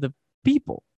story to the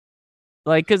people.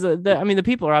 Like, because the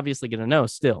people are obviously going to know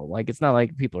still. Like, it's not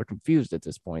like people are confused at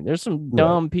this point. There's some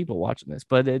dumb people watching this,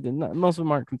 but most of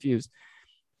them aren't confused.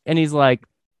 And he's like,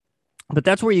 but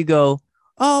that's where you go,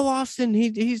 oh, Austin,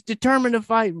 he's determined to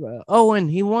fight Owen.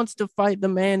 He wants to fight the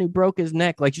man who broke his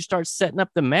neck. Like, you start setting up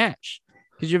the match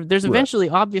because there's eventually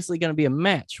obviously going to be a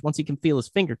match once he can feel his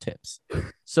fingertips.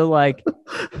 So, like,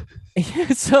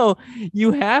 so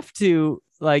you have to.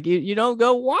 Like, you don't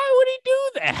go, why would he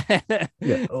do that?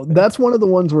 Yeah, that's one of the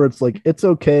ones where it's like, it's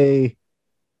okay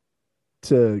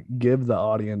to give the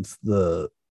audience the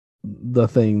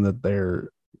thing that they're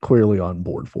clearly on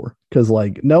board for. Because,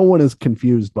 like, no one is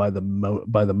confused by the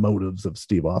motives of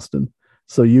Steve Austin.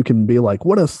 So you can be like,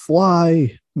 what a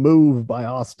sly move by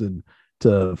Austin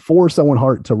to force Owen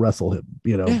Hart to wrestle him,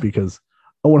 because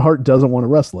Owen Hart doesn't want to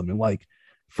wrestle him. And, like,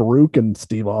 Farouk and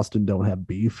Steve Austin don't have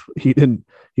beef. He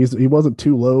wasn't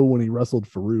too low when he wrestled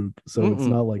Farouk, so it's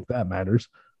not like that matters.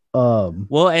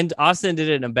 Well, and Austin did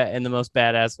it in the most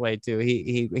badass way too.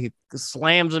 He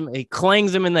slams him, he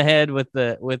clangs him in the head with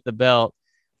the belt.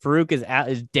 Farouk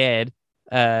is dead.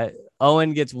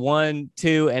 Owen gets 1,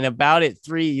 2, and about at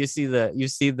 3, you see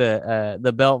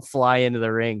the belt fly into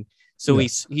the ring. So he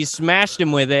smashed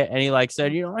him with it, and he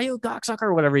said, are you a cocksucker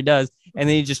or whatever he does, and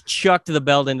then he just chucked the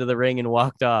belt into the ring and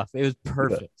walked off. It was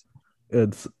perfect.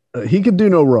 It's he could do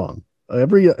no wrong.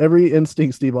 Every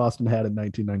instinct Steve Austin had in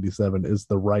 1997 is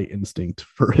the right instinct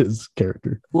for his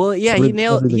character. Well, yeah, he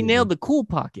nailed the cool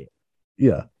pocket.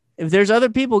 Yeah. If there's other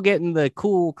people getting the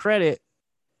cool credit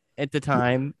at the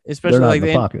time, especially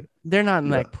they're not in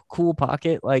that cool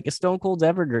pocket. Like, a Stone Cold's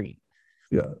evergreen.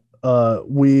 Yeah.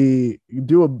 They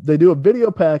do a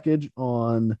video package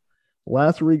on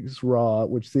last week's Raw,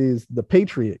 which sees the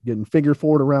Patriot getting figure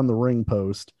four'd around the ring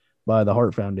post by the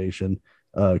Hart Foundation,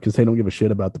 because they don't give a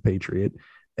shit about the Patriot.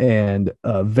 And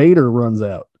Vader runs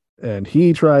out and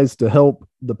he tries to help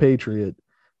the Patriot,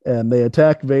 and they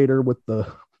attack Vader with the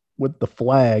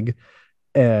flag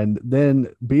and then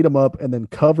beat him up and then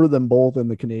cover them both in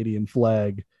the Canadian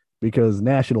flag because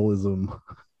nationalism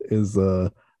is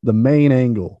the main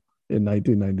angle in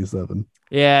 1997.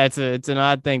 Yeah, it's an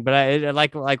odd thing, but I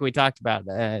like we talked about,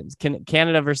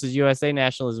 Canada versus USA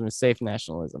nationalism is safe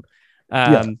nationalism.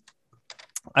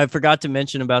 I forgot to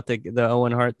mention about the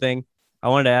Owen Hart thing. I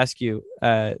wanted to ask you.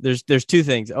 There's 2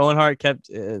 things. Owen Hart kept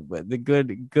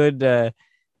the good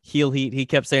heel heat. He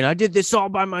kept saying, "I did this all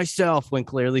by myself," when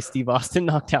clearly Steve Austin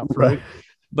knocked out Farouk. Right.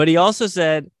 But he also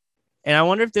said, and I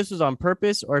wonder if this was on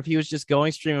purpose or if he was just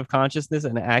going stream of consciousness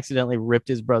and accidentally ripped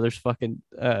his brother's fucking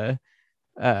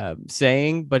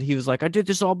saying. But he was like, I did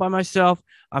this all by myself.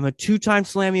 I'm a 2-time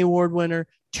Slammy Award winner,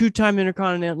 2-time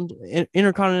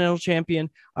Intercontinental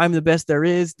champion. I'm the best there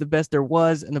is, the best there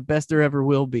was, and the best there ever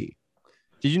will be.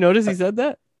 Did you notice he said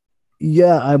that?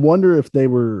 Yeah, I wonder if they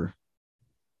were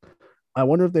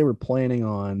planning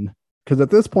on, because at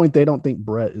this point they don't think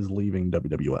Brett is leaving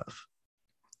WWF.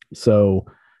 So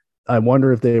I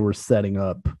wonder if they were setting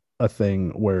up a thing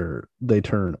where they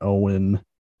turn Owen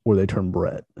or they turn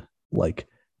Brett. Like,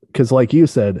 because like you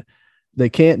said, they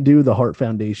can't do the Hart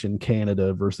Foundation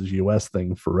Canada versus US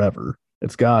thing forever.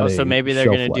 It's got so maybe they're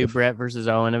going to do Brett versus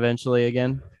Owen eventually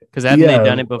again. Because haven't they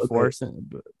done it okay.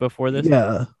 before this?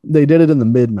 Yeah, they did it in the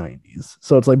mid 90s.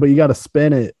 So it's like, but you got to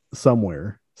spin it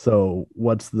somewhere. So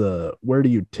where do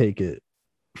you take it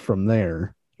from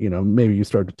there? Maybe you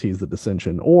start to tease the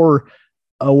dissension, or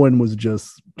Owen was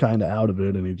just kind of out of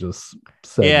it and he just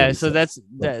said, yeah. So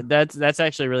that's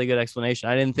actually a really good explanation.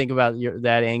 I didn't think about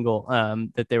that angle,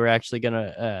 that they were actually going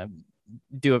to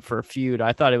do it for a feud.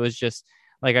 I thought it was just,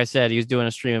 like I said, he was doing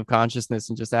a stream of consciousness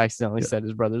and just accidentally said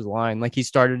his brother's line. Like he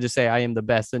started to say, I am the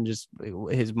best. And just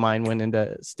his mind went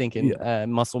into stinking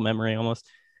muscle memory almost.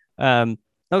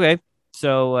 Okay.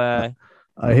 So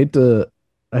I hate to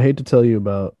tell you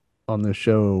about on this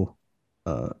show,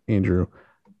 Andrew,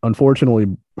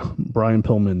 unfortunately, Brian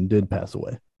Pillman did pass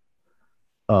away.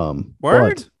 Word?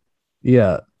 But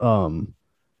yeah,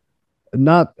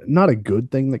 not a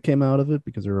good thing that came out of it,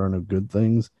 because there are no good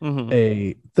things. Mm-hmm.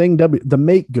 A thing the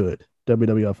make good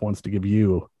WWF wants to give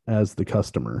you as the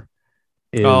customer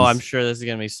is, I'm sure this is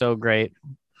gonna be so great,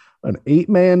 an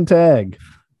 8-man tag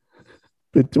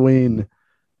between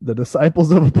the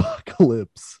Disciples of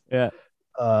Apocalypse,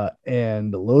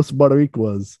 and Los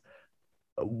Barriquas.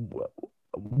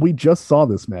 We just saw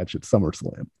this match at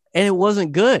SummerSlam, and it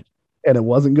wasn't good.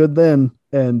 then.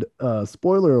 And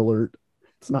spoiler alert,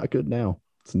 it's not good now.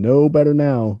 It's no better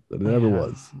now than it ever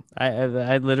was.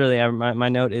 I literally, my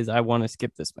note is, I want to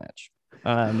skip this match.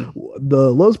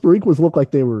 The Los Barriquas looked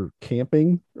like they were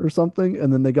camping or something,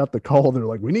 and then they got the call. They're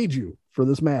like, "We need you for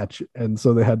this match," and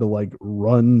so they had to like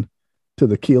run to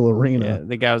the Kiel Arena. Yeah,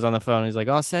 the guy was on the phone. He's like,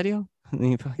 "Oh, Serio?"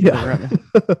 Yeah,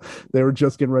 they were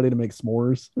just getting ready to make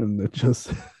s'mores, and it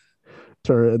just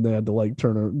turned. And they had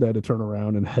to turn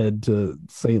around and head to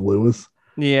St. Louis.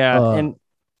 Yeah, and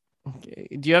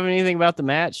do you have anything about the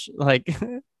match? Like,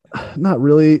 not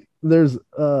really. There's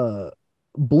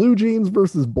blue jeans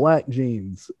versus black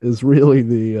jeans is really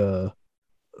the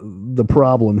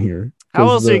problem here. How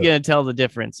else are you gonna tell the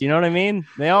difference? You know what I mean?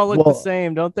 They all look the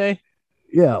same, don't they?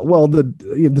 Yeah. Well, the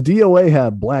DOA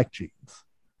have black jeans,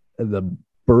 and the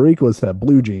Barriquas have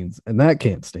blue jeans, and that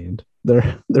can't stand.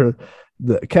 They're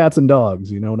the cats and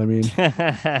dogs. You know what I mean?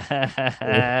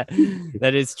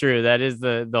 That is true. That is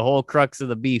the whole crux of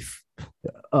the beef.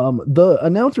 The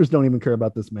announcers don't even care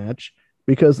about this match,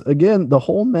 because again, the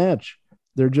whole match,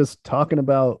 they're just talking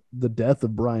about the death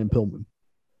of Brian Pillman.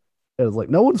 And it's like,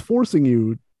 no one's forcing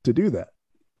you to do that.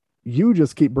 You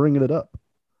just keep bringing it up.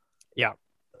 Yeah.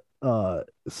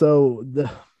 So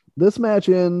this match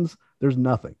ends. There's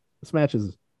nothing. This match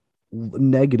is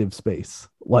negative space.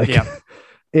 Like,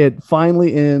 it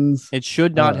finally ends. It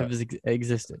should not have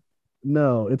existed.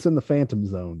 No, it's in the Phantom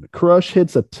Zone. Crush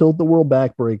hits a tilt the world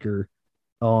backbreaker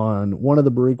on one of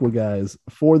the Barriqua guys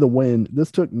for the win.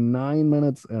 This took 9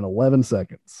 minutes and 11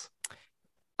 seconds.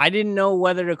 I didn't know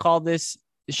whether to call this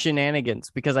shenanigans,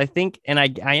 because I think, and I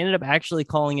ended up actually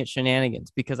calling it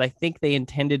shenanigans, because I think they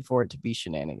intended for it to be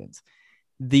shenanigans.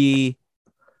 It's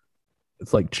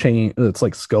like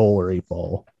skull or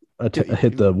 8-ball.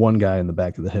 Hit the one guy in the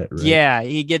back of the head, right? Yeah,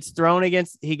 he gets thrown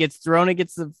against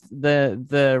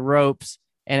the ropes,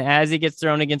 and as he gets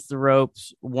thrown against the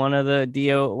ropes, one of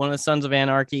the Sons of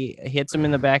Anarchy hits him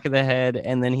in the back of the head,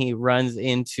 and then he runs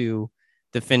into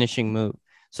the finishing move.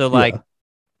 So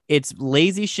it's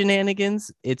lazy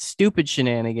shenanigans, it's stupid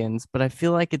shenanigans, but I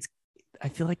feel like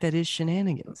that is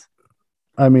shenanigans.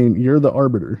 I mean, you're the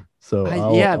arbiter, so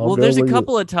well, there's a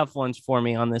couple of tough ones for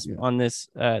me on this.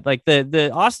 Like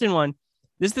the Austin one.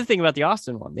 This is the thing about the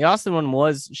Austin one. The Austin one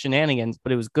was shenanigans,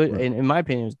 but it was good. Right. In my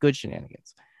opinion, it was good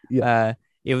shenanigans. Yeah.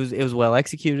 It was well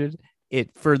executed.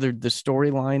 It furthered the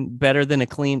storyline better than a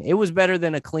clean. It was better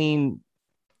than a clean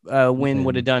win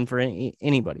would have done for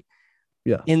anybody.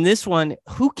 Yeah. In this one,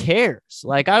 who cares?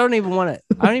 Like, I don't even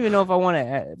know if I want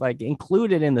to like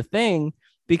include it in the thing,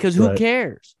 because who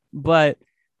cares? But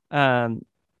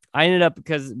I ended up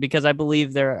because I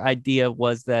believe their idea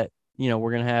was that,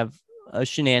 we're going to have a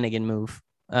shenanigan move.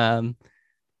 I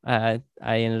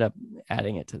ended up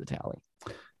adding it to the tally.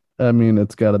 I mean, you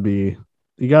got to be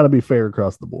fair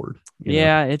across the board.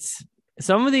 Yeah. It's,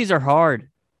 some of these are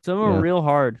hard. Some of them are real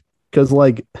hard. Because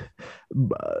like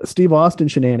Steve Austin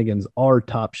shenanigans are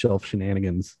top shelf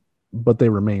shenanigans, but they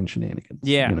remain shenanigans.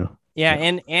 Yeah.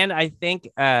 And I think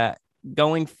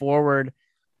going forward,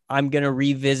 I'm going to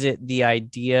revisit the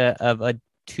idea of a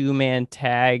 2-man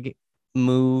tag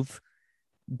move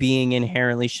being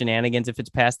inherently shenanigans if it's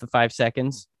past the 5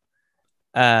 seconds.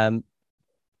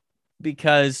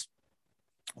 Because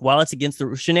while it's against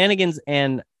the shenanigans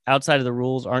and outside of the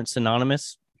rules aren't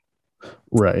synonymous.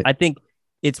 Right. I think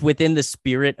it's within the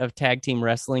spirit of tag team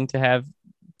wrestling to have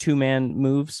 2-man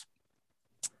moves.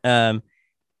 And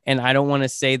I don't want to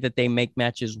say that they make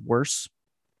matches worse.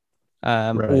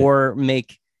 Right.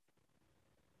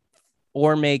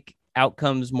 or make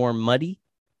outcomes more muddy.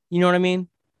 You know what I mean?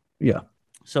 Yeah.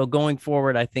 So going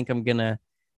forward, I think I'm gonna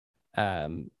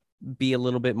be a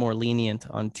little bit more lenient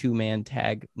on 2-man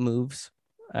tag moves,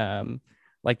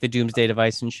 like the Doomsday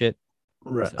Device and shit.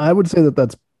 Right. So- I would say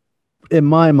that's in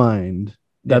my mind.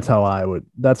 That's how I would.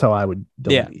 That's how I would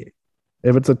delineate.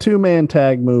 If it's a 2-man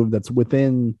tag move that's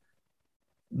within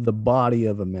the body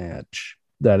of a match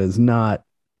that is not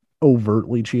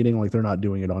overtly cheating, like they're not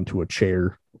doing it onto a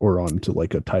chair or onto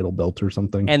like a title belt or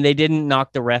something. And they didn't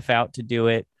knock the ref out to do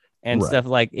it and stuff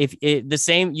like if it the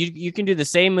same, you can do the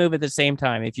same move at the same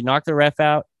time. If you knock the ref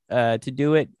out to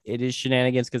do it, it is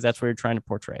shenanigans because that's what you're trying to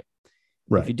portray.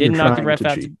 Right. If you didn't knock the ref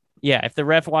out, cheat. if the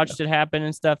ref watched it happen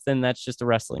and stuff, then that's just a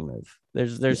wrestling move.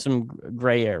 There's some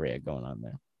gray area going on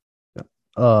there.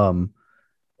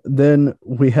 Then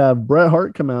we have Bret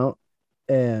Hart come out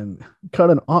and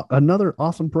cut another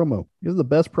awesome promo. These are the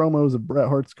best promos of Bret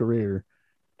Hart's career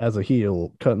as a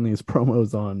heel, cutting these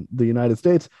promos on the United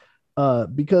States,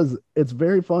 because it's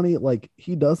very funny. Like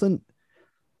he's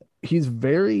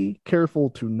very careful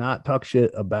to not talk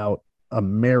shit about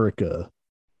America.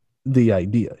 The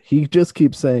idea, he just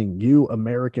keeps saying, "You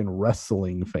American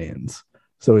wrestling fans."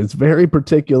 So it's very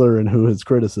particular in who his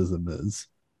criticism is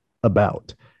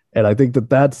about. And I think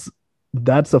that's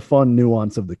a fun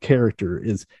nuance of the character.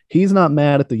 Is he's not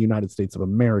mad at the United States of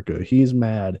America. He's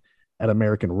mad at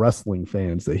American wrestling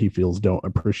fans that he feels don't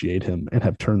appreciate him and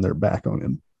have turned their back on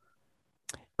him.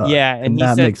 And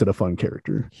that makes it a fun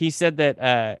character. He said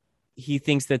that he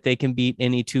thinks that they can beat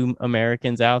any 2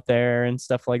 Americans out there and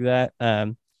stuff like that.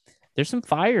 There's some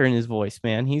fire in his voice,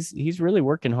 man. He's really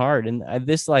working hard. And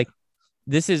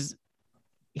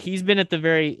he's been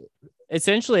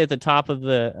essentially at the top of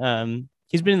the,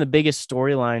 he's been in the biggest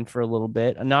storyline for a little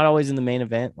bit, not always in the main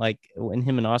event. Like when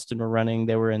him and Austin were running,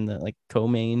 they were in the like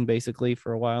co-main basically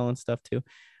for a while and stuff too.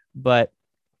 But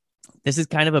this is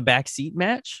kind of a backseat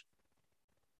match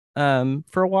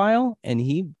for a while, and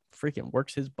he freaking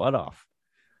works his butt off.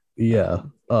 Yeah.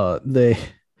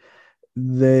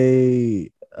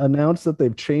 They announced that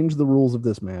they've changed the rules of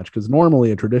this match, because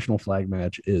normally a traditional flag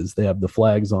match is they have the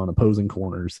flags on opposing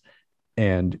corners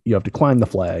and you have to climb the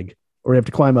flag, or you have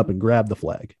to climb up and grab the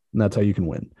flag, and that's how you can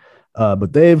win.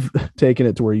 But they've taken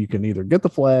it to where you can either get the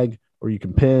flag, or you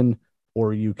can pin,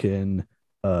 or you can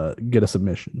get a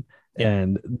submission. Yeah.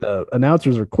 And the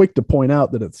announcers are quick to point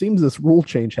out that it seems this rule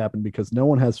change happened because no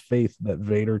one has faith that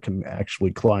Vader can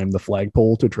actually climb the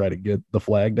flagpole to try to get the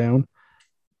flag down.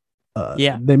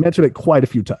 They mentioned it quite a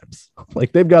few times.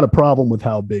 Like they've got a problem with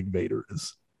how big Vader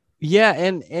is. Yeah,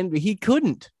 and he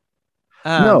couldn't.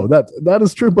 No, that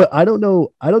is true, but I don't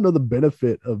know the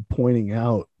benefit of pointing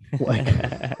out like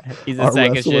he's a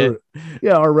sack of shit.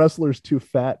 Yeah, our wrestler's too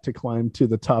fat to climb to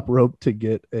the top rope to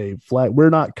get a flag. We're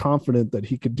not confident that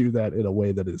he could do that in a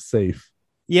way that is safe.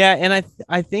 Yeah, and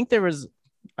I think there was,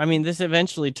 this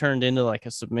eventually turned into like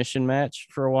a submission match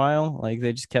for a while. Like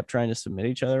they just kept trying to submit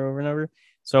each other over and over.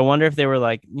 So I wonder if they were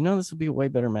like, this would be a way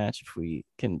better match if we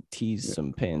can tease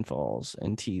some pinfalls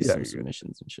and tease some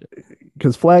submissions and shit.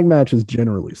 Because flag matches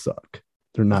generally suck.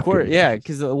 They're not. Of course, yeah.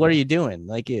 Because what are you doing?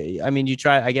 Like, you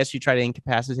try to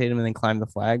incapacitate him and then climb the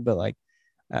flag, but like,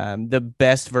 the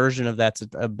best version of that's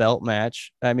a belt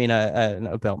match. A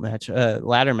belt match, a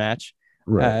ladder match.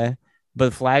 Right.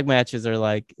 But flag matches are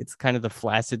like, it's kind of the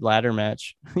flaccid ladder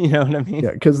match. You know what I mean?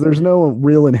 Yeah, because there's no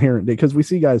real inherent, because we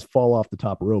see guys fall off the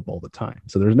top rope all the time.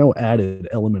 So there's no added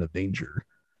element of danger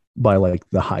by like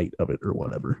the height of it or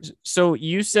whatever. So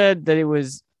you said that it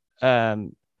was how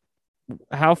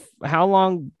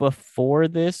long before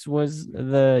this was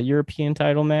the European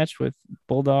title match with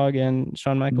Bulldog and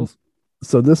Shawn Michaels?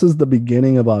 So this is the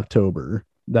beginning of October.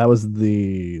 That was this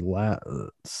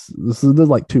is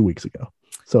like 2 weeks ago.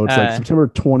 So it's like September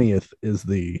 20th is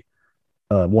the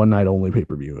one night only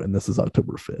pay-per-view, and this is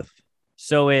October 5th.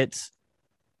 So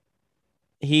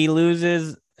he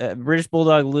loses, British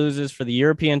Bulldog loses for the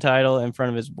European title in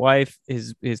front of his wife,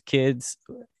 his kids,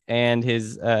 and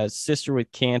his sister with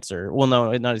cancer. Well,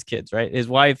 no, not his kids, right? His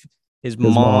wife, his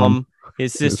mom,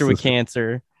 his sister with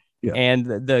cancer, and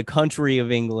the country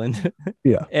of England.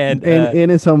 Yeah, and in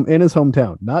his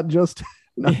hometown, not just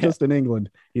in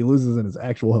England. He loses in his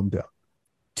actual hometown.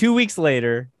 2 weeks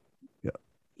later,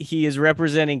 he is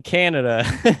representing Canada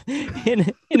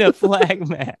in a flag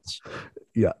match.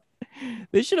 Yeah.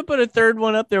 They should have put a third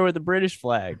one up there with the British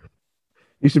flag.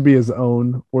 He should be his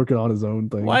own, working on his own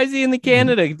thing. Why is he in the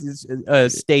Canada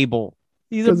stable?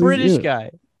 He's a British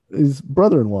guy. His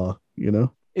brother-in-law,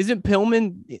 Isn't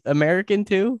Pillman American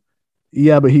too?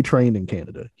 Yeah, but he trained in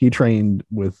Canada. He trained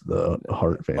with the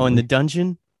Hart family. Oh, in the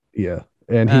dungeon? Yeah,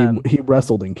 and he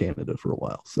wrestled in Canada for a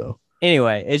while. So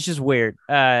anyway, it's just weird.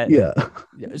 Yeah.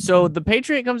 So the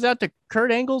Patriot comes out to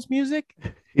Kurt Angle's music.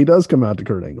 He does come out to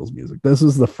Kurt Angle's music. This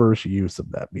is the first use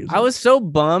of that music. I was so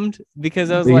bummed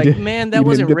because I was man, that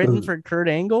wasn't written for Kurt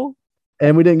Angle.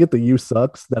 And we didn't get the "You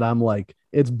Sucks" that I'm like,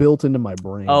 it's built into my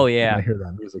brain. Oh yeah, I hear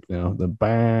that music now. The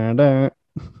band.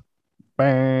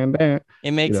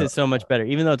 It makes it so much better,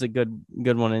 even though it's a good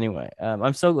one anyway.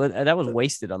 I'm so glad that was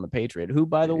wasted on the Patriot, who,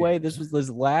 by the way, this was his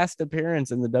last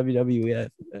appearance in the WWF.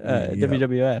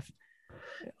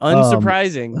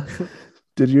 Unsurprising.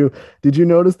 Did you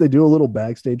notice they do a little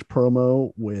backstage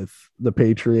promo with the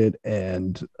Patriot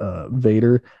and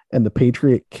Vader, and the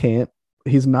Patriot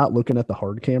he's not looking at the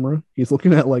hard camera. He's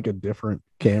looking at like a different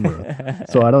camera.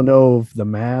 So I don't know if the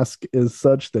mask is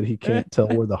such that he can't tell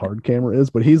where the hard camera is,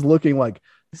 but he's looking like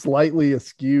slightly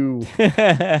askew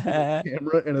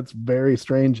camera, and it's very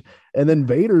strange. And then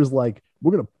Vader's like,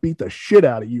 "We're gonna beat the shit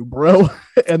out of you, bro."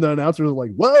 And the announcers are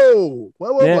like, whoa,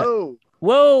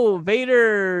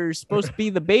 Vader's supposed to be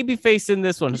the baby face in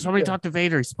this one. Somebody talk to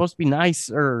Vader. He's supposed to be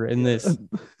nicer in this.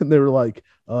 And they were like,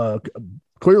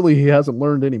 clearly he hasn't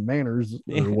learned any manners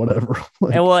or whatever.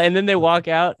 And then they walk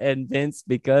out, and Vince,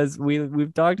 because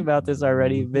we've talked about this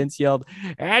already, Vince yelled,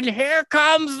 "And here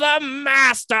comes the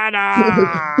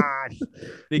Mastodon!"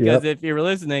 Because if you were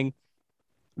listening,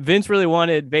 Vince really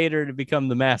wanted Vader to become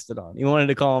the Mastodon. He wanted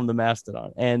to call him the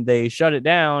Mastodon, and they shut it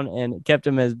down and kept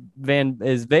him as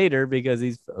Vader because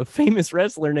he's a famous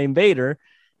wrestler named Vader.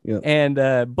 Yeah. And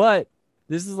but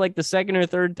this is like the second or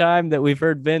third time that we've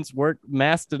heard Vince work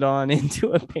Mastodon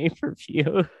into a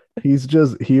pay-per-view.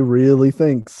 He really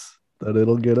thinks that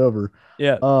it'll get over.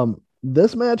 Yeah.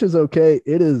 This match is okay.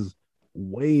 It is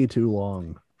way too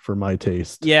long for my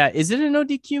taste. Yeah. Is it a no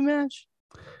DQ match?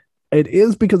 It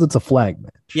is because it's a flag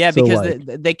match. Yeah, because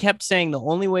they kept saying the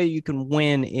only way you can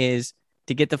win is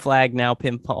to get the flag, now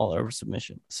pinfall or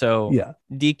submission. So yeah,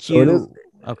 DQ. So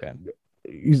okay.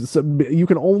 You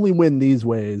can only win these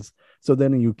ways, so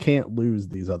then you can't lose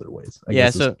these other ways. I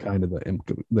guess is kind of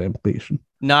the implication.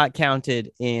 Not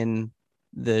counted in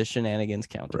the shenanigans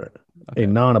counter. Right. Okay. A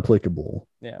non-applicable.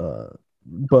 Yeah.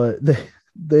 But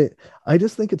I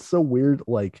just think it's so weird.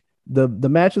 Like the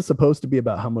match is supposed to be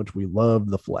about how much we love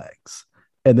the flags,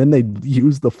 and then they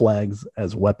use the flags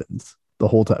as weapons the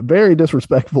whole time. Very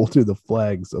disrespectful to the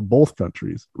flags of both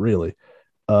countries, really.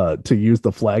 To use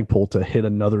the flagpole to hit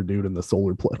another dude in the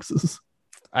solar plexus.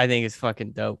 I think it's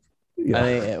fucking dope. Yeah. I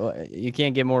think you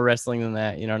can't get more wrestling than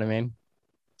that. You know what I mean?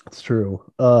 It's true.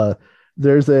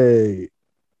 There's a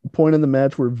point in the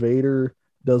match where Vader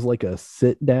does like a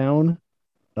sit down.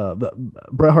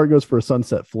 Bret Hart goes for a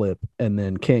sunset flip and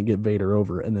then can't get Vader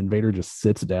over, and then Vader just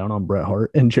sits down on Bret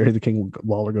Hart, and Jerry the King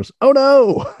Lawler goes, "Oh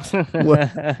no!"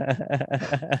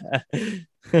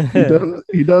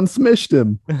 he done smished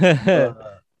him.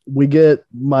 We get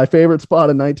my favorite spot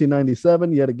in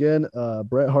 1997 yet again.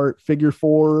 Bret Hart figure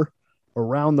 4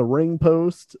 around the ring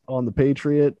post on the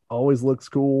Patriot. Always looks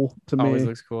cool to me. Always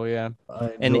looks cool, yeah.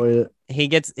 I enjoy it. He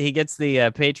gets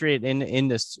the Patriot in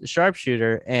the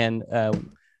sharpshooter, and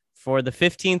for the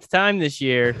 15th time this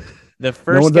year, the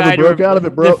first no one's guy ever broke out of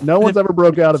it, bro. No one's ever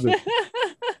broke out of it.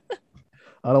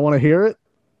 I don't want to hear it.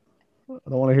 I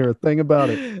don't want to hear a thing about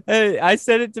it. I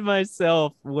said it to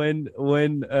myself when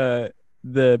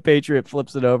the Patriot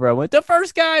flips it over. I went, the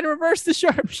first guy to reverse the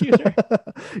sharpshooter.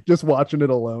 Just watching it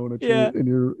alone in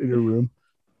your room.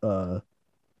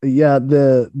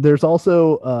 There's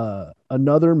also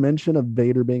another mention of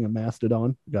Vader being a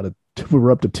mastodon.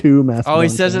 We're up to 2 mastodon. Oh, he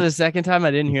says it a second time.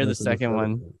 I didn't hear the second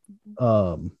one.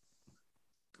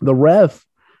 The ref,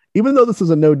 even though this is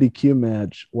a no DQ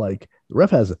match, like the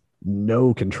ref has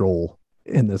no control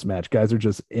in this match. Guys are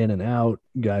just in and out.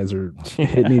 Guys are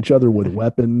hitting each other with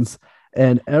weapons.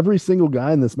 And every single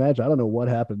guy in this match, I don't know what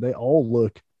happened. They all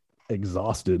look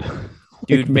exhausted.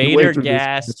 Dude, Vader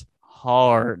gassed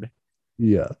hard.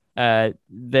 Yeah.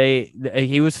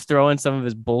 He was throwing some of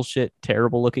his bullshit,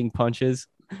 terrible looking punches.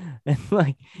 And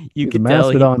like you He's could tell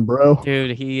Mastodon, bro.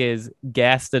 Dude, he is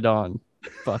gassed it on.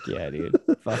 Fuck yeah, dude.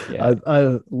 Fuck yeah.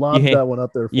 I lobbed that one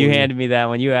up there for you. You handed me that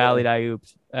one. You alleyed, I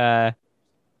ooped.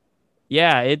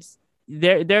 Yeah, it's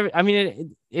there. I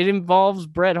mean, it involves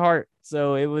Bret Hart.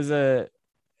 So it was a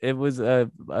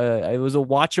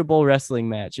watchable wrestling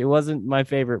match. It wasn't my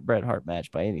favorite Bret Hart match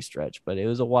by any stretch, but it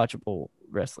was a watchable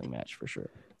wrestling match for sure.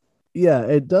 Yeah,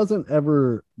 it doesn't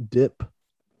ever dip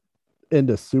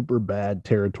into super bad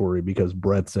territory because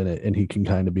Bret's in it and he can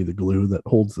kind of be the glue that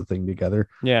holds the thing together.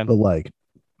 Yeah. But like,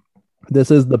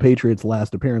 this is the Patriots'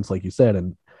 last appearance, like you said,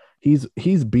 and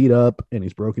he's beat up and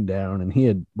he's broken down, and he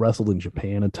had wrestled in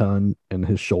Japan a ton, and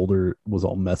his shoulder was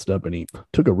all messed up, and he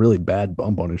took a really bad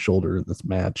bump on his shoulder in this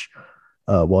match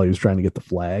while he was trying to get the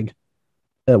flag.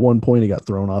 At one point, he got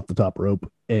thrown off the top rope,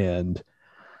 and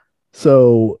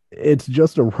so it's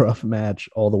just a rough match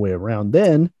all the way around.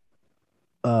 Then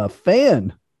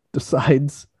Fan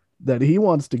decides that he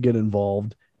wants to get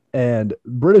involved, and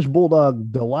British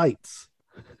Bulldog delights,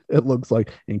 it looks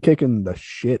like, in kicking the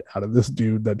shit out of this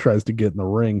dude that tries to get in the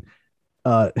ring.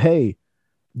 Hey,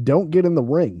 don't get in the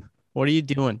ring. What are you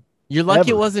doing? You're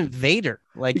lucky Ever. it wasn't Vader.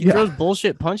 Like, he Yeah. throws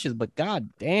bullshit punches, but god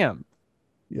damn.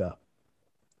 Yeah.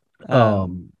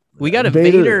 We got a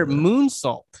Vader- Vader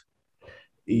moonsault.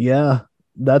 Yeah,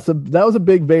 that was a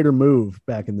big Vader move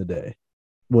back in the day.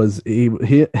 Was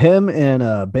him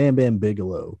and Bam Bam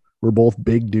Bigelow were both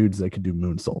big dudes that could do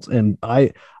moonsaults, and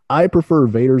I prefer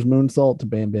Vader's moonsault to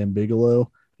Bam Bam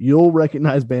Bigelow. You'll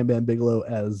recognize Bam Bam Bigelow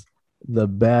as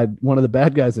one of the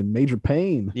bad guys in Major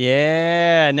Pain.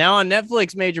 Yeah, now on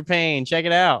Netflix, Major Pain. Check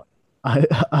it out.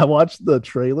 I watched the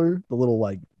trailer, the little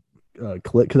like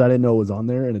clip, because I didn't know it was on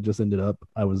there, and it just ended up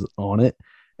I was on it,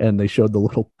 and they showed the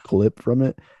little clip from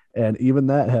it, and even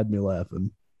that had me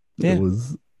laughing. Yeah. It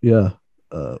was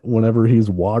whenever he's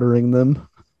watering them,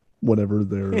 whenever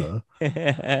they're he's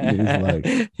like,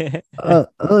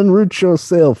 unroot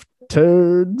yourself,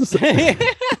 turds.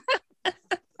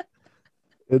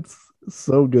 It's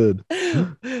so good.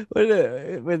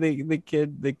 when the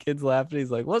kid's laughing,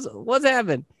 he's like, what's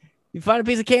happened? You find a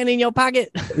piece of candy in your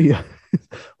pocket? Yeah.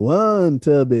 One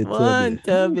tubby. One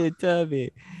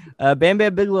tubby. Bam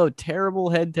Bam Bigelow, terrible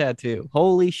head tattoo.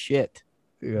 Holy shit.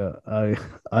 Yeah, I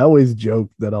always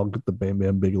joke that I'll get the Bam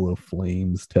Bam Bigelow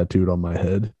flames tattooed on my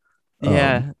head.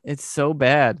 Yeah, it's so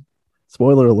bad.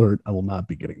 Spoiler alert, I will not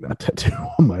be getting that tattoo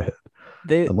on my head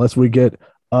They unless we get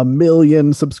 1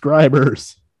 million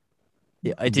subscribers.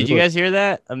 Yeah, did you guys hear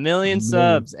that? 1 million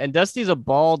subs, and Dusty's a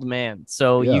bald man,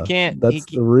 so you Yeah, can't. That's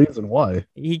the reason why.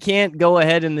 He can't go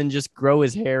ahead and then just grow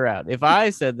his hair out. If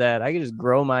I said that, I could just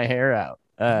grow my hair out,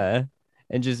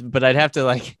 but I'd have to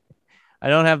like. I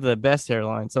don't have the best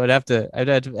hairline, so I'd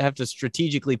have to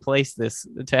strategically place this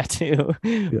tattoo.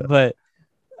 Yeah. But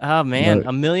oh man, No.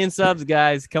 1 million subs,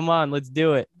 guys! Come on, let's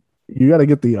do it. You got to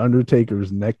get the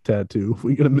Undertaker's neck tattoo if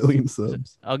we get 1 million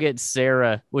subs. I'll get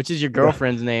Sarah, which is your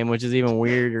girlfriend's name, which is even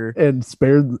weirder. And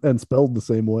spelled the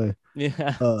same way.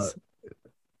 Yeah.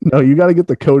 No, you got to get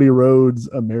the Cody Rhodes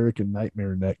American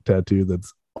Nightmare neck tattoo.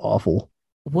 That's awful.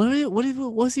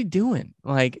 What's he doing?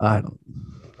 Like, I don't.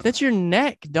 that's your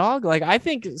neck, dog. Like, I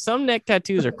think some neck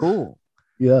tattoos are cool,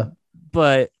 Yeah.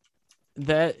 but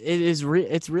that it is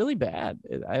it's really bad.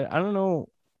 I don't know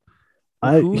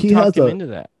who He talked has him a into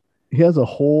that. he has a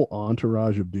whole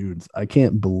entourage of dudes. I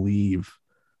can't believe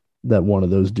that one of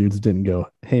those dudes didn't go,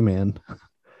 "Hey man,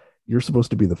 you're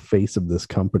supposed to be the face of this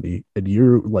company, and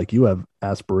you have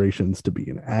aspirations to be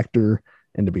an actor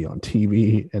and to be on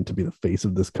TV and to be the face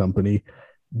of this company.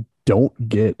 Don't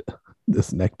get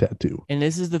this neck tattoo." And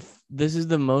this is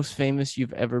the most famous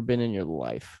you've ever been in your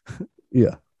life.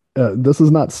 Yeah. This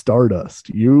is not Stardust.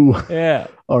 You Yeah.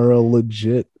 are a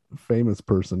legit famous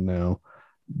person now.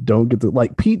 Don't get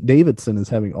like Pete Davidson is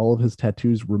having all of his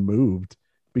tattoos removed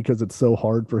because it's so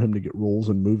hard for him to get roles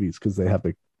in movies because they have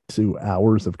to do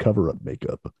hours of cover-up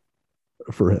makeup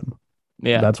for him.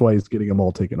 Yeah. That's why he's getting them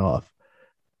all taken off.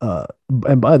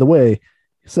 And by the way,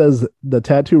 he says the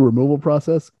tattoo removal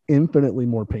process infinitely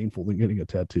more painful than getting a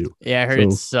tattoo. Yeah, I heard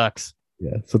it sucks.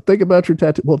 Yeah. So think about your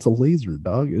tattoo. Well, it's a laser,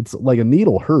 dog. It's like a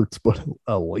needle hurts, but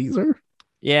a laser?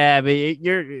 Yeah, but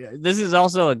this is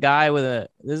also a guy with a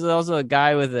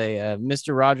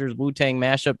Mr. Rogers Wu-Tang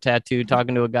mashup tattoo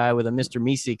talking to a guy with a Mr.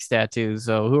 Meeseeks tattoo.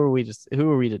 So who are we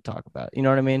to talk about? You know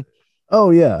what I mean?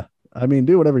 Oh yeah. I mean,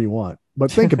 do whatever you want,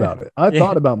 but think about it. I Yeah.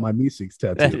 thought about my Meeseeks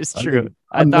tattoo. That is I true. mean,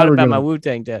 I I'm thought never about my gonna-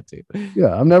 Wu-Tang tattoo.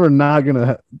 Yeah, I'm never not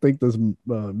gonna think this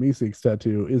Meeseeks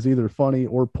tattoo is either funny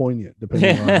or poignant,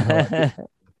 depending on how I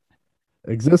feel.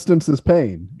 Existence is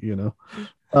pain, you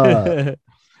know.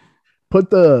 Put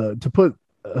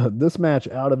this match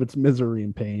out of its misery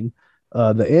and pain.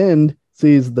 The end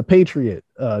sees the Patriot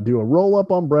do a roll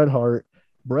up on Bret Hart.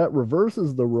 Bret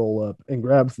reverses the roll up and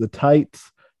grabs the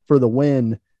tights for the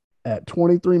win at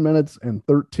 23 minutes and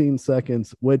 13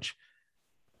 seconds, which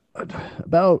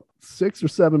about 6 or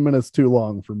 7 minutes too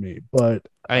long for me. But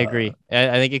I agree. I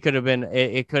think it could have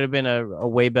been a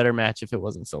way better match if it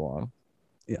wasn't so long.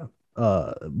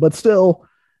 But still,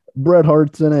 Bret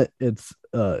Hart's in it. It's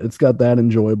got that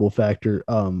enjoyable factor.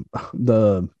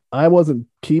 I wasn't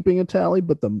keeping a tally,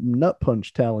 but the nut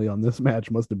punch tally on this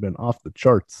match must have been off the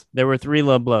charts. There were 3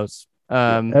 low blows.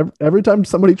 Every time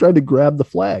somebody tried to grab the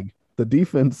flag, the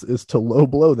defense is to low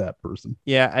blow that person.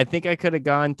 Yeah, I think I could have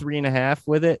gone 3.5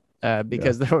 with it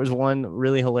because there was one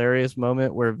really hilarious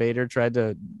moment where Vader tried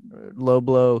to low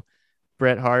blow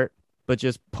Bret Hart, but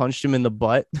just punched him in the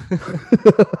butt.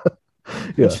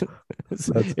 Yeah,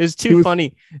 it was too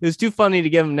funny. It was too funny to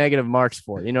give him negative marks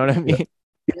for. You know what I mean?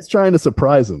 He's trying to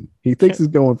surprise him. He thinks he's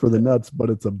going for the nuts, but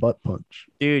it's a butt punch.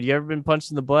 Dude, you ever been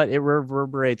punched in the butt? It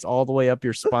reverberates all the way up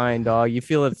your spine, dog. You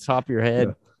feel it at the top of your head.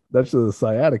 Yeah. That's the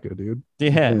sciatica, dude.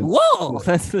 Yeah. Whoa!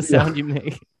 That's the sound you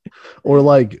make. Or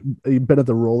like you've been at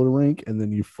the roller rink and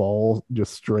then you fall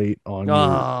just straight on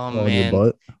your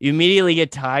butt. You immediately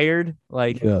get tired.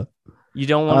 Like yeah. You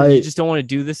just don't want to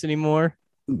do this anymore.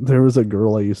 There was a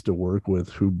girl I used to work with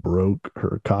who broke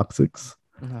her coccyx.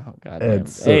 Oh god.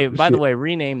 Hey, by the way,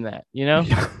 rename that, you know?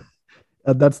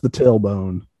 That's the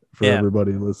tailbone for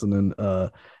everybody listening.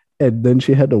 And then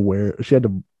she had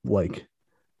to like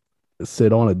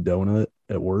sit on a donut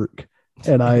at work.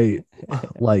 And I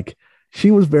like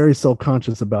she was very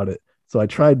self-conscious about it. So I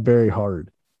tried very hard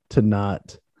to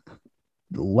not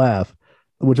laugh,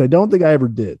 which I don't think I ever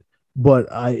did.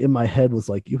 But I, in my head, was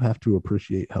like, you have to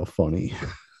appreciate how funny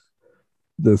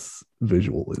this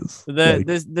visual is.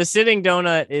 The sitting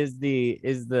donut is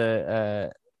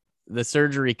the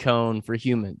surgery cone for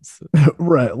humans.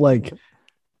 Right. Like,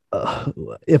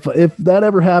 if that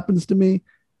ever happens to me,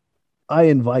 I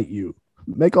invite you.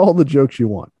 Make all the jokes you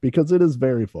want, because it is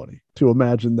very funny to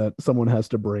imagine that someone has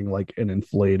to bring like an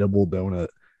inflatable donut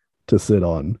to sit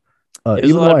on.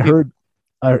 Even though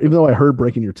I heard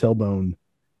breaking your tailbone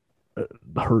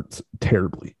hurts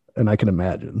terribly, and I can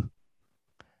imagine.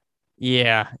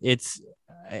 Yeah, it's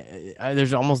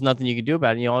there's almost nothing you can do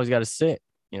about it. You always got to sit.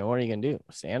 You know, what are you gonna do?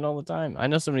 Stand all the time? I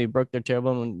know somebody broke their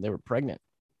tailbone when they were pregnant,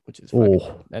 which is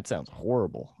that sounds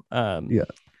horrible. Yeah,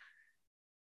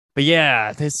 but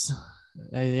yeah, this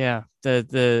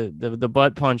the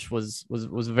butt punch was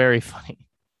very funny,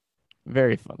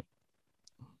 very funny.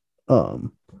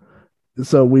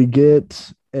 So we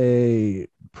get a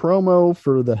promo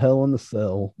for the Hell in the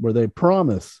Cell where they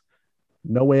promise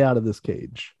no way out of this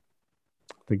cage.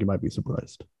 I think you might be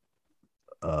surprised.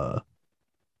 Yeah,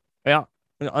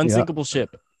 an unsinkable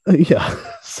ship. Yeah.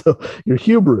 So your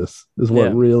hubris is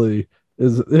what really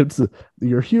is.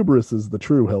 Your hubris is the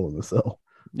true Hell in the Cell.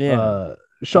 Yeah.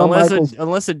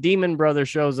 Unless a demon brother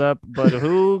shows up, but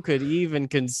who could even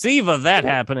conceive of that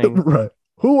happening? Right.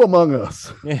 Who among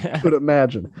us could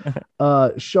imagine?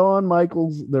 Shawn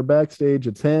Michaels, they're backstage.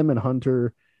 It's him and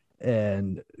Hunter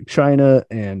and China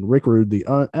and Rick Rude, the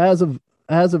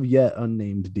as of yet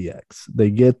unnamed DX.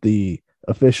 They get the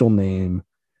official name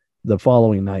the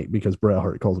following night because Bret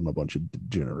Hart calls them a bunch of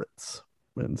degenerates.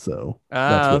 And so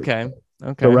okay.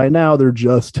 So right now they're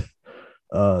just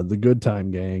the Good Time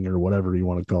Gang or whatever you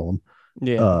want to call them.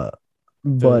 Yeah.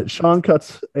 But Shawn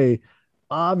cuts a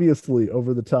obviously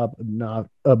over the top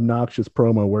obnoxious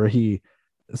promo where he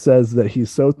says that he's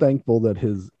so thankful that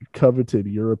his coveted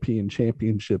European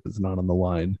championship is not on the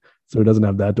line, so he doesn't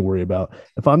have that to worry about.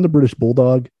 If I'm the British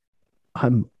Bulldog,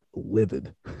 I'm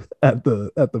livid at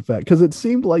the fact, because it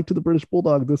seemed like to the British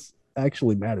Bulldog this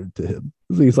actually mattered to him.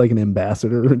 He's like an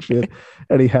ambassador and shit,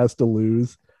 and he has to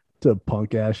lose to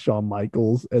punk ass Shawn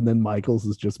Michaels, and then Michaels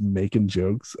is just making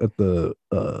jokes at the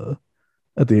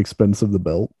expense of the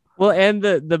belt. Well, and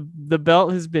the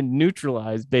belt has been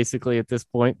neutralized basically at this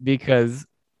point because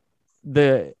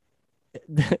the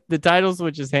title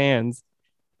switches hands,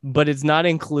 but it's not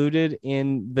included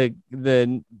in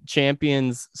the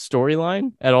champion's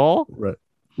storyline at all.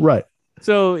 Right.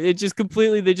 So it just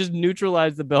completely, they just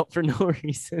neutralized the belt for no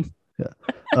reason.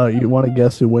 Yeah. You want to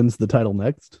guess who wins the title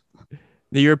next?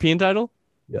 The European title?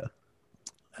 Yeah.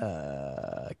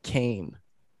 Kane.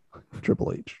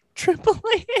 Triple H.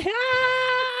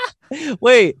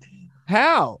 Wait,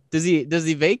 how does he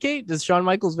vacate? Does Shawn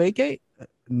Michaels vacate?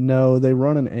 No, they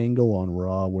run an angle on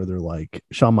Raw where they're like,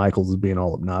 Shawn Michaels is being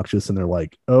all obnoxious, and they're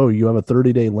like, "Oh, you have a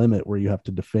 30-day limit where you have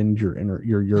to defend your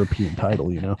European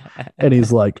title," you know. And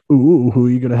he's like, "Ooh, who are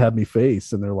you gonna have me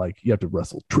face?" And they're like, "You have to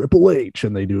wrestle Triple H,"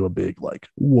 and they do a big like,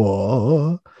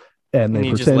 "Whoa," and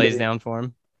he just lays down for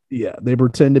him. Yeah, they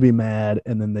pretend to be mad,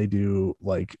 and then they do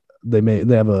like they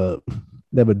have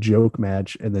a joke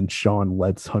match, and then Shawn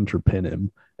lets Hunter pin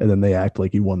him, and then they act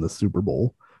like he won the Super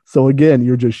Bowl. So again,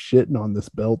 you're just shitting on this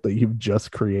belt that you've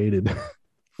just created.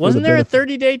 Wasn't there a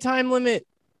 30-day time limit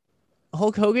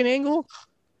Hulk Hogan angle?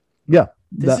 Yeah.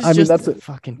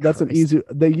 That's an easy.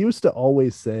 They used to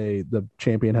always say the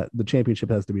championship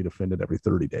has to be defended every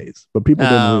 30 days, but people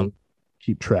didn't really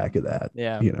keep track of that.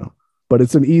 Yeah. You know, but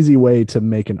it's an easy way to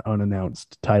make an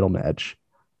unannounced title match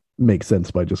make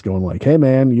sense by just going like, hey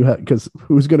man, you have, because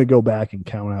who's going to go back and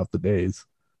count out the days,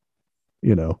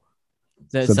 you know?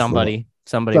 Somebody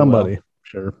Somebody, will.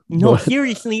 sure. No, But,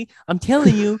 seriously, I'm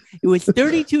telling you, it was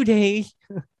 32 days.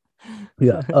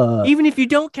 yeah. Even if you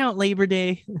don't count Labor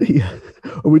Day. Yeah.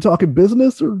 Are we talking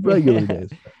business or regular days?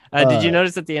 Did you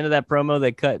notice at the end of that promo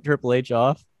they cut Triple H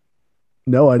off?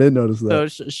 No, I didn't notice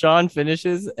that. So Sean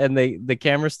finishes and the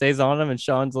camera stays on him, and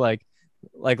Sean's like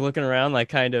looking around, like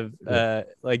kind of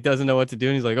like doesn't know what to do,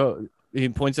 and he's like, oh, he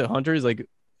points at Hunter, he's like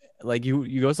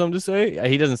you got something to say?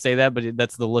 He doesn't say that, but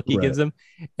that's the look he gives him.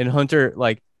 And Hunter,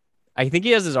 like, I think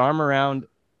he has his arm around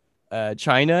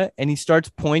China, and he starts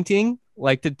pointing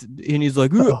like and he's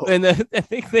like, and then I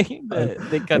think they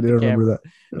cut the camera. That.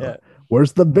 Yeah.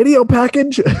 Where's the video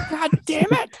package? God damn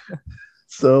it!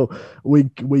 So we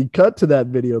cut to that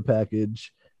video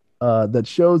package that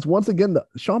shows once again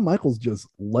Shawn Michaels just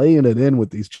laying it in with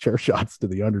these chair shots to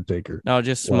the Undertaker. No,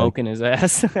 just smoking his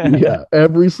ass. Yeah,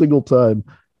 every single time.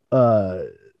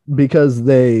 Because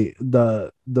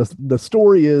the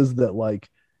story is that like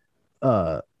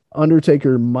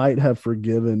Undertaker might have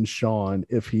forgiven Shawn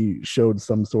if he showed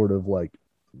some sort of like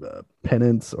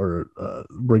penance or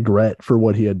regret for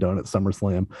what he had done at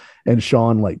SummerSlam, and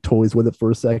Shawn like toys with it for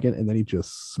a second, and then he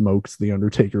just smokes the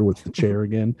Undertaker with the chair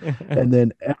again. And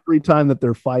then every time that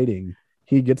they're fighting,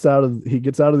 he gets out of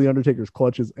the Undertaker's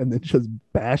clutches and then just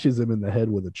bashes him in the head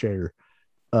with a chair.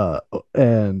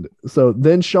 And so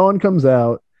then Shawn comes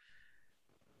out,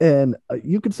 and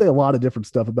you could say a lot of different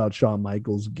stuff about Shawn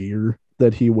Michaels' gear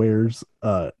that he wears.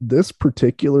 This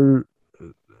particular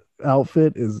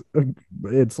outfit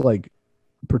it's like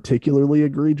particularly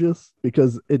egregious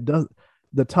because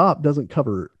the top doesn't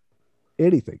cover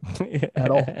anything at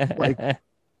all. Like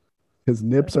his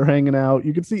nips are hanging out.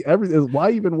 You can see everything. Why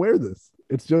even wear this?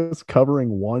 It's just covering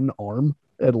one arm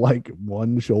and like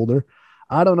one shoulder.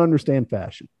 I don't understand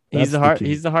fashion. He's the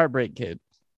Heartbreak Kid.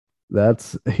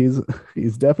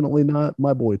 He's definitely not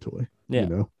my boy toy. Yeah. You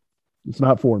know, it's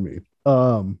not for me.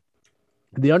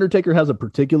 The Undertaker has a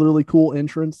particularly cool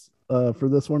entrance for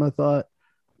this one, I thought,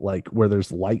 like where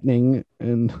there's lightning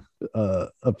and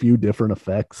a few different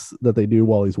effects that they do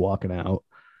while he's walking out.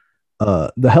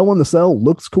 The Hell in the Cell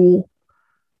looks cool.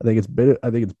 I think it's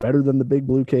better than the Big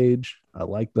Blue Cage. I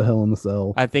like the Hell in the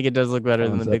Cell. I think it does look better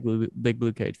than the Big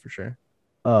Blue Cage for sure.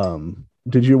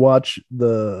 Did you watch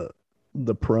the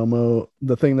promo,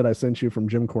 the thing that I sent you from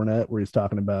Jim Cornette, where he's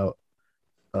talking about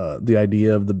the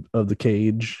idea of the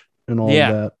cage and all of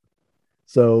that?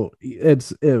 So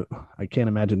I can't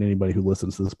imagine anybody who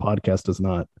listens to this podcast does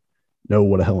not know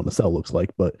what a Hell in a Cell looks like.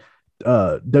 But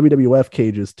WWF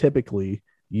cages typically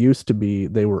used to be,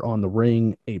 they were on the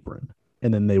ring apron,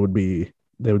 and then they would be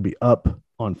up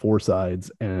on four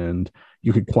sides, and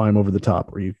you could climb over the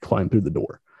top or you could climb through the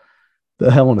door. The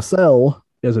Hell in a Cell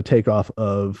is a takeoff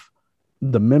of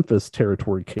the Memphis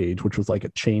territory cage, which was like a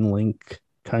chain link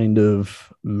kind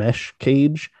of mesh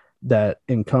cage that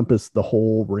encompassed the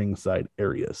whole ringside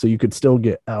area. So you could still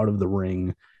get out of the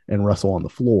ring and wrestle on the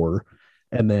floor.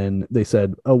 And then they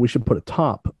said, oh, we should put a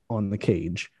top on the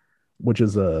cage, which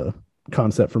is a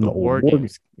concept from the old war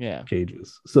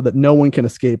cages, so that no one can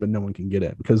escape and no one can get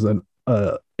in. Because then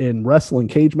in wrestling,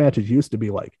 cage matches used to be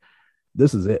like,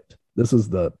 this is it. This is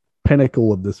the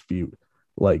pinnacle of this feud.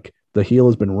 Like the heel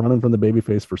has been running from the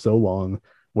babyface for so long.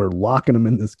 We're locking him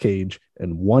in this cage,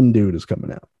 and one dude is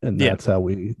coming out, and that's how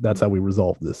we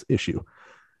resolve this issue.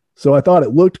 So I thought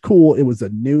it looked cool. It was a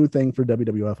new thing for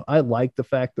WWF. I like the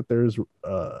fact that there's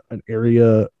an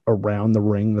area around the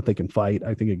ring that they can fight.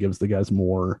 I think it gives the guys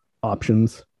more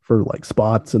options for like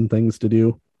spots and things to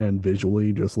do, and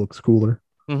visually just looks cooler.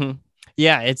 Mm-hmm.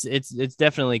 Yeah, it's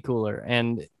definitely cooler,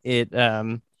 and it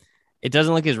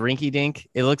doesn't look as rinky dink.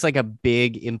 It looks like a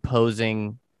big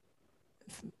imposing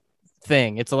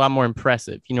thing. It's a lot more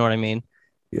impressive. You know what I mean?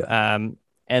 Yeah.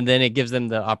 And then it gives them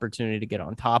the opportunity to get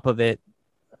on top of it.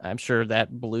 I'm sure that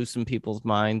blew some people's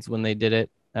minds when they did it.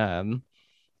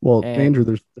 Well, Andrew,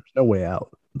 there's no way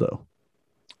out though.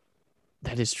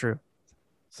 That is true.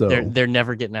 So they're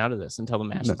never getting out of this until the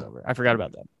match is over. I forgot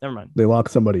about that. Never mind. They lock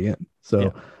somebody in.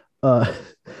 So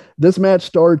this match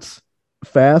starts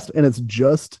fast, and it's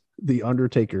just the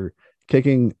Undertaker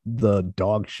kicking the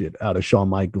dog shit out of Shawn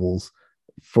Michaels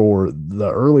for the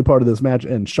early part of this match,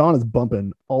 and Shawn is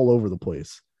bumping all over the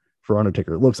place for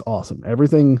Undertaker. It looks awesome.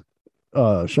 Everything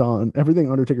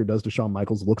Undertaker does to Shawn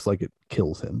Michaels looks like it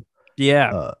kills him.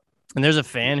 Yeah. And there's a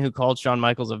fan who called Shawn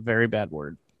Michaels a very bad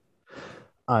word.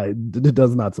 It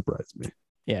does not surprise me.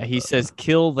 Yeah, he says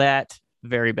kill that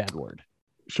very bad word.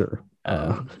 Sure.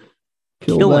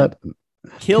 Kill that.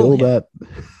 Kill that.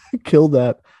 Kill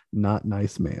that not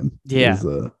nice man. Yeah.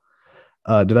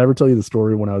 Did I ever tell you the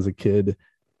story when I was a kid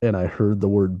and I heard the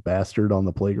word bastard on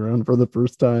the playground for the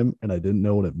first time and I didn't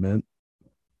know what it meant?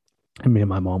 And me and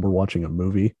my mom were watching a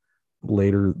movie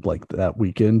later, like that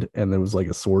weekend, and there was like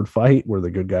a sword fight where the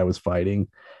good guy was fighting,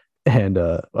 and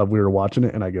we were watching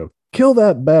it, and I go, "Kill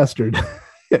that bastard!"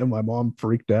 And my mom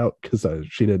freaked out because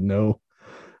she didn't know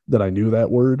that I knew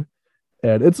that word.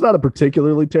 And it's not a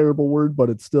particularly terrible word, but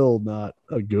it's still not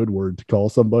a good word to call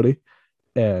somebody.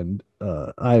 And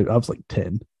I was like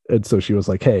 10. And so she was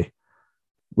like, "Hey,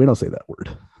 we don't say that word."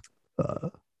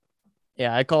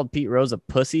 Yeah, I called Pete Rose a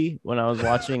pussy when I was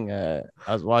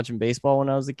watching baseball when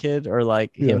I was a kid, or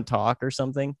like him talk or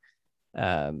something.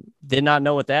 Did not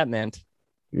know what that meant.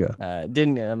 Yeah.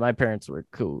 Didn't my parents were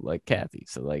cool, like Kathy.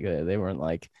 So like they weren't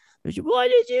like, "What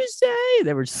did you say?"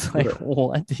 They were just like,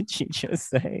 "What did you just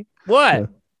say?" What?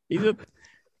 Yeah.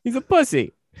 He's a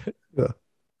pussy. Yeah.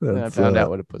 And I found out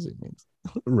what a pussy means.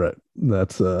 Right.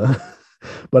 That's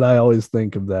but I always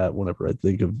think of that whenever I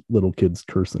think of little kids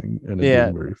cursing, and it's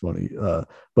being very funny.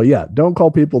 But yeah, don't call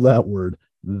people that word.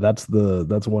 That's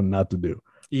one not to do.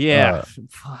 Yeah.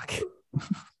 Fuck.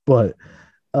 But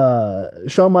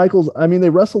Shawn Michaels, I mean, they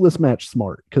wrestle this match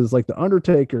smart because like the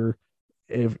Undertaker,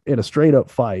 if in a straight up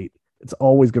fight, it's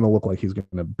always going to look like he's going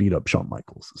to beat up Shawn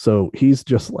Michaels. So he's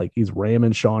just like, he's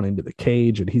ramming Shawn into the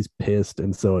cage and he's pissed.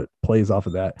 And so it plays off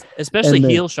of that. Especially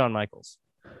heel Shawn Michaels.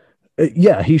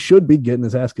 Yeah, he should be getting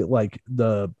his ass kicked. Like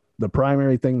the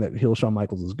primary thing that heel Shawn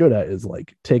Michaels is good at is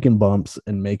like taking bumps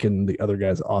and making the other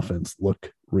guy's offense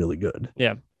look really good.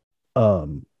 Yeah.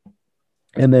 And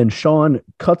then Shawn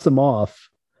cuts him off.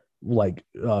 Like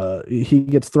he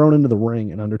gets thrown into the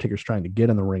ring and Undertaker's trying to get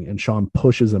in the ring and Shawn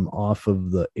pushes him off of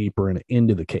the apron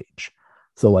into the cage.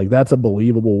 So like that's a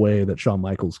believable way that Shawn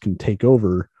Michaels can take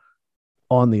over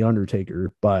on the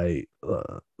Undertaker by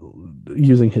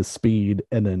using his speed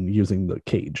and then using the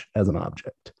cage as an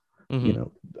object.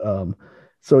 Mm-hmm.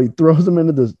 So he throws him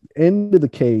into the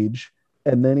cage,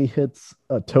 and then he hits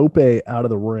a tope out of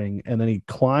the ring, and then he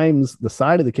climbs the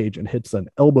side of the cage and hits an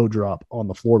elbow drop on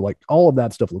the floor. Like all of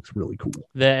that stuff looks really cool.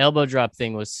 The elbow drop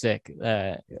thing was sick.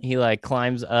 He like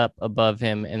climbs up above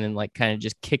him and then like kind of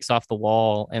just kicks off the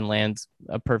wall and lands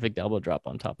a perfect elbow drop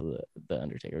on top of the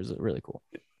Undertaker. It was really cool.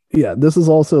 Yeah, this is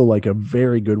also like a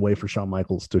very good way for Shawn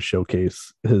Michaels to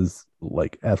showcase his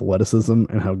like athleticism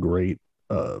and how great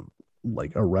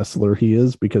like a wrestler he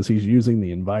is, because he's using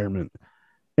the environment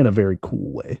in a very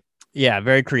cool way. Yeah,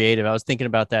 very creative. I was thinking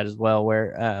about that as well,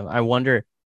 where I wonder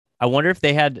if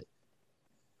they had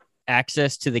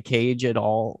access to the cage at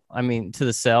all. I mean, to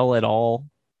the cell at all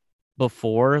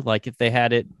before, like if they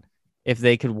had it, if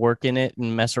they could work in it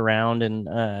and mess around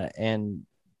and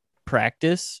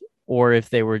practice, or if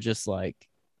they were just like,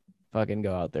 fucking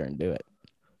go out there and do it.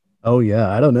 Oh yeah,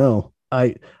 I don't know.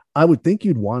 I would think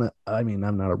you'd want to. I mean,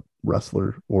 I'm not a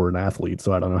wrestler or an athlete,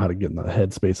 so I don't know how to get in the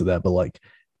headspace of that. But like,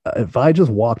 if I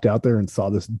just walked out there and saw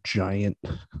this giant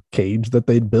cage that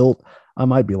they'd built, I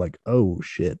might be like, oh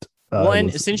shit. Well,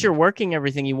 and since you're working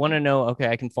everything, you want to know, okay,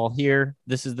 I can fall here.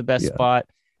 This is the best spot.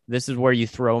 This is where you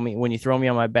throw me. When you throw me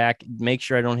on my back, make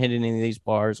sure I don't hit any of these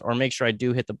bars, or make sure I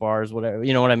do hit the bars, whatever.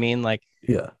 You know what I mean? Like,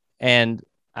 yeah. And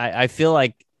I feel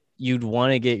like you'd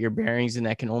want to get your bearings, and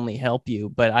that can only help you.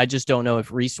 But I just don't know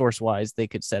if resource-wise they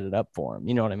could set it up for him.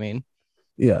 You know what I mean?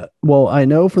 Yeah. Well, I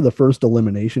know for the first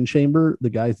Elimination Chamber,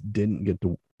 the guys didn't get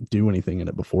to do anything in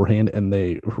it beforehand, and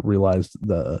they realized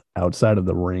the outside of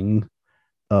the ring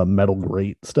metal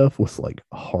grate stuff was like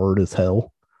hard as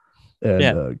hell.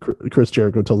 And Chris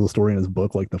Jericho tells the story in his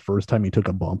book, like the first time he took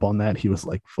a bump on that, he was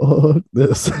like, fuck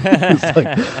this. He's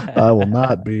like, I will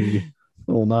not be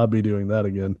doing that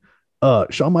again.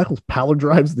 Shawn Michaels power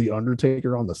drives the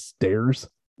Undertaker on the stairs,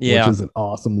 which is an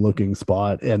awesome looking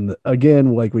spot. And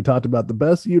again, like we talked about, the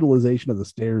best utilization of the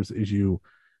stairs is you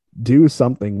do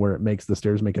something where it makes the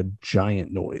stairs make a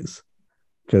giant noise,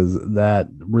 because that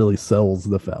really sells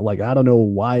the fact. Like, I don't know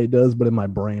why it does, but in my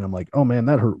brain, I'm like, oh man,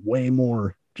 that hurt way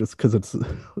more just because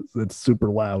it's super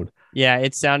loud. Yeah,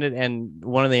 it sounded, and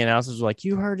one of the announcers was like,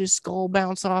 you heard his skull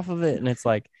bounce off of it, and it's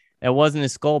like, it wasn't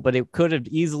his skull, but it could have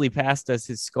easily passed as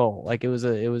his skull. Like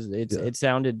it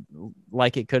sounded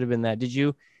like it could have been that. Did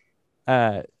you?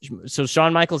 So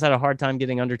Shawn Michaels had a hard time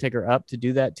getting Undertaker up to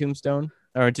do that tombstone,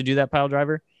 or to do that pile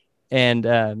driver,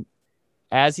 and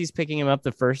as he's picking him up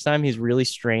the first time, he's really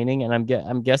straining, and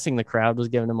I'm guessing the crowd was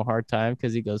giving him a hard time,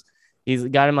 because he's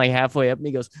got him like halfway up, and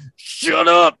he goes, "Shut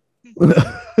up!"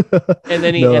 and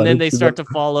then they start to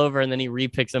fall over, and then he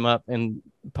re-picks him up and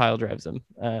pile drives him.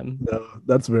 No,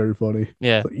 that's very funny.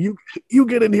 Yeah, you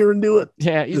get in here and do it.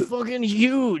 Yeah, he's fucking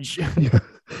huge. Yeah.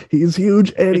 He's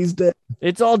huge and he's dead.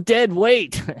 It's all dead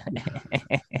weight.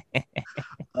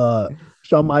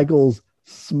 Shawn Michaels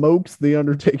smokes the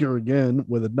Undertaker again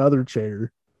with another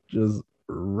chair, just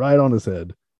right on his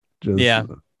head. Just Yeah.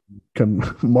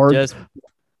 Mark Just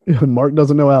Mark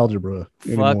doesn't know algebra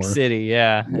anymore. fuck City.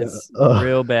 Yeah. It's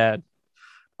real bad.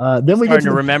 Then we Starting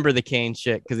to remember the Kane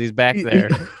shit because he's back there.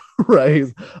 Right.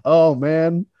 Oh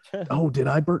man. Oh, did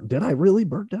I really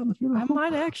burn down the funeral? I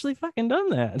might have actually fucking done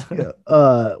that.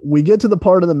 Yeah. We get to the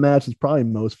part of the match that's probably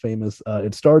most famous.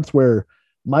 It starts where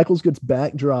Michaels gets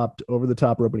backdropped over the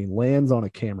top rope and he lands on a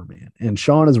cameraman. And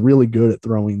Shawn is really good at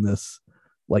throwing this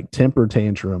like temper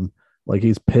tantrum. Like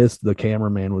he's pissed the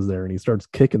cameraman was there and he starts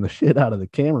kicking the shit out of the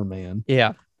cameraman.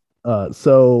 Yeah.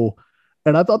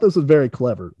 And I thought this was very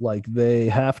clever. Like they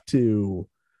have to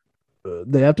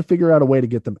figure out a way to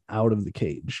get them out of the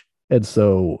cage. And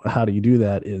so how do you do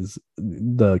that is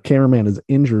the cameraman is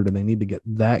injured and they need to get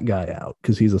that guy out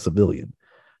because he's a civilian.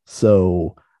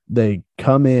 So they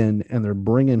come in and they're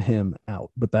bringing him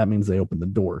out, but that means they open the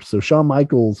door. So Shawn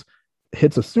Michaels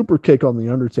hits a super kick on the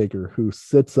Undertaker, who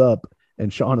sits up,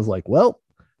 and Shawn is like, well,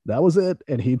 that was it.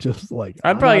 And he just like,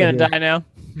 I'm probably going to die now.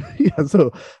 Yeah.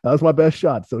 So that was my best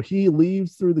shot. So he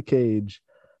leaves through the cage.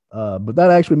 But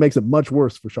that actually makes it much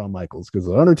worse for Shawn Michaels because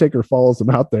the Undertaker follows him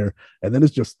out there and then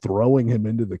is just throwing him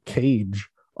into the cage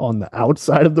on the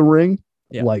outside of the ring.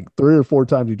 Yeah. Like 3 or 4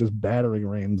 times he just battering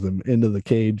rams him into the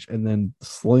cage and then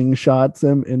slingshots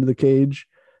him into the cage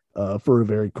for a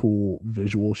very cool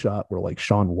visual shot where like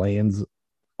Shawn lands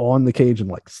on the cage and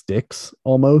like sticks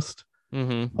almost.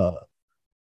 Mm-hmm.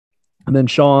 And then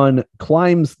Shawn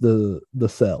climbs the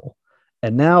cell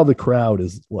and now the crowd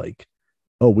is like,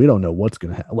 oh, we don't know what's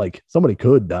going to happen. Like somebody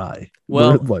could die.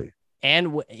 Well,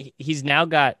 he's now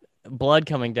got blood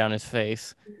coming down his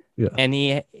face. Yeah. And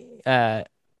he,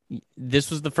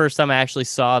 this was the first time I actually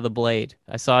saw the blade.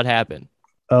 I saw it happen.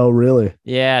 Oh, really?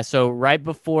 Yeah. So right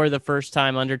before the first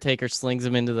time Undertaker slings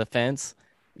him into the fence,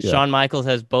 Shawn Michaels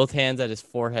has both hands at his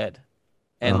forehead.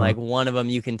 And like one of them,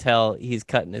 you can tell he's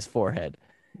cutting his forehead.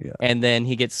 Yeah. And then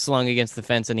he gets slung against the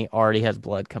fence and he already has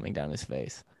blood coming down his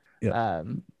face. Yeah.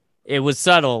 It was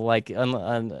subtle, like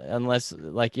unless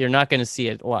like you're not going to see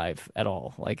it live at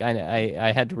all. Like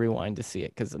I had to rewind to see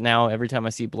it because now every time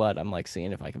I see blood, I'm like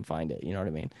seeing if I can find it. You know what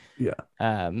I mean?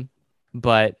 Yeah.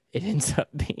 But it ends up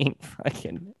being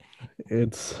fucking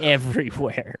it's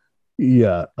everywhere.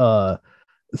 Yeah.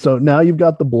 So now you've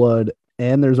got the blood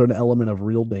and there's an element of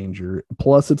real danger.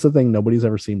 Plus, it's a thing nobody's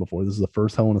ever seen before. This is the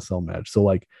first Hell in a Cell match. So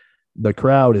like the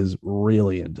crowd is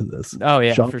really into this. Oh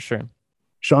yeah, for sure.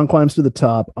 Shawn climbs to the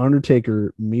top.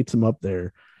 Undertaker meets him up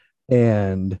there,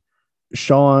 and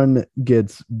Shawn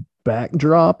gets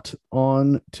backdropped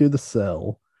onto the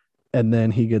cell, and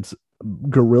then he gets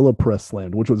gorilla press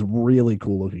slammed, which was really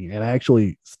cool looking, and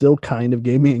actually still kind of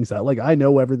gave me anxiety. Like I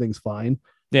know everything's fine,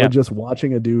 but just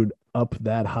watching a dude up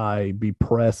that high be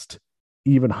pressed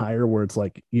even higher, where it's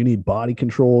like you need body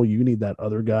control, you need that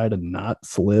other guy to not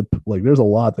slip. Like there's a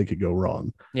lot that could go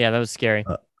wrong. Yeah, that was scary.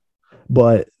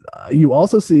 But you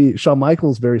also see Shawn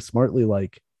Michaels very smartly,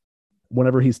 like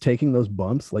whenever he's taking those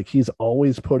bumps, like he's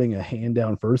always putting a hand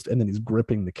down first and then he's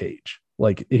gripping the cage.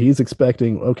 Like he's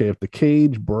expecting, okay, if the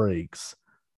cage breaks,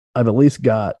 I've at least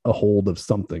got a hold of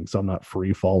something so I'm not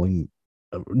free falling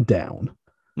down.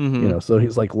 Mm-hmm. You know, so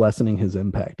he's like lessening his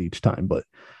impact each time. But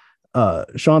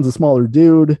Shawn's a smaller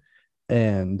dude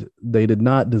and they did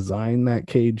not design that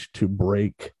cage to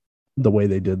break the way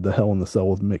they did the Hell in the Cell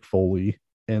with Mick Foley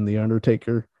and the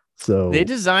Undertaker. So they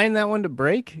designed that one to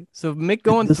break. So Mick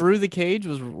going through the cage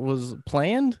was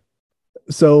planned.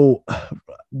 So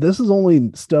this is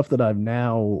only stuff that I've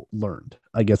now learned.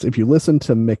 I guess if you listen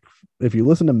to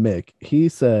Mick, he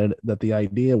said that the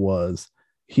idea was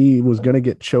he was going to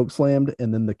get choke slammed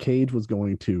and then the cage was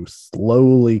going to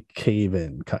slowly cave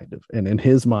in, kind of. And in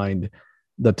his mind,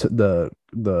 the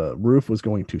roof was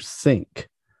going to sink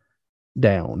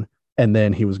down. And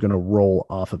then he was going to roll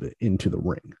off of it into the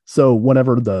ring. So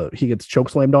whenever he gets choke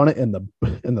slammed on it and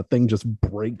the thing just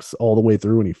breaks all the way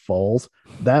through and he falls,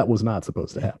 that was not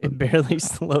supposed to happen. It barely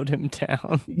slowed him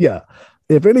down. Yeah.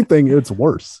 If anything, it's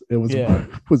worse. It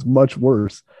was much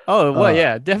worse. Oh, well,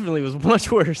 yeah, definitely was much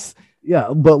worse.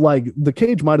 Yeah. But like the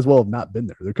cage might as well have not been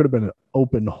there. There could have been an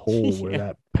open hole where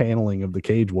that paneling of the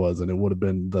cage was, and it would have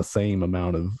been the same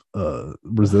amount of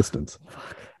resistance.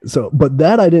 So, but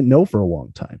that I didn't know for a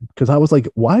long time because I was like,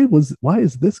 why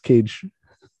is this cage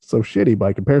so shitty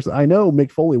by comparison? I know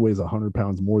Mick Foley weighs 100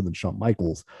 pounds more than Shawn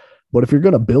Michaels, but if you're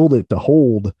going to build it to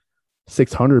hold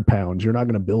 600 pounds, you're not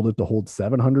going to build it to hold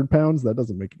 700 pounds. That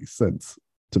doesn't make any sense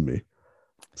to me.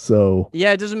 So,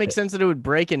 yeah, it doesn't make sense that it would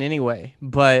break in any way,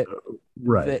 but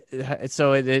right.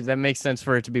 So that makes sense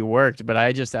for it to be worked, but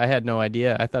I had no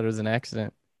idea. I thought it was an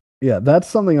accident. Yeah, that's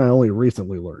something I only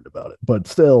recently learned about it, but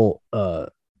still,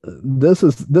 this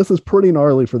is pretty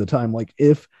gnarly for the time. Like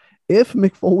if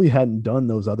Mick Foley hadn't done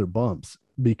those other bumps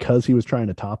because he was trying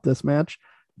to top this match,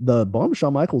 the bumps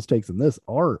Shawn Michaels takes in this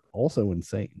are also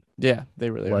insane. Yeah, they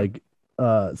really are. Like,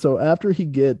 so after he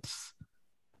gets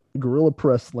Gorilla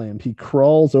Press slammed, he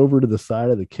crawls over to the side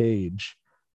of the cage,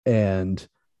 and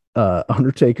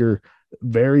Undertaker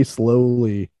very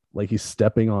slowly, like he's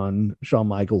stepping on Shawn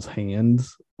Michaels'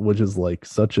 hands, which is like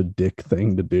such a dick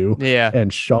thing to do. Yeah.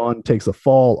 And Shawn takes a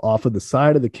fall off of the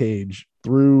side of the cage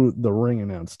through the ring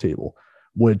announce table,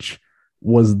 which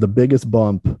was the biggest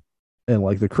bump and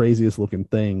like the craziest looking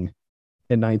thing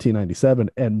in 1997,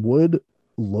 and would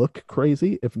look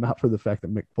crazy if not for the fact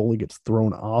that Mick Foley gets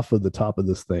thrown off of the top of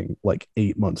this thing like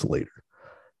 8 months later,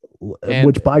 And-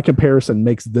 which by comparison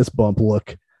makes this bump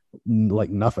look like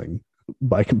nothing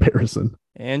by comparison.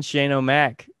 And Shane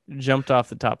O'Mac jumped off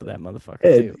the top of that motherfucker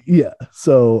And, too. yeah,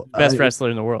 so Best wrestler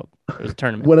in the world. There's a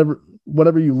tournament.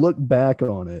 whatever you look back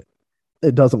on it,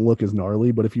 it doesn't look as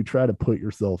gnarly, but if you try to put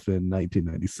yourself in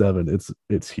 1997,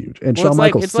 it's huge. And Well, Shawn it's like-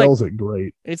 Michaels it's like- sells it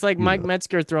great. It's like you Mike know.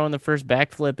 Metzger throwing the first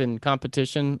backflip in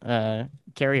competition.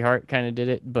 Kerry Hart kind of did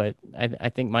it, but I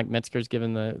think Mike Metzger's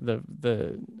given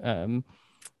the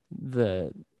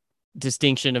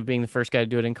distinction of being the first guy to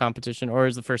do it in competition, or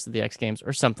is the first of the X Games,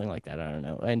 or something like that. I don't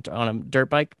know. And on a dirt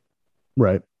bike,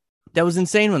 Right. that was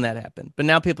insane when that happened. But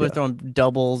now people are Yeah. throwing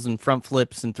doubles and front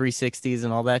flips and 360s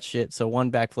and all that shit. So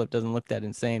one backflip doesn't look that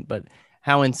insane. But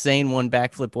how insane one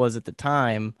backflip was at the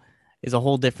time is a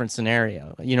whole different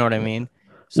scenario. You know what I mean?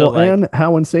 So Well, like, and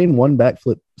how insane one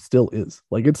backflip still is.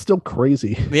 Like it's still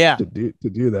crazy yeah. to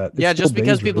do that. It's Yeah, just still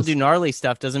because people dangerous. do gnarly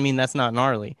stuff doesn't mean that's not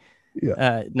gnarly.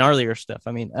 Yeah. Gnarlier stuff.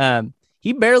 I mean,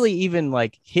 he barely even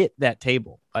like hit that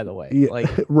table, by the way. Yeah, Like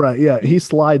right. Yeah. He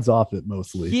slides off it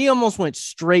mostly. he almost went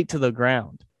straight to the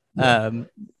ground. Yeah. And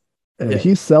And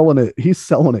he's selling it. He's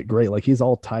selling it great. Like he's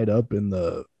all tied up in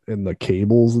the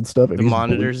cables and stuff. And the he's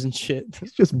monitors and shit.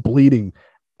 he's just bleeding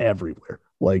everywhere.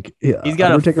 Like, yeah, He's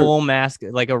got Undertaker, a full mask,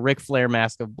 like a Ric Flair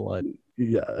mask of blood.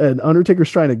 yeah, and Undertaker's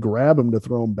trying to grab him to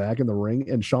throw him back in the ring,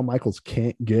 and Shawn Michaels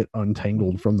can't get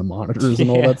untangled from the monitors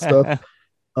and all that stuff.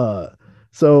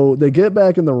 So they get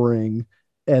back in the ring,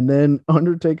 and then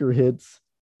Undertaker hits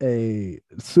a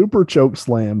super choke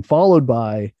slam, followed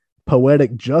by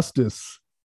poetic justice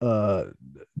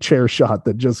chair shot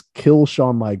that just kills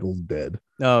Shawn Michaels dead.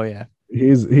 Oh yeah.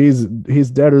 He's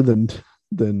deader than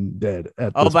dead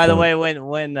at Oh, this by the point. way,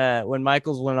 when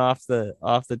Michaels went off the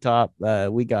top,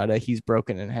 we got he's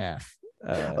broken in half.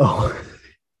 Oh,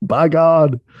 by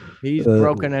God. He's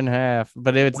broken in half,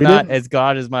 but it's we not didn't- as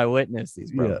God is my witness.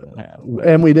 He's broken in half.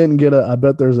 And we didn't get I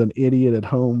bet there's an idiot at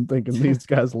home thinking these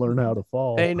guys learn how to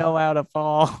fall. They know how to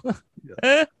fall.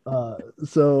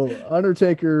 So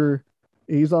Undertaker,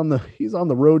 he's on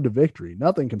the road to victory.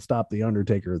 Nothing can stop the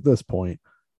Undertaker at this point.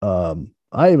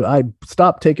 I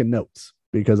stopped taking notes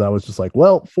because I was just like,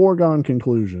 well, foregone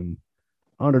conclusion.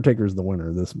 Undertaker's the winner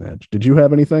of this match. Did you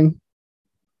have anything?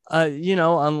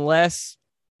 Unless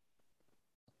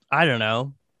I don't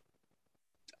know,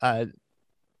 a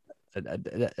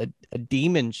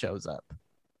demon shows up.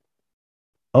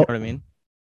 Oh, You know what I mean?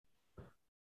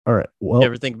 all right. Well, You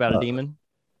ever think about a demon?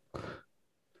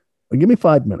 give me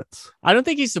 5 minutes. I don't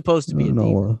think he's supposed to be a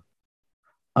demon.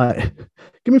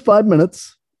 Give me 5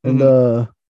 minutes and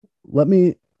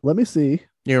Mm-hmm. let me see.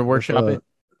 You're workshop it.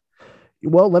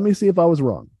 Well, let me see if I was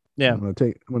wrong. Yeah. I'm gonna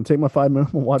take my 5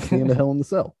 minutes and watch the end of Hell in the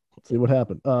Cell. See what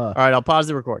happened. All right, I'll pause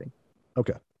the recording.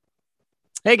 Okay.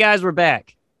 Hey guys, we're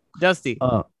back. Dusty.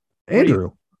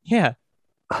 Andrew. Yeah.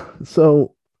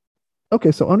 So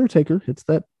Undertaker hits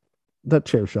that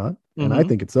chair shot, and I Mhm.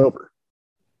 think it's over.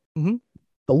 Mhm.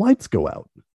 The lights go out.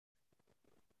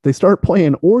 They start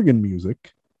playing organ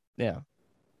music. Yeah.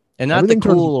 And not Everything the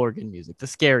turns- cool organ music, the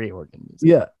scary organ music.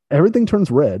 Yeah, everything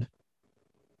turns red.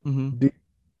 Mhm.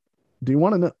 Do you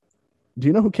want to know? Do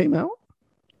you know who came out?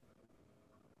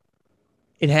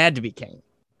 It had to be Kane.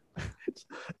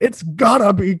 It's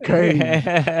gotta be Kane.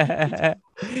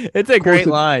 It's a great it-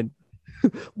 line.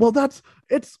 Well, that's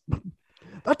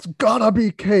gotta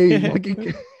be Kane. Like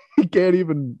he can't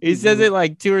even. He says it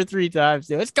like 2 or 3 times.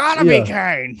 It's gotta Yeah. be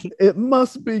Kane. It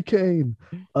must be Kane.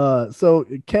 So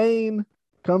Kane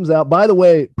comes out. By the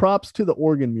way, props to the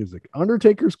organ music.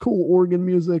 Undertaker's cool organ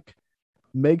music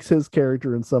makes his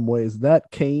character in some ways.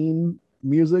 That Kane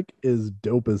music is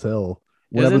dope as hell.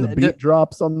 Whenever Isn't the it- beat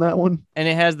drops on that one, And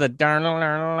it has the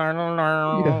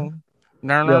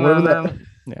whenever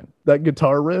that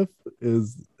guitar riff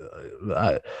is,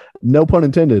 no pun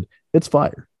intended, it's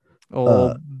fire.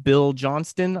 Bill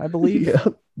Johnston, I believe. Yeah,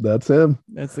 that's him.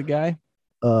 That's the guy.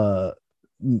 uh,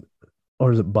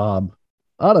 or is it Bob?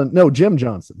 I don't know. Jim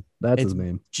Johnson. That's his It's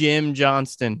name. Jim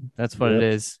Johnston. That's what it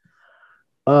is.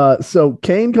 So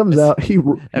Kane comes out. He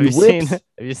Have you rips. Have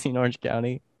you seen Orange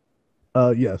County?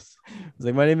 Yes. He's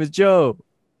like, my name is Joe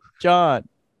John,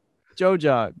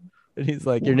 and he's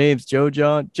like, your name's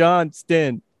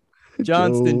Johnston,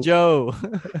 Joe.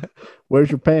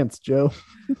 Where's your pants, Joe?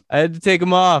 I had to take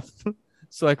them off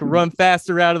so I could run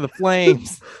faster out of the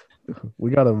flames.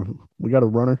 We got a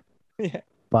runner. Yeah.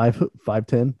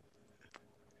 5'10",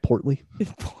 portly.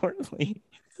 Importantly,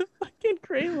 it's a fucking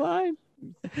great line.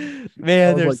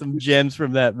 Man, there's like, some gems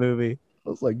from that movie. I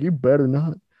was like, you better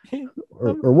not.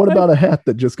 Or what about a hat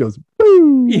that just goes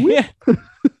boo? Yeah.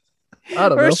 I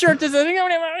don't or know. a shirt that says,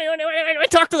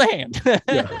 talk to the hand.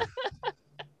 Yeah.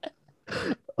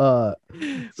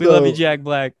 We love you, Jack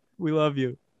Black. We love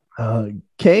you.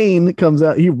 Kane comes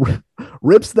out. He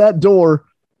rips that door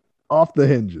off the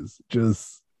hinges.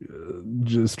 Just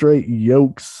straight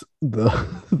yokes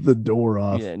the door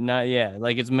off. Yeah,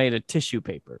 like it's made of tissue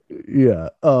paper. Yeah.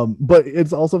 But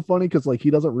it's also funny because like he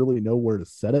doesn't really know where to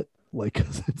set it. Like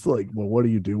it's like, well, what do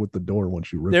you do with the door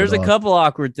once you rip There's it a off? couple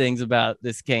awkward things about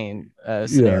this Kane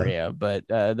scenario, but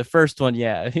the first one,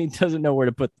 he doesn't know where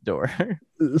to put the door.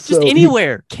 Just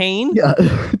anywhere, Kane. Yeah,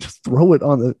 just throw it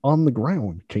on the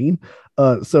ground, Kane.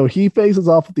 So he faces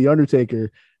off with the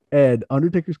Undertaker, and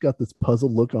Undertaker's got this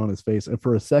puzzled look on his face, and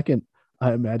for a second,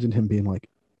 I imagined him being like,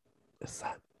 "Is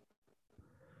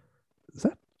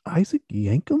that Isaac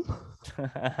Yankem?"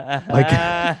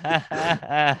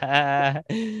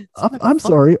 I'm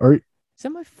sorry. Is that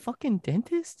my fucking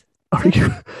dentist? Are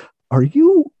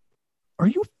you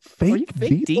fake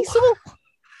Diesel?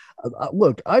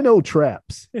 Look, I know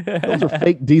traps. Those are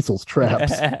fake Diesel's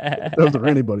traps. Those are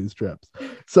anybody's traps.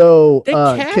 So they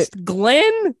cast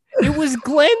Glenn. It was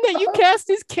Glenn that you cast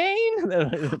as Kane.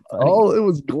 It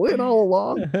was Glenn all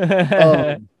along.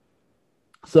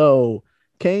 So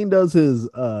Kane does his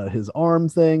arm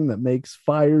thing that makes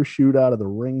fire shoot out of the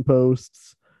ring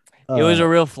posts. It was a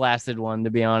real flaccid one, to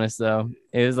be honest, though.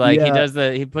 It was like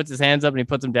he puts his hands up and he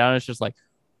puts them down. And it's just like,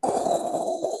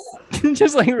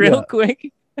 just like real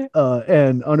quick.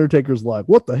 And Undertaker's like,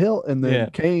 what the hell? And then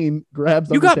Kane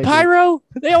grabs Undertaker. You got pyro?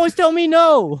 They always tell me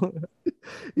no.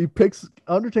 He picks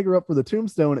Undertaker up for the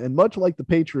tombstone, and much like the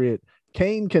Patriot,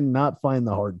 Kane cannot find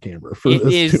the hard camera for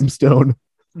this tombstone.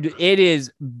 It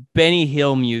is Benny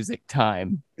Hill music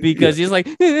time because he's like,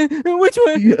 which way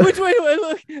do I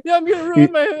look? I'm gonna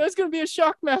ruin that's gonna be a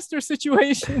Shockmaster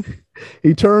situation.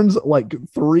 He turns like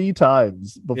 3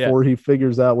 times before he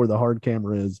figures out where the hard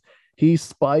camera is. He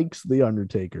spikes the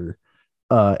Undertaker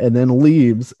and then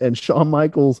leaves, and Shawn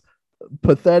Michaels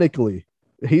pathetically,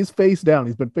 he's face down.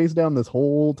 He's been face down this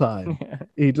whole time.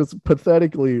 He just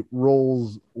pathetically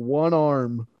rolls one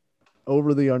arm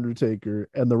over the Undertaker,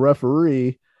 and the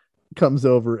referee comes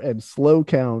over and slow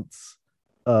counts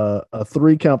a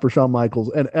 3 count for Shawn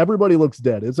Michaels, and everybody looks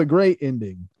dead. It's a great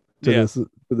ending to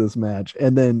this match.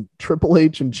 And then Triple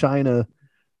H and Chyna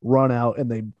run out, and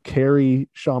they carry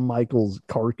Shawn Michaels'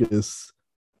 carcass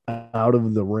out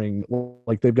of the ring.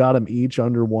 Like they've got him each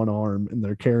under one arm, and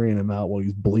they're carrying him out while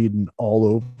he's bleeding all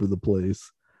over the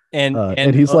place.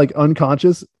 And he's like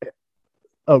unconscious.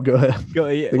 Oh, go ahead. Go.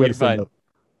 Yeah, you're fine.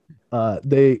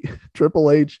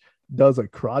 Triple H does a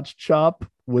crotch chop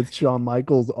with Shawn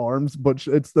Michaels' arms, but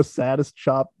it's the saddest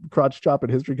crotch chop in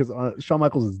history because Shawn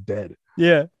Michaels is dead.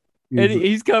 Yeah. And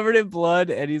he's covered in blood,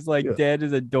 and he's like dead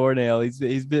as a doornail.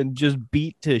 He's been just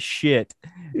beat to shit.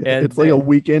 And it's like a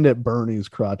Weekend at Bernie's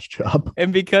crotch chop.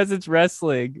 And because it's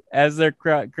wrestling, as they're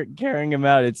carrying him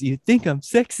out, it's, you think I'm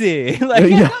sexy.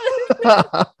 Like,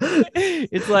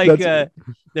 it's like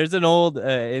there's an old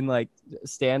in like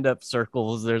stand-up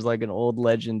circles, there's like an old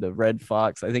legend of Red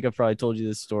Fox. I think I've probably told you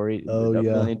this story a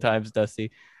million times,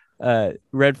 Dusty.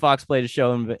 Red Fox played a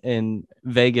show in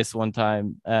Vegas one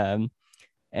time,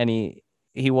 and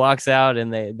he walks out,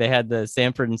 and they had the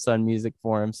Sanford and Son music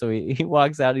for him. So he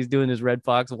walks out, he's doing his Red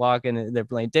Fox walk, and they're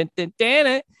playing dun, dun, dun,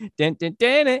 dun, dun, dun,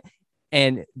 dun,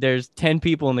 and there's 10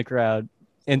 people in the crowd.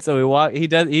 And so he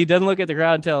doesn't look at the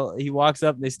crowd until he walks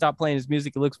up, and they stop playing his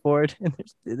music. He looks forward, and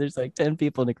there's like 10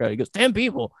 people in the crowd. He goes, 10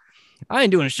 people? I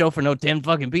ain't doing a show for no 10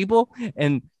 fucking people.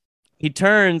 And he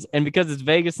turns, and because it's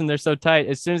Vegas and they're so tight,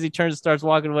 as soon as he turns and starts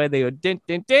walking away, they go, din,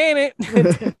 din, din, it,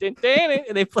 din, din, din, it,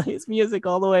 and they play his music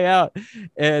all the way out.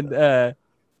 And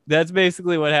that's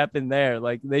basically what happened there.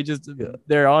 Like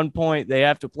they're on point. They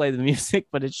have to play the music,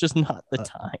 but it's just not the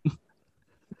time.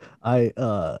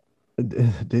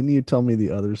 Didn't you tell me the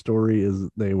other story is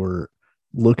they were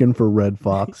looking for Red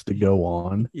Fox to go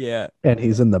on, Yeah. and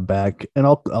he's in the back, and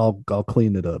I'll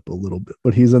clean it up a little bit,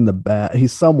 but he's in the back,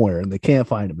 he's somewhere, and they can't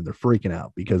find him, and they're freaking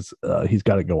out because he's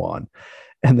got to go on,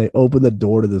 and they open the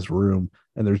door to this room,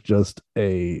 and there's just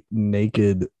a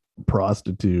naked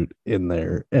prostitute in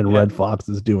there, and Red Fox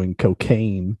is doing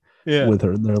cocaine with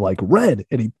her, and they're like, Red,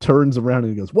 and he turns around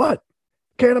and he goes, what?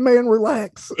 Can a man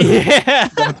relax? Yeah.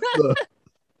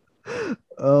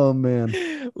 Oh man,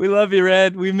 We love you,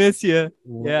 Red. We miss you.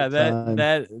 What Yeah, a time.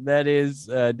 that is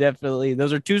definitely,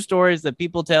 those are two stories that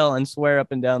people tell and swear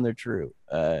up and down they're true.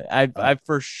 I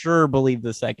for sure believe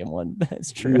the second one.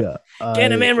 That's true. Yeah,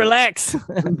 Can a man relax?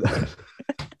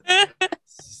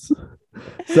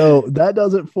 So that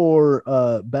does it for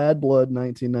Bad Blood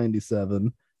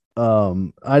 1997.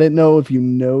 I didn't know if you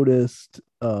noticed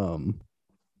them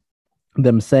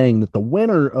saying that the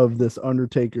winner of this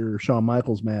Undertaker Shawn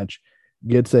Michaels match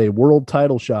gets a world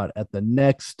title shot at the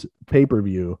next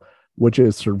pay-per-view, which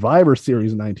is Survivor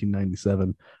Series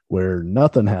 1997, where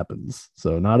nothing happens.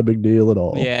 So not a big deal at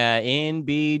all. Yeah,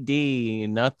 NBD.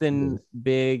 Nothing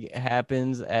big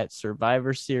happens at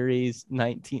Survivor Series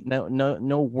 19.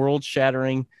 No world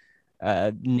shattering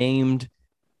named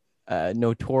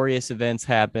notorious events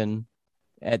happen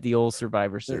at the old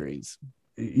Survivor Series.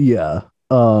 Yeah.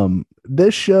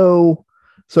 This show,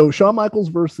 so Shawn Michaels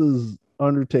versus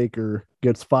Undertaker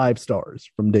gets 5 stars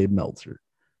from Dave Meltzer,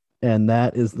 and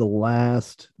that is the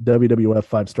last WWF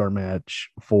 5-star match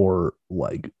for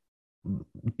like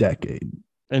decade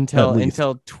until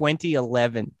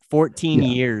 2011, 14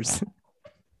 years.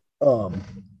 But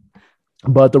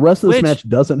the rest of this match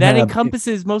doesn't that have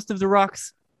encompasses most of the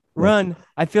Rock's run.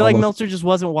 I feel like Meltzer just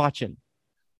wasn't watching.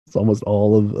 It's almost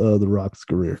all of the Rock's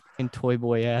career. And toy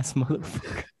boy ass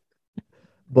motherfucker.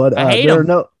 But I hate him.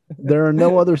 There are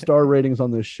no other star ratings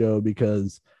on this show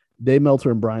because Dave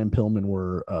Meltzer and Brian Pillman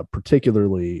were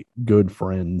particularly good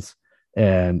friends.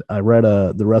 And I read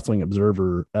the Wrestling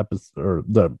Observer episode, or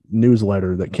the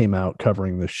newsletter that came out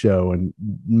covering the show, and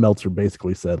Meltzer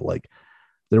basically said, like,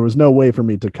 there was no way for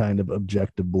me to kind of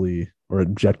objectively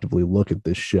look at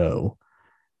this show,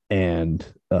 and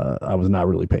I was not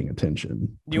really paying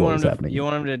attention. You want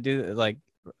him to do, like,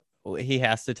 he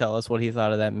has to tell us what he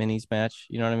thought of that minis match.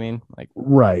 You know what I mean? Like,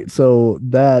 right. So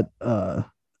that,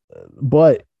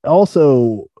 but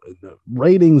also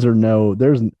ratings or no,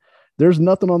 there's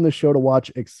nothing on this show to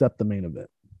watch except the main event.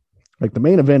 Like, the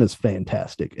main event is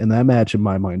fantastic, and that match in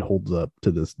my mind holds up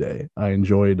to this day. I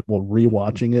enjoyed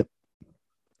rewatching it,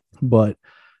 but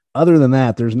other than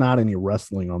that, there's not any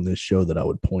wrestling on this show that I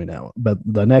would point out. But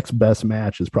the next best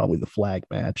match is probably the flag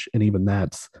match, and even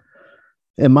that's,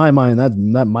 in my mind,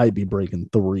 that might be breaking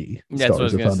 3 that's what I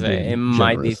was stars. gonna say. It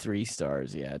might be generous. 3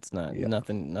 stars. Yeah, it's not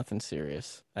nothing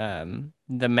serious. The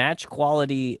match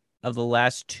quality of the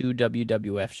last 2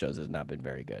 WWF shows has not been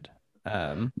very good.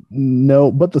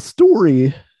 No, but the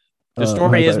story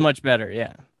is much better.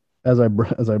 Yeah. As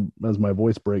my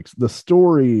voice breaks, the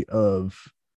story of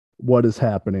what is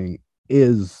happening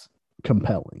is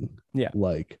compelling. Yeah.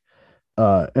 Like,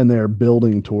 and they're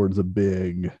building towards a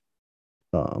big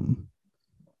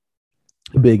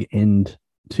end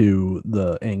to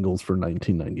the angles for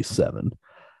 1997.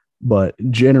 But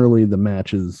generally the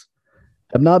matches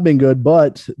have not been good,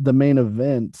 but the main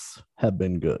events have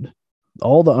been good.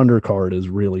 All the undercard is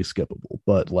really skippable,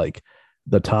 but like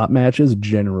the top matches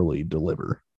generally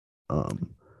deliver.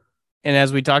 And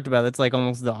as we talked about, it's like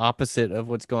almost the opposite of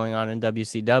what's going on in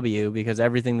WCW, because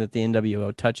everything that the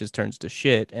NWO touches turns to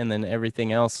shit, and then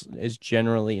everything else is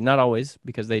generally, not always,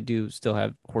 because they do still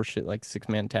have horseshit like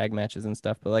 6-man tag matches and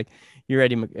stuff, but like your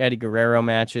Eddie Guerrero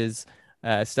matches,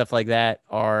 stuff like that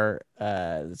are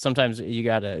sometimes you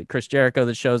got a Chris Jericho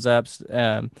that shows up.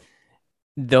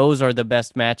 Those are the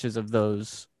best matches of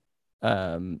those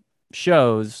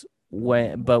shows.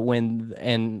 When the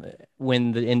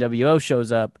NWO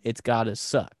shows up, it's gotta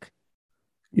suck.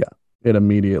 Yeah, it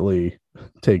immediately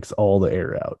takes all the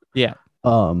air out. Yeah.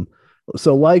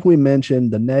 So like we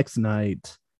mentioned, the next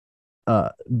night,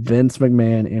 Vince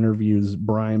McMahon interviews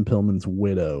Brian Pillman's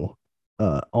widow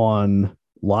on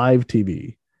live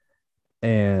TV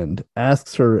and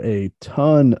asks her a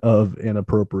ton of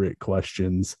inappropriate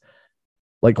questions,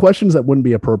 like questions that wouldn't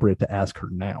be appropriate to ask her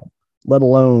now, let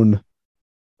alone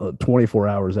 24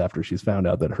 hours after she's found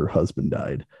out that her husband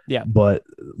died. Yeah. But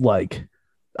like,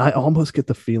 I almost get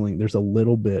the feeling there's a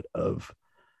little bit of,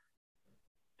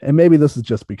 and maybe this is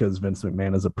just because Vince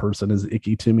McMahon as a person is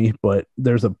icky to me, but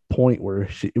there's a point where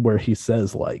he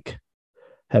says, like,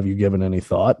 have you given any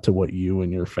thought to what you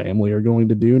and your family are going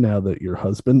to do now that your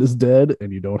husband is dead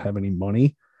and you don't have any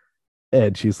money?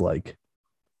 And she's like,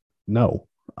 no,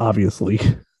 obviously.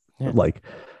 Yeah. Like,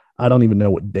 I don't even know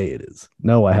what day it is.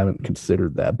 No, I haven't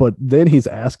considered that. But then he's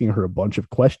asking her a bunch of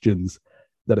questions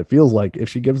that it feels like if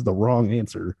she gives the wrong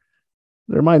answer,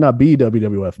 there might not be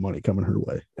WWF money coming her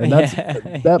way. And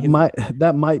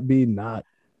that might be not,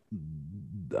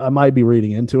 I might be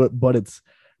reading into it, but it's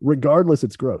regardless,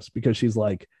 it's gross because he's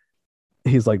like,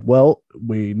 well,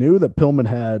 we knew that Pillman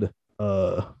had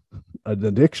an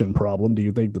addiction problem. Do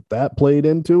you think that played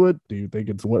into it? Do you think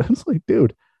it's what? It's like,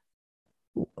 dude,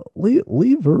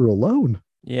 leave her alone.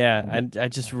 Yeah, I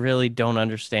just really don't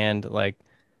understand like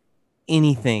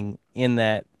anything in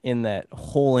that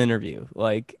whole interview.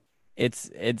 Like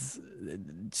it's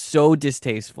so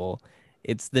distasteful.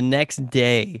 It's the next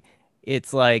day.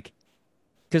 It's like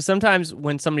because sometimes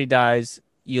when somebody dies,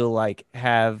 you'll like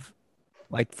have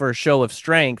like for a show of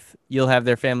strength, you'll have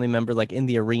their family member like in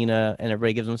the arena and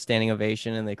everybody gives them a standing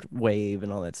ovation and they wave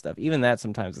and all that stuff. Even that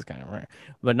sometimes is kind of rare,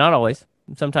 but not always.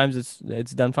 Sometimes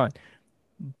it's done fine.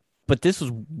 But this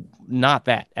was not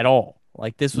that at all.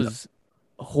 Like this was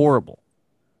horrible.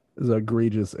 Is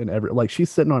egregious and like she's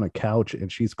sitting on a couch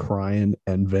and she's crying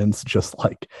and Vince just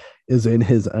like is in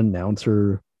his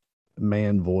announcer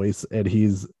man voice and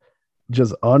he's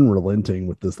just unrelenting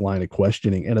with this line of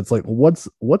questioning and it's like what's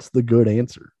the good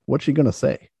answer? What's she gonna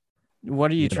say?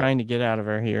 What are you trying to get out of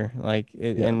her here? Like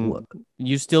and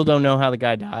you still don't know how the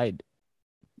guy died.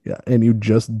 Yeah, and you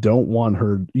just don't want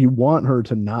her. You want her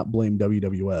to not blame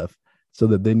WWF, so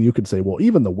that then you could say, "Well,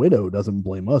 even the widow doesn't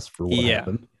blame us for what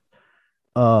happened."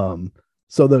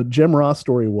 So the Jim Ross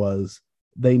story was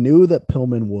they knew that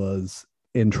Pillman was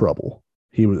in trouble.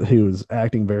 He was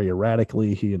acting very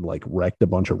erratically. He had like wrecked a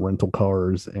bunch of rental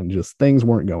cars, and just things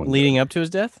weren't going leading good. Up to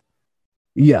his death.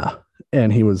 Yeah,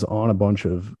 and he was on a bunch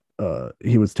of.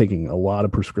 He was taking a lot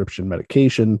of prescription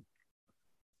medication.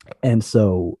 And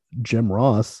so Jim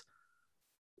Ross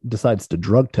decides to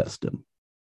drug test him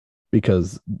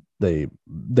because they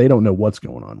don't know what's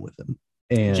going on with him.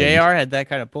 And JR had that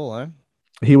kind of pull, huh?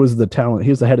 He was the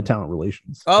head of talent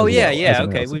relations. Oh yeah,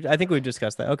 okay. I think we've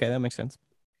discussed that. Okay, that makes sense.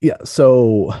 Yeah.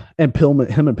 So and him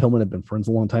and Pillman have been friends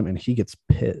a long time, and he gets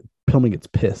pissed. Pillman gets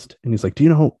pissed, and he's like, "Do you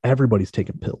know everybody's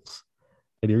taking pills,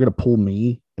 and you're gonna pull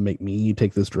me and make me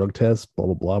take this drug test, blah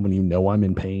blah blah, when you know I'm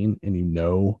in pain and you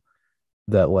know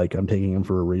that like I'm taking him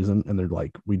for a reason." And they're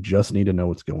like, "We just need to know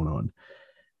what's going on."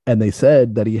 And they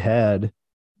said that he had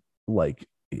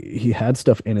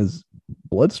stuff in his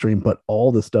bloodstream, but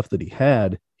all the stuff that he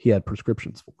had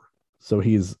prescriptions for. So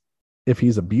if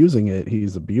he's abusing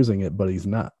it, but he's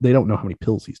not. They don't know how many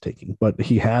pills he's taking, but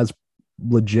he has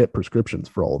legit prescriptions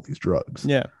for all of these drugs.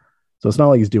 Yeah. So it's not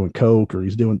like he's doing coke or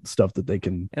he's doing stuff that they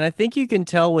can. And I think you can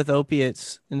tell with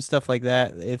opiates and stuff like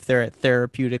that if they're at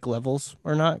therapeutic levels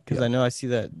or not, because I know I see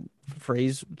that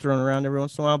phrase thrown around every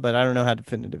once in a while, but I don't know how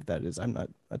definitive that is. I'm not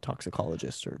a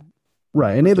toxicologist or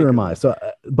right, and neither am I. So,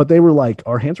 but they were like,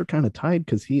 our hands are kind of tied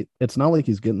because it's not like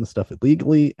he's getting the stuff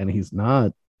illegally, and he's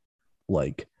not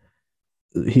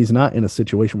in a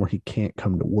situation where he can't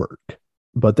come to work.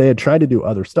 But they had tried to do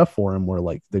other stuff for him where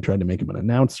like they tried to make him an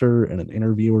announcer and an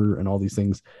interviewer and all these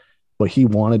things, but he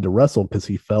wanted to wrestle because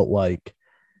he felt like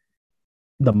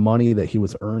the money that he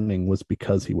was earning was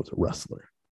because he was a wrestler,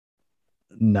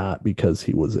 not because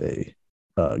he was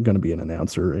going to be an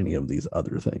announcer or any of these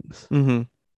other things. Mm-hmm.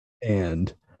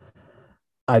 And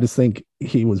I just think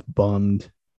he was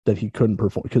bummed that he couldn't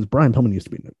perform because Brian Pillman used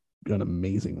to be an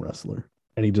amazing wrestler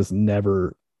and he just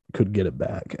never could get it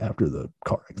back after the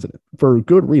car accident for a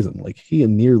good reason. Like he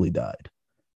nearly died.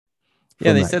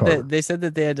 Yeah, they said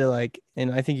that they had to like,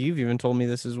 and I think you've even told me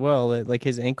this as well, that like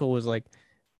his ankle was like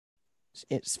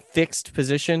it's fixed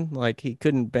position, like he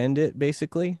couldn't bend it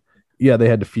basically. Yeah, they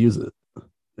had to fuse it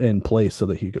in place so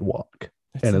that he could walk.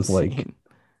 That's and it's insane. like,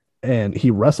 and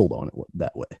he wrestled on it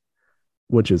that way,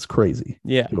 which is crazy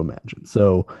to imagine.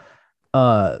 So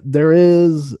there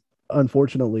is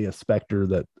unfortunately a specter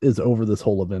that is over this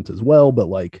whole event as well, but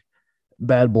like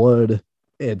Bad Blood,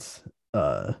 it's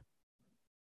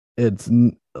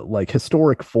like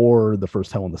historic for the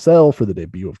first Hell in the Cell, for the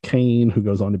debut of Kane, who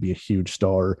goes on to be a huge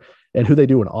star and who they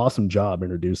do an awesome job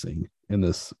introducing in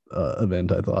this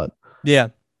event. I thought,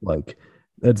 like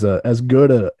it's as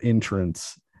good a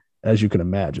entrance as you can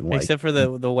imagine, like, except for the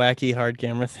wacky hard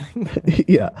camera thing.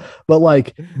 Yeah, but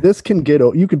like this can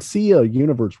you could see a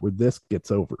universe where this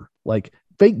gets over. Like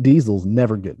fake Diesel's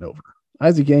never getting over.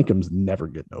 Isaac Yankum's never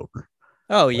getting over.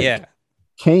 Oh like, yeah.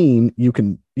 Kane, you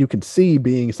can see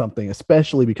being something,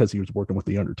 especially because he was working with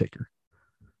the Undertaker.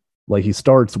 Like he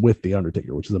starts with the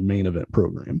Undertaker, which is a main event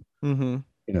program. Mm-hmm.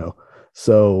 You know,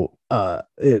 so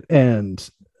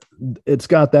it's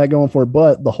got that going for it,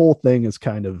 but the whole thing is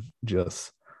kind of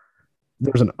just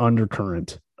there's an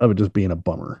undercurrent of it just being a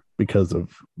bummer because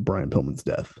of Brian Pillman's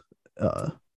death.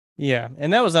 Yeah,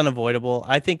 and that was unavoidable.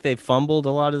 I think they fumbled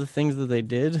a lot of the things that they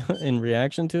did in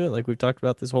reaction to it, like we've talked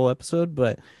about this whole episode.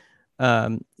 But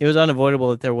it was unavoidable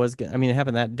that there was. I mean, it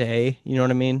happened that day. You know what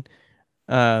I mean?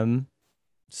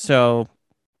 So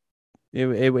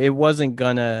it wasn't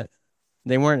gonna.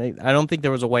 They weren't. I don't think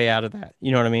there was a way out of that.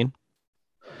 You know what I mean?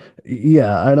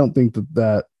 Yeah, I don't think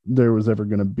that there was ever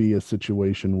going to be a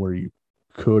situation where you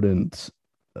couldn't,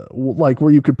 like,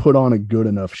 where you could put on a good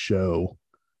enough show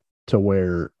to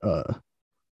where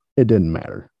it didn't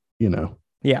matter, you know?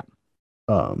 Yeah.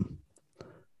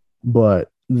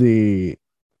 But the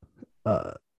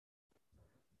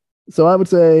so I would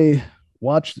say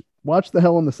watch the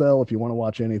Hell in the Cell if you want to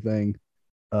watch anything,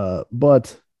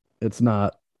 but it's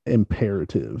not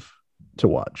imperative to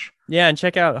watch. Yeah, and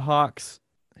check out Hawk's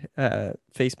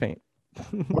face paint.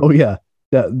 Oh yeah,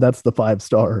 that's the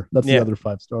 5-star. That's the other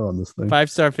 5-star on this thing.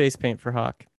 5-star face paint for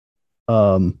Hawk.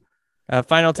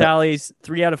 Final tallies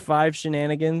 3 out of 5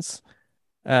 shenanigans,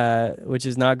 which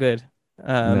is not good.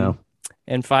 No.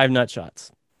 And 5 nut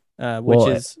shots,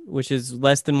 which is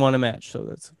less than 1 a match.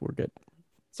 So we're good.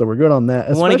 So we're good on that.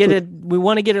 We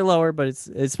want to get it lower, but it's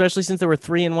especially since there were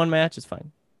 3 in 1 match. It's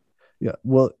fine. Yeah,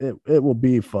 well, it will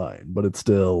be fine, but it's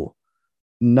still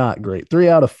not great. 3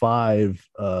 out of 5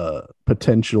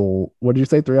 potential. What did you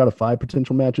say? 3 out of 5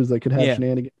 potential matches that could have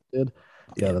shenanigans did.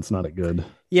 Yeah, that's not a good.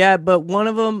 Yeah, but one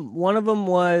of them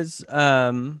was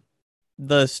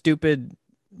the stupid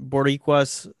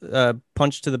Boricuas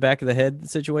punch to the back of the head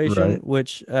situation, right.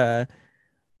 which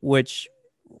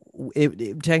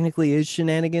it technically is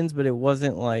shenanigans, but it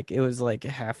wasn't like, it was like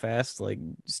half-assed, like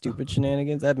stupid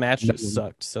shenanigans. That match just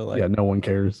sucked. So like, yeah, no one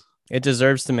cares. It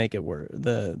deserves to make it worse,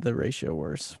 the ratio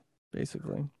worse,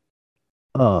 basically.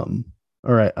 All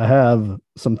right, I have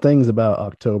some things about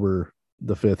October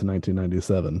the 5th,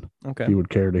 1997. Okay. If you would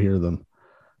care to hear them.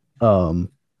 I'm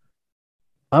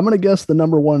going to guess the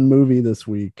number 1 movie this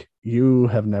week you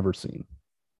have never seen.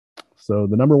 So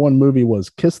the number 1 movie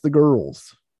was Kiss the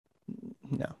Girls.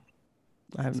 No,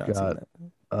 I have not seen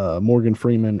that. Morgan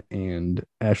Freeman and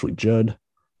Ashley Judd.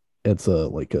 It's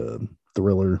like a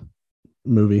thriller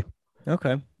movie.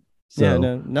 Okay. So, yeah,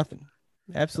 no, nothing.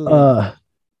 Absolutely.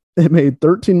 It made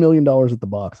 $13 million at the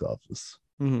box office.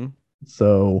 Mm-hmm.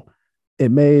 So it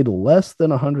made less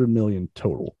than $100 million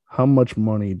total. How much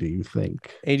money do you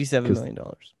think? $87 million.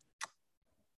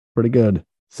 Pretty good.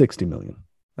 $60 million.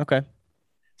 Okay.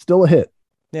 Still a hit.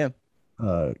 Yeah.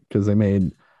 Because they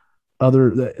made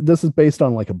this is based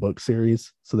on like a book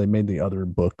series, so they made the other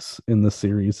books in this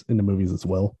series into movies as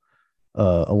well.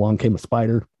 Along Came a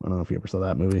Spider. I don't know if you ever saw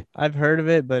that movie. I've heard of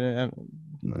it, but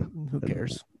who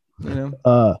cares? You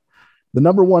know. The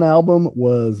number 1 album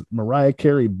was Mariah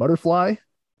Carey, Butterfly.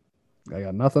 I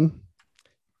got nothing.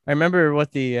 I remember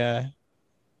what the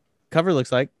cover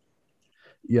looks like.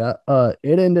 Yeah,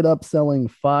 it ended up selling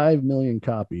 5 million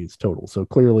copies total. So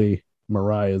clearly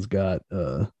Mariah's got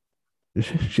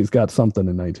she's got something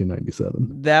in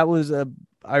 1997. That was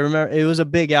I remember it was a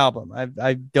big album.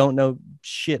 I don't know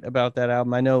shit about that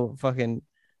album. I know fucking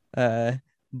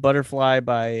Butterfly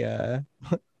by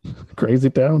Crazy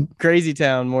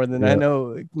Town more than I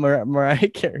know Mariah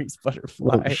Carey's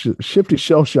Butterfly. Well, Shifty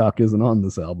Shell Shock isn't on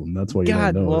this album. That's why you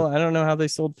don't know. Well, I don't know how they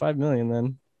sold 5 million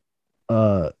then.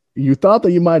 You thought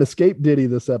that you might escape Diddy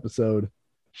this episode.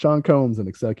 Sean Combs, an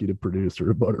executive producer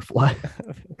of Butterfly.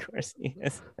 Of course he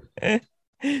is.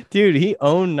 Dude, he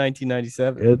owned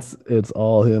 1997. It's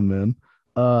all him, man.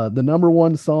 The number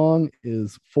 1 song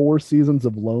is 4 Seasons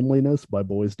of Loneliness by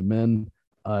Boyz II Men.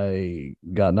 I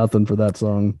got nothing for that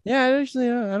song. Yeah, actually,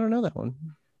 I don't know that one.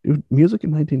 Dude, music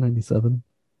in 1997.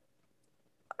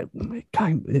 It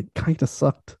kind of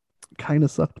sucked. Kind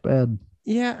of sucked bad.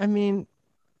 Yeah, I mean,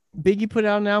 Biggie put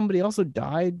out an album, but he also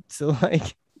died. So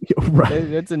like,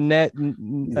 right, that's a net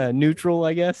neutral,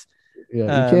 I guess.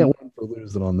 Yeah, you can't win for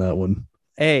losing on that one.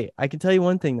 Hey, I can tell you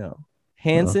one thing though.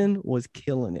 Hanson was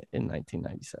killing it in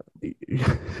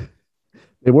 1997.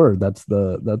 They were. That's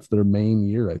their main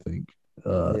year, I think.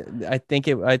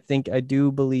 I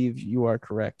do believe you are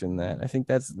correct in that. I think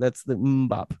that's the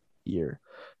MMMBop year.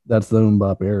 That's the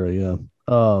MMMBop era, yeah.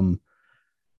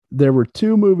 There were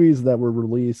 2 movies that were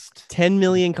released. 10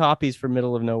 million copies for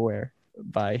Middle of Nowhere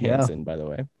by Hanson, by the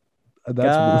way.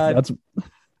 That's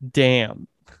damn.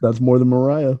 That's more than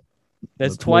Mariah.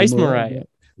 That's twice Mariah.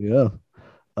 Yeah.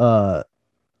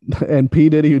 And P.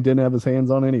 Diddy, who didn't have his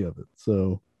hands on any of it.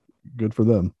 So good for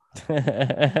them.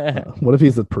 What if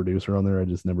he's a producer on there? I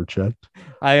just never checked.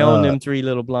 I own them 3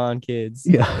 little blonde kids.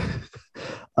 Yeah.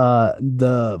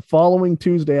 The following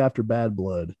Tuesday after Bad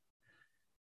Blood,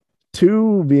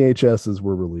 2 VHSs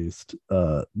were released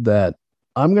that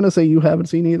I'm going to say you haven't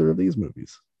seen either of these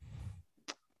movies.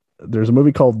 There's a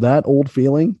movie called That Old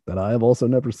Feeling that I have also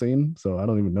never seen, so I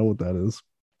don't even know what that is.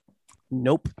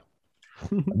 Nope.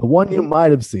 The one you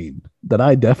might have seen that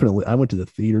I went to the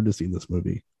theater to see this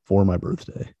movie for my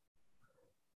birthday.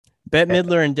 Bette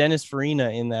Midler and Dennis Farina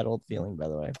in That Old Feeling, by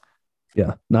the way.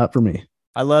 Yeah, not for me.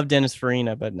 I love Dennis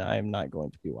Farina, but I am not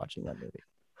going to be watching that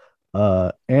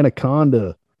movie.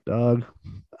 Anaconda, dog.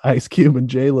 Ice Cube and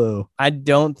J-Lo. I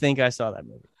don't think I saw that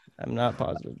movie. I'm not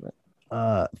positive. But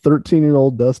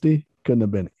 13-year-old Dusty couldn't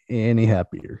have been any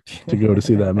happier to go to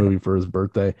see that movie for his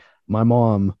birthday. My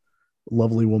mom,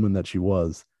 lovely woman that she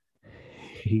was,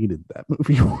 hated that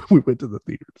movie when we went to the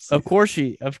theater to see Of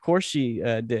course she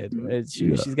did.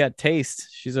 She's got taste.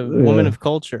 She's a woman of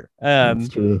culture. That's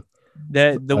true.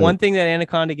 The one thing that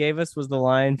Anaconda gave us was the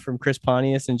line from Chris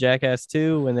Pontius in Jackass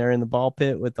 2 when they're in the ball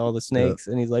pit with all the snakes,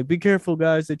 and he's like, "Be careful,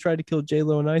 guys! They tried to kill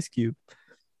J-Lo and Ice Cube."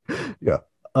 Yeah.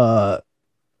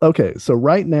 Okay, so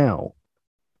right now,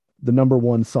 the number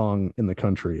one song in the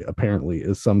country apparently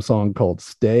is some song called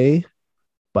 "Stay"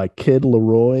 by Kid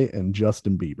Laroi and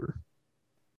Justin Bieber.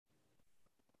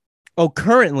 Oh,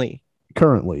 currently,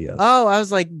 yes. Oh, I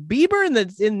was like, Bieber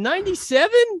in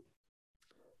 '97.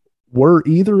 Were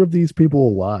either of these people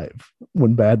alive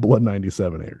when Bad Blood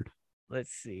 97 aired? Let's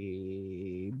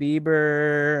see.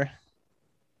 Bieber.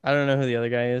 I don't know who the other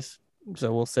guy is,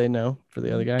 so we'll say no for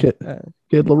the other guy. Kid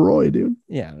Laroi, dude.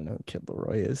 Yeah, I don't know who Kid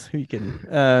Laroi is. Who you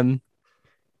kidding?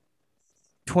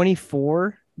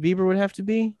 24 Bieber would have to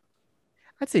be.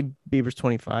 I'd say Bieber's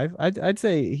 25. I'd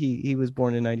say he was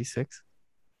born in 96.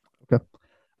 Okay.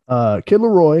 Kid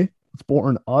Laroi was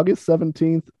born August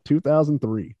 17th,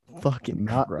 2003. Fucking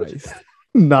Christ.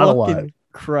 Not alive.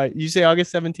 Christ. You say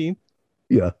August 17th?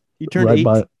 Yeah. He turned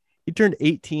He turned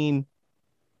 18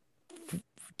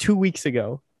 2 weeks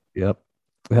ago. Yep.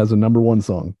 It has a number one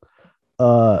song.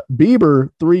 Bieber,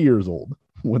 3 years old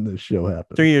when this show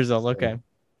happened. 3 years old. Okay.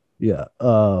 Yeah.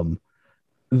 So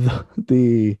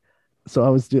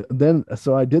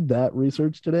I did that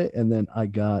research today, and then I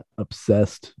got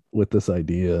obsessed with this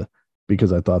idea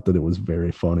because I thought that it was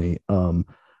very funny.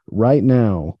 Right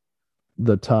now,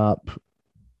 the top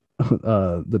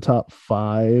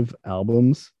 5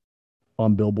 albums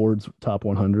on Billboard's Top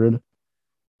 100,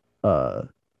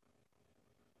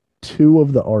 2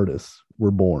 of the artists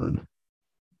were born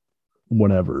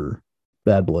whenever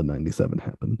Bad Blood 97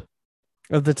 happened.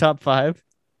 Of the top 5?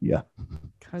 Yeah.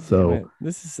 God damn it.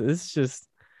 This is just,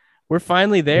 we're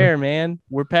finally there, man.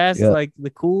 We're past like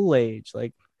the cool age.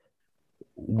 Like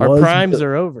our primes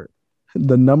are over.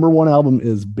 The number one album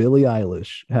is Billie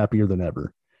Eilish, Happier Than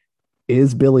Ever.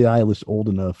 Is Billie Eilish old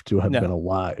enough to have been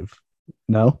alive?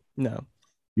 No? No.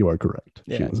 You are correct.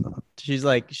 Yeah. She was not. She's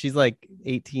like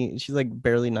 18. She's like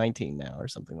barely 19 now or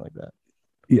something like that.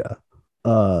 Yeah.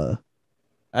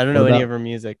 I don't know any of her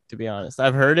music, to be honest.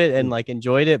 I've heard it and like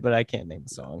enjoyed it, but I can't name a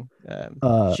song.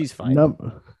 She's fine.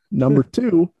 Number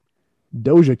 2,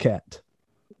 Doja Cat.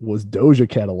 Was Doja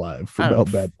Cat alive for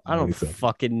Bad? I don't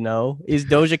fucking know. Is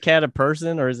Doja Cat a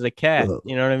person or is it a cat?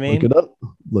 You know what I mean?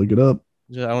 Look it up.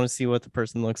 I want to see what the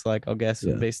person looks like. I'll guess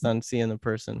based on seeing the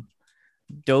person.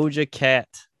 Doja Cat.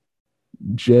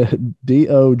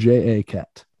 Doja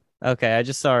Cat. Okay, I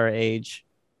just saw her age.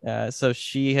 So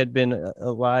she had been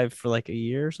alive for like a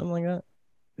year or something like that.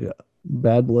 Yeah.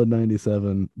 Bad Blood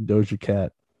 97, Doja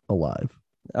Cat alive.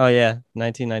 Oh yeah,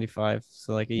 1995.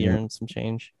 So like a year and some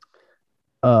change.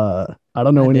 I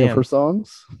don't know any of her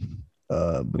songs.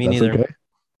 But Me neither.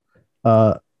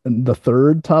 Okay. The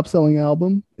third top selling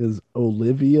album is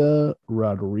Olivia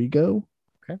Rodrigo.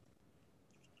 Okay.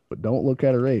 But don't look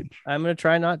at her age. I'm gonna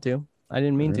try not to. I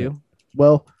didn't mean to.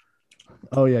 Well,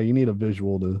 oh yeah, you need a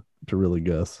visual to really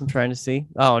guess. I'm trying to see.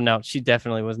 Oh no, she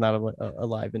definitely was not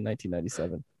alive in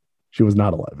 1997. She was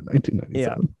not alive in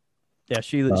 1997. Yeah,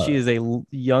 she is a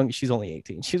young. She's only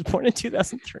 18. She was born in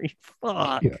 2003.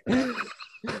 Fuck. Yeah.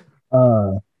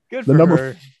 Good for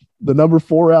her. The number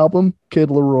 4 album, Kid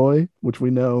Laroi, which we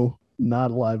know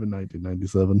not alive in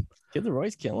 1997. Kid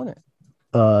Laroi's killing it.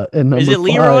 And is it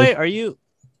Leroy? Are you?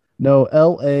 No,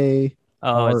 Laroi.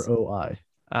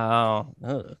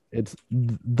 It's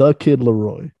the Kid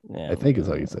Laroi. Yeah, I think is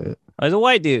how you say it. Oh, he's a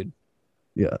white dude.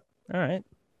 Yeah. All right.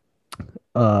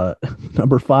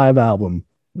 Number 5 album,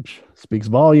 which speaks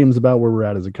volumes about where we're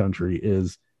at as a country,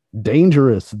 is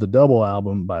Dangerous, the double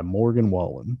album by Morgan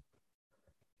Wallen.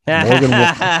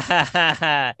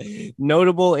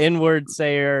 Notable inward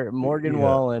sayer Morgan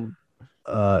Wallen.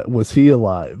 Was he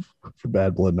alive for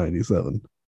Bad Blood 97?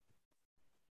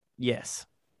 Yes.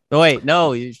 Oh wait,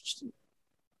 no.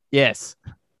 Yes,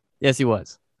 he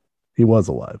was. He was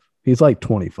alive. He's like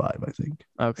 25, I think.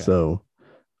 Okay. So,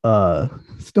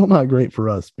 still not great for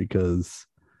us because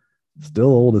still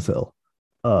old as hell.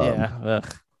 Yeah.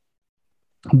 Ugh.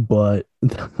 But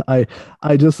I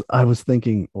was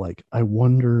thinking, like, I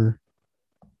wonder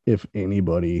if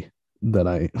anybody that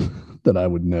I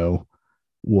would know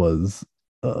was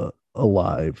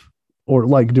alive, or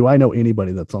like, do I know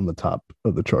anybody that's on the top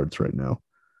of the charts right now?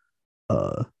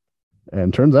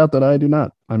 And turns out that I do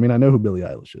not. I mean, I know who Billie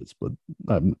Eilish is, but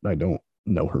I don't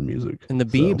know her music. And the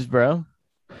Biebs, bro.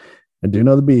 I do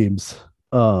know the Biebs.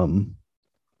 All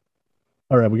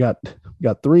right, we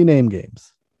got 3 name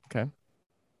games. Okay.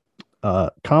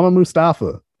 Kama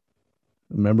Mustafa,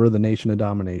 a member of the Nation of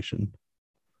Domination,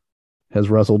 has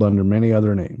wrestled under many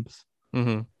other names.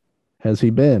 Mm-hmm. Has he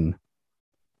been?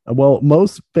 Well,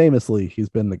 most famously, he's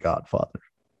been the Godfather.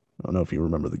 I don't know if you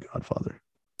remember the Godfather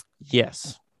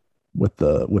Yes. with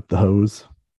the hose.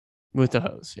 With the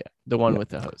hose. Yeah. The one Yeah. with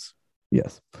the hose.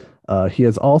 Yes. He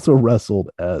has also wrestled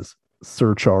as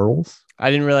Sir Charles.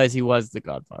 I didn't realize he was the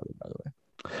Godfather, by the way.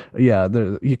 Yeah,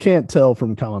 you can't tell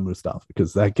from Kama Mustafa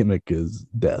because that gimmick is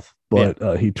death,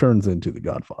 but he turns into the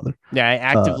Godfather. Yeah, I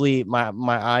actively my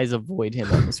eyes avoid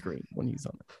him on the screen when he's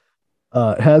on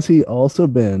it. Has he also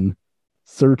been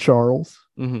Sir Charles,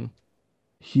 Mm-hmm.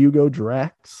 Hugo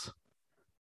Drax,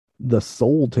 the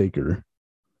Soul Taker,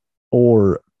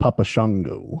 or Papa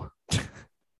Shango?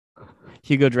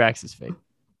 Hugo Drax is fake.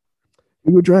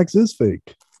 Hugo Drax is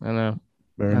fake. I know.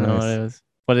 Very I know nice. what it is.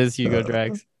 What is Hugo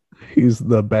Drax? He's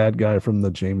the bad guy from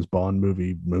the James Bond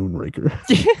movie Moonraker.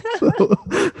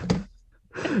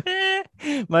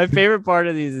 My favorite part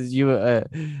of these is you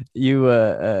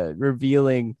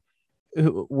revealing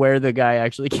where the guy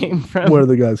actually came from. Where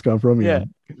the guys come from. Yeah.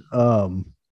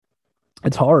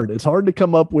 It's hard. It's hard to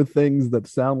come up with things that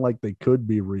sound like they could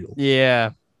be real.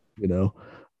 Yeah. You know.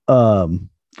 All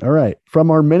right.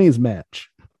 From our minis match,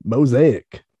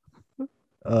 Mosaic,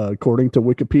 according to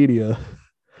Wikipedia,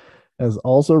 has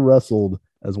also wrestled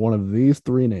as one of these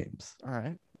 3 names. All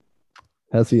right.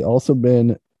 Has he also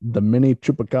been the Mini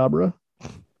Chupacabra,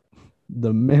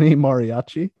 the Mini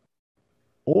Mariachi,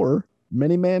 or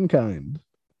Mini Mankind?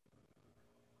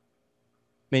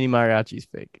 Mini Mariachi's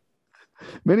fake.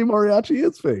 Mini Mariachi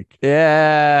is fake.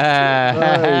 Yeah.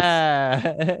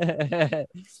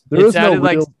 There is no sounded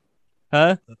like, real,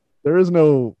 huh? there is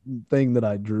no thing that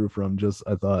I drew from. Just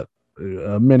I thought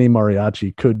a Mini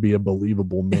Mariachi could be a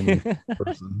believable mini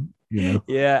person. You know.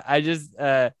 Yeah, I just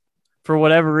for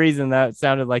whatever reason that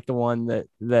sounded like the one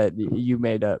that you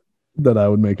made up. That I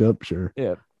would make up, sure.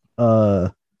 Yeah.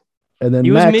 And then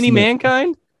He was Max Mini Smith-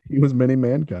 Mankind? He was Mini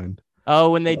Mankind.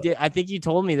 Oh, when they did, I think you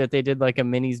told me that they did like a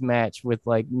minis match with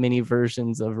like mini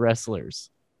versions of wrestlers.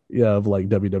 Yeah, of like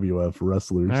WWF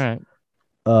wrestlers. All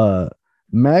right.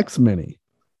 Max Mini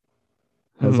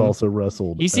has Mhm. also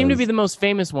wrestled. He seemed to as- be the most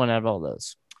famous one out of all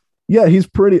those. Yeah, he's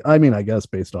pretty. I mean, I guess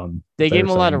based on They their gave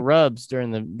him a lot of saying, rubs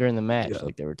during the match, Yeah.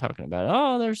 like they were talking about.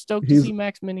 Oh, they're stoked He's- to see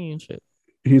Max Mini and shit.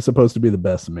 he's supposed to be the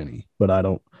best Mini, but I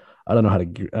don't know how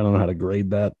to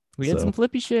grade that. We had So, some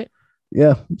flippy shit.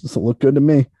 yeah, just look good to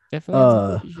me. Definitely had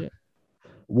some flippy shit.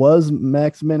 Was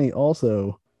Max Mini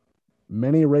also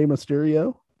Mini Rey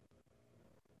Mysterio,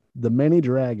 the Mini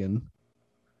Dragon,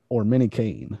 or Mini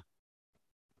Kane?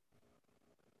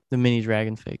 The mini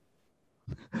dragon fake.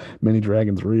 Mini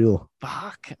Dragon's real.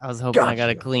 Fuck. I was hoping I got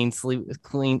a Gotcha.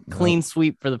 clean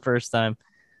sweep for the first time.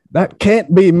 That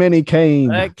can't be Mini Kane.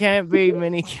 That can't be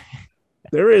mini.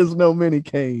 There is no Mini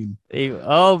Kane.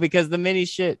 Oh, because the mini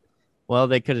shit. Well,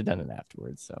 they could have done it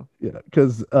afterwards. So Yeah,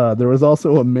 because there was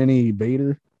also a Mini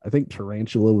Vader. I think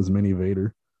Tarantula was Mini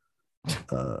Vader.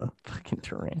 fucking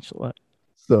tarantula.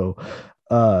 So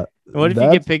What if you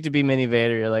that's- get picked to be Mini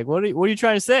Vader? You're like, what are you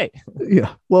trying to say?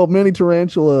 Yeah, well, Mini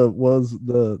Tarantula was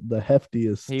the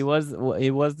heftiest He was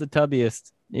the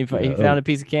tubbiest. He Yeah, found a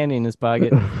piece of candy in his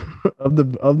pocket. of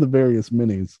the various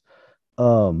minis.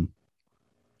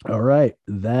 All right,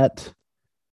 that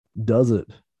does it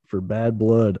for Bad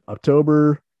Blood.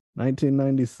 October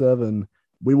 1997.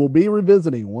 We will be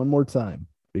revisiting one more time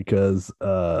because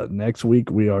next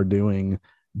week we are doing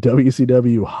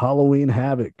WCW Halloween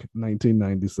Havoc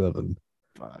 1997.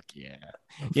 Fuck yeah.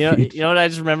 You know what I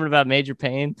just remembered about Major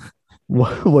Payne?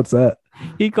 What's that?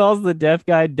 He calls the deaf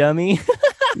guy dummy.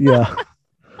 Yeah.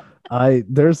 I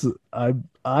haven't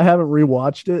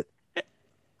rewatched it.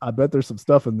 I bet there's some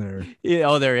stuff in there. Yeah,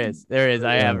 oh, there is. I Yeah,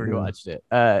 have yeah. rewatched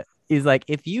it. He's like,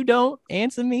 if you don't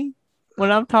answer me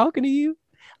when I'm talking to you,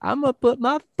 I'm gonna put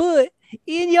my foot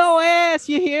in your ass.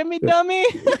 You hear me, dummy?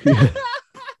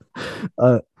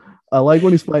 I like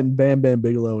when he's fighting Bam Bam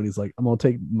Bigelow and he's like, I'm gonna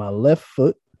take my left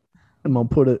foot, I'm gonna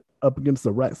put it up against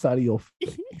the right side of your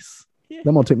face. Yeah. Then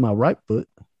I'm gonna take my right foot.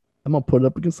 I'm gonna put it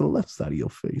up against the left side of your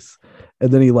face.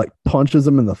 And then he like punches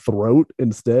him in the throat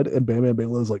instead. And Bam Bam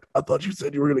Bigelow's like, I thought you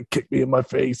said you were gonna kick me in my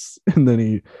face. And then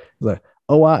he's like,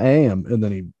 oh, I am. And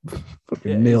then he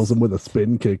fucking nails him with a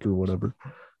spin kick or whatever.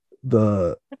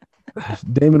 The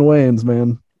Damon Wayans,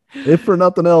 man. If for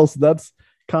nothing else, that's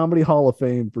Comedy Hall of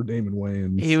Fame for Damon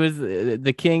Wayans. He was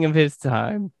the king of his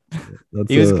time. That's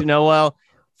He was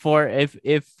for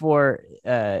if for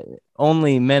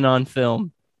only men on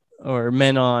film or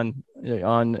men on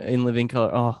In Living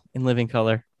Color. Oh, In Living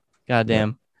Color.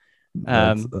 Goddamn.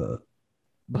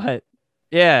 But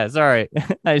yeah, sorry.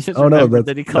 I just remembered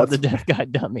that he called the deaf guy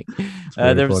dummy.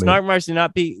 The snark marks do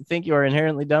not think you are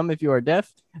inherently dumb if you are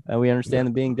deaf. We understand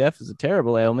that being deaf is a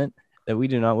terrible ailment that we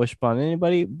do not wish upon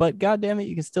anybody, but goddamn it,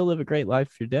 you can still live a great life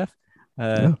if you're deaf.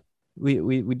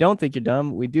 We don't think you're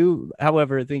dumb. We do,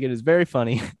 however, think it is very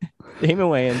funny. Damon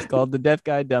Wayans called the deaf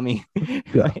guy dummy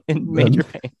in Major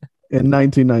Pain. In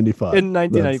 1995. In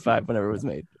 1995, whenever it was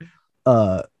made.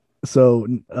 So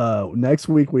next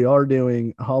week we are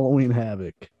doing Halloween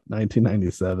Havoc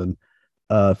 1997,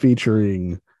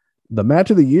 featuring the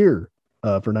match of the year for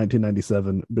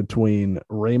 1997 between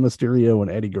Rey Mysterio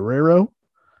and Eddie Guerrero,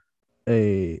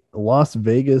 a Las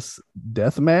Vegas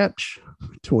death match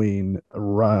between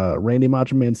Randy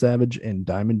Macho Man Savage and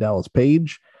Diamond Dallas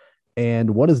Page,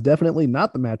 and what is definitely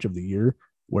not the match of the year,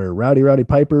 where Rowdy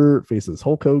Piper faces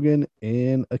Hulk Hogan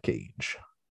in a cage.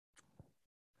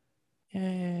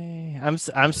 Yay. I'm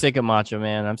sick of Macho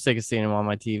Man. I'm sick of seeing him on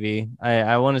my TV.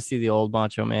 I want to see the old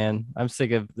Macho Man. I'm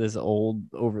sick of this old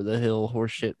over the hill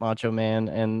horseshit Macho Man,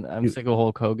 and I'm sick of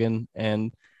Hulk Hogan,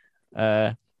 and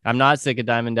I'm not sick of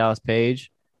Diamond Dallas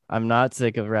Page. I'm not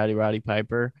sick of Rowdy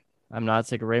Piper. I'm not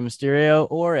sick of Rey Mysterio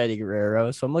or Eddie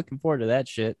Guerrero. So I'm looking forward to that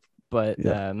shit. But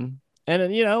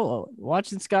and you know,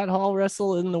 watching Scott Hall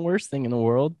wrestle isn't the worst thing in the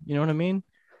world. You know what I mean?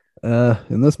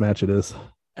 In this match, it is.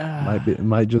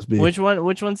 Might just be. Which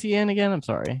one's he in again? I'm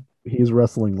sorry. He's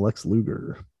wrestling Lex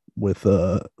Luger with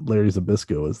Larry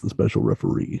Zbyszko as the special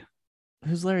referee.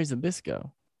 Who's Larry Zbyszko?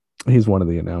 He's one of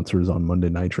the announcers on Monday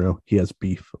Nitro. He has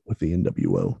beef with the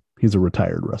NWO. He's a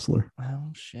retired wrestler.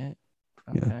 Oh shit.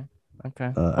 Okay. Yeah.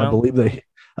 Okay. I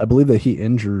believe that he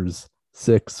injures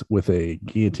Six with a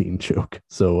guillotine choke.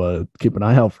 So keep an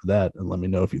eye out for that and let me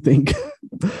know if you think.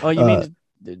 Oh, you mean?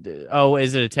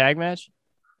 Is it a tag match?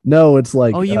 No, it's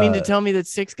like. Oh, you mean to tell me that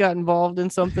Six got involved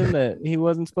in something that he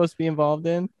wasn't supposed to be involved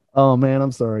in? Oh man,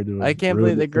 I'm sorry, dude. I can't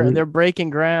believe they're breaking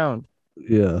ground.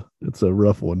 Yeah, it's a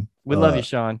rough one. We love you,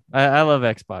 Sean. I love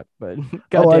X-Pac, but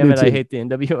God damn it, I hate the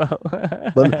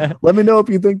NWO. let me know if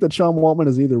you think that Sean Waltman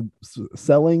is either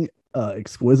selling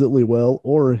exquisitely well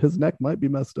or his neck might be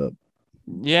messed up.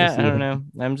 Yeah, I don't know.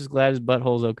 I'm just glad his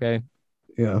butthole's okay.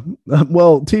 Yeah.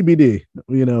 Well, TBD.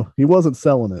 You know, he wasn't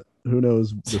selling it. Who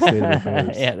knows the state of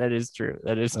affairs? Yeah, that is true.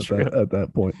 That is true. At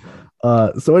that point.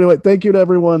 So anyway, thank you to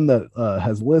everyone that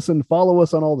has listened. Follow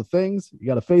us on all the things. You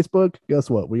got a Facebook? Guess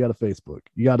what? We got a Facebook.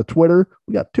 You got a Twitter?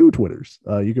 We got 2 Twitters.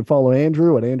 You can follow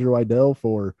Andrew at Andrew Idell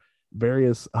for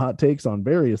various hot takes on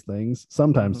various things,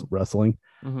 sometimes wrestling.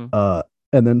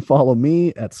 And then follow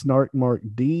me at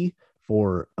SnarkMarkD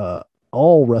for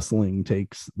all wrestling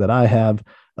takes that I have.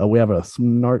 We have a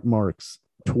Snarkmarks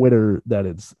Twitter that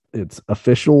it's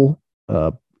official,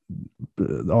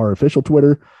 our official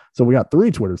Twitter. So we got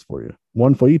 3 Twitters for you,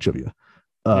 one for each of you.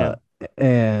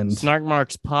 And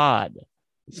Snarkmarks Pod.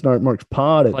 Snarkmarks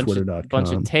Pod at twitter.com.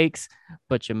 Bunch of takes,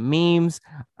 bunch of memes.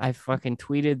 I fucking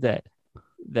tweeted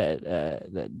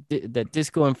that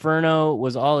Disco Inferno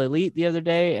was all elite the other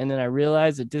day, and then I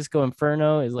realized that Disco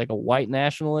Inferno is like a white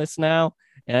nationalist now,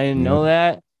 and I didn't know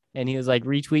that. And he was like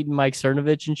retweeting Mike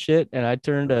Cernovich and shit. And I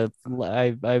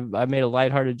I made a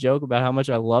lighthearted joke about how much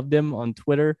I loved him on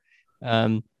Twitter.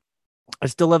 I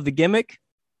still love the gimmick.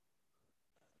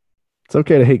 It's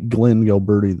okay to hate Glenn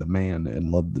Gilberti, the man,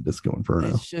 and love the Disco Inferno.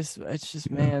 It's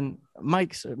just man,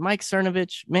 Mike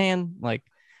Cernovich, man, like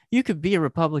you could be a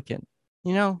Republican,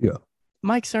 you know? Yeah.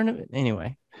 Mike Cernovich.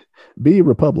 Anyway. Be a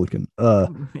Republican.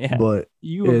 Yeah. But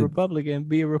you a Republican,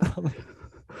 be a Republican.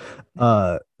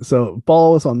 So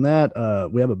follow us on that.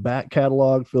 We have a back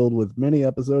catalog filled with many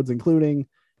episodes, including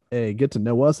a get to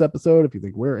know us episode. If you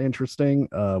think we're interesting,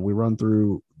 we run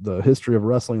through the history of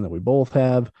wrestling that we both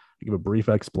have, give a brief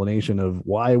explanation of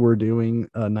why we're doing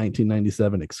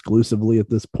 1997 exclusively at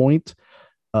this point.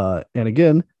 And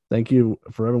again, thank you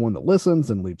for everyone that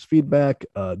listens and leaves feedback.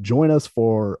 Join us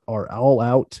for our All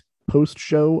Out post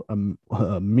show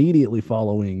immediately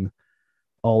following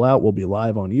All Out. Will be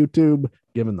live on YouTube,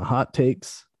 giving the hot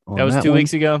takes. That was 2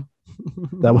 weeks ago.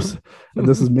 That was, and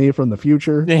this is me from the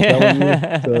future telling you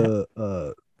to,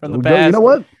 From the go, past. you know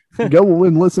what? Go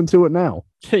and listen to it now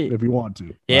if you want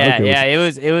to. Yeah, Okay, yeah,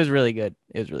 it was really good.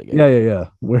 It was really good. Yeah.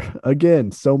 We're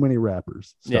again so many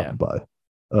rappers stopping by,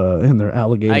 in their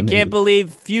alligator. I can't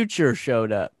believe Future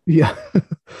showed up. Yeah,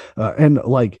 and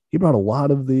like he brought a lot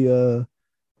of the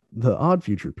Odd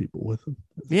Future people with him.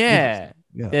 Yeah,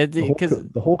 Yeah, because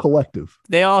the whole collective.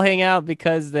 they all hang out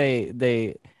because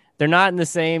they're not in the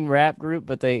same rap group,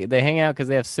 but they hang out because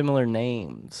they have similar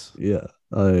names. Yeah,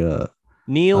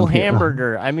 Neil I'm here.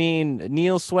 Hamburger. I mean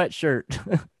Neil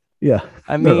Sweatshirt. Yeah,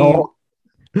 I mean,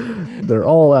 they're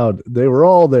all out. They were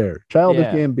all there. Childish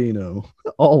Yeah. Gambino,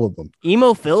 all of them.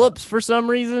 Emo Phillips for some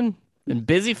reason, and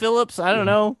Busy Phillips. I don't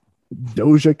know.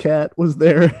 Doja Cat was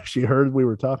there. She heard we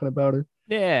were talking about her.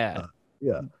 Yeah,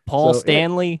 Yeah, Paul so,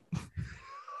 Stanley.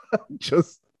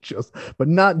 just, but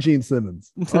not Gene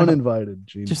Simmons. Uninvited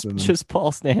Gene Simmons. Just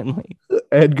Paul Stanley.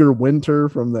 Edgar Winter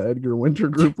from the Edgar Winter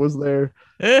group was there.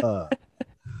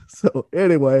 So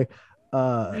anyway,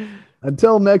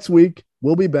 until next week,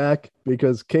 we'll be back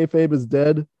because kayfabe is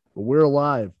dead, but we're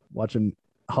alive watching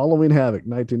Halloween Havoc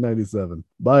 1997.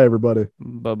 Bye, everybody.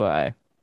 Bye-bye.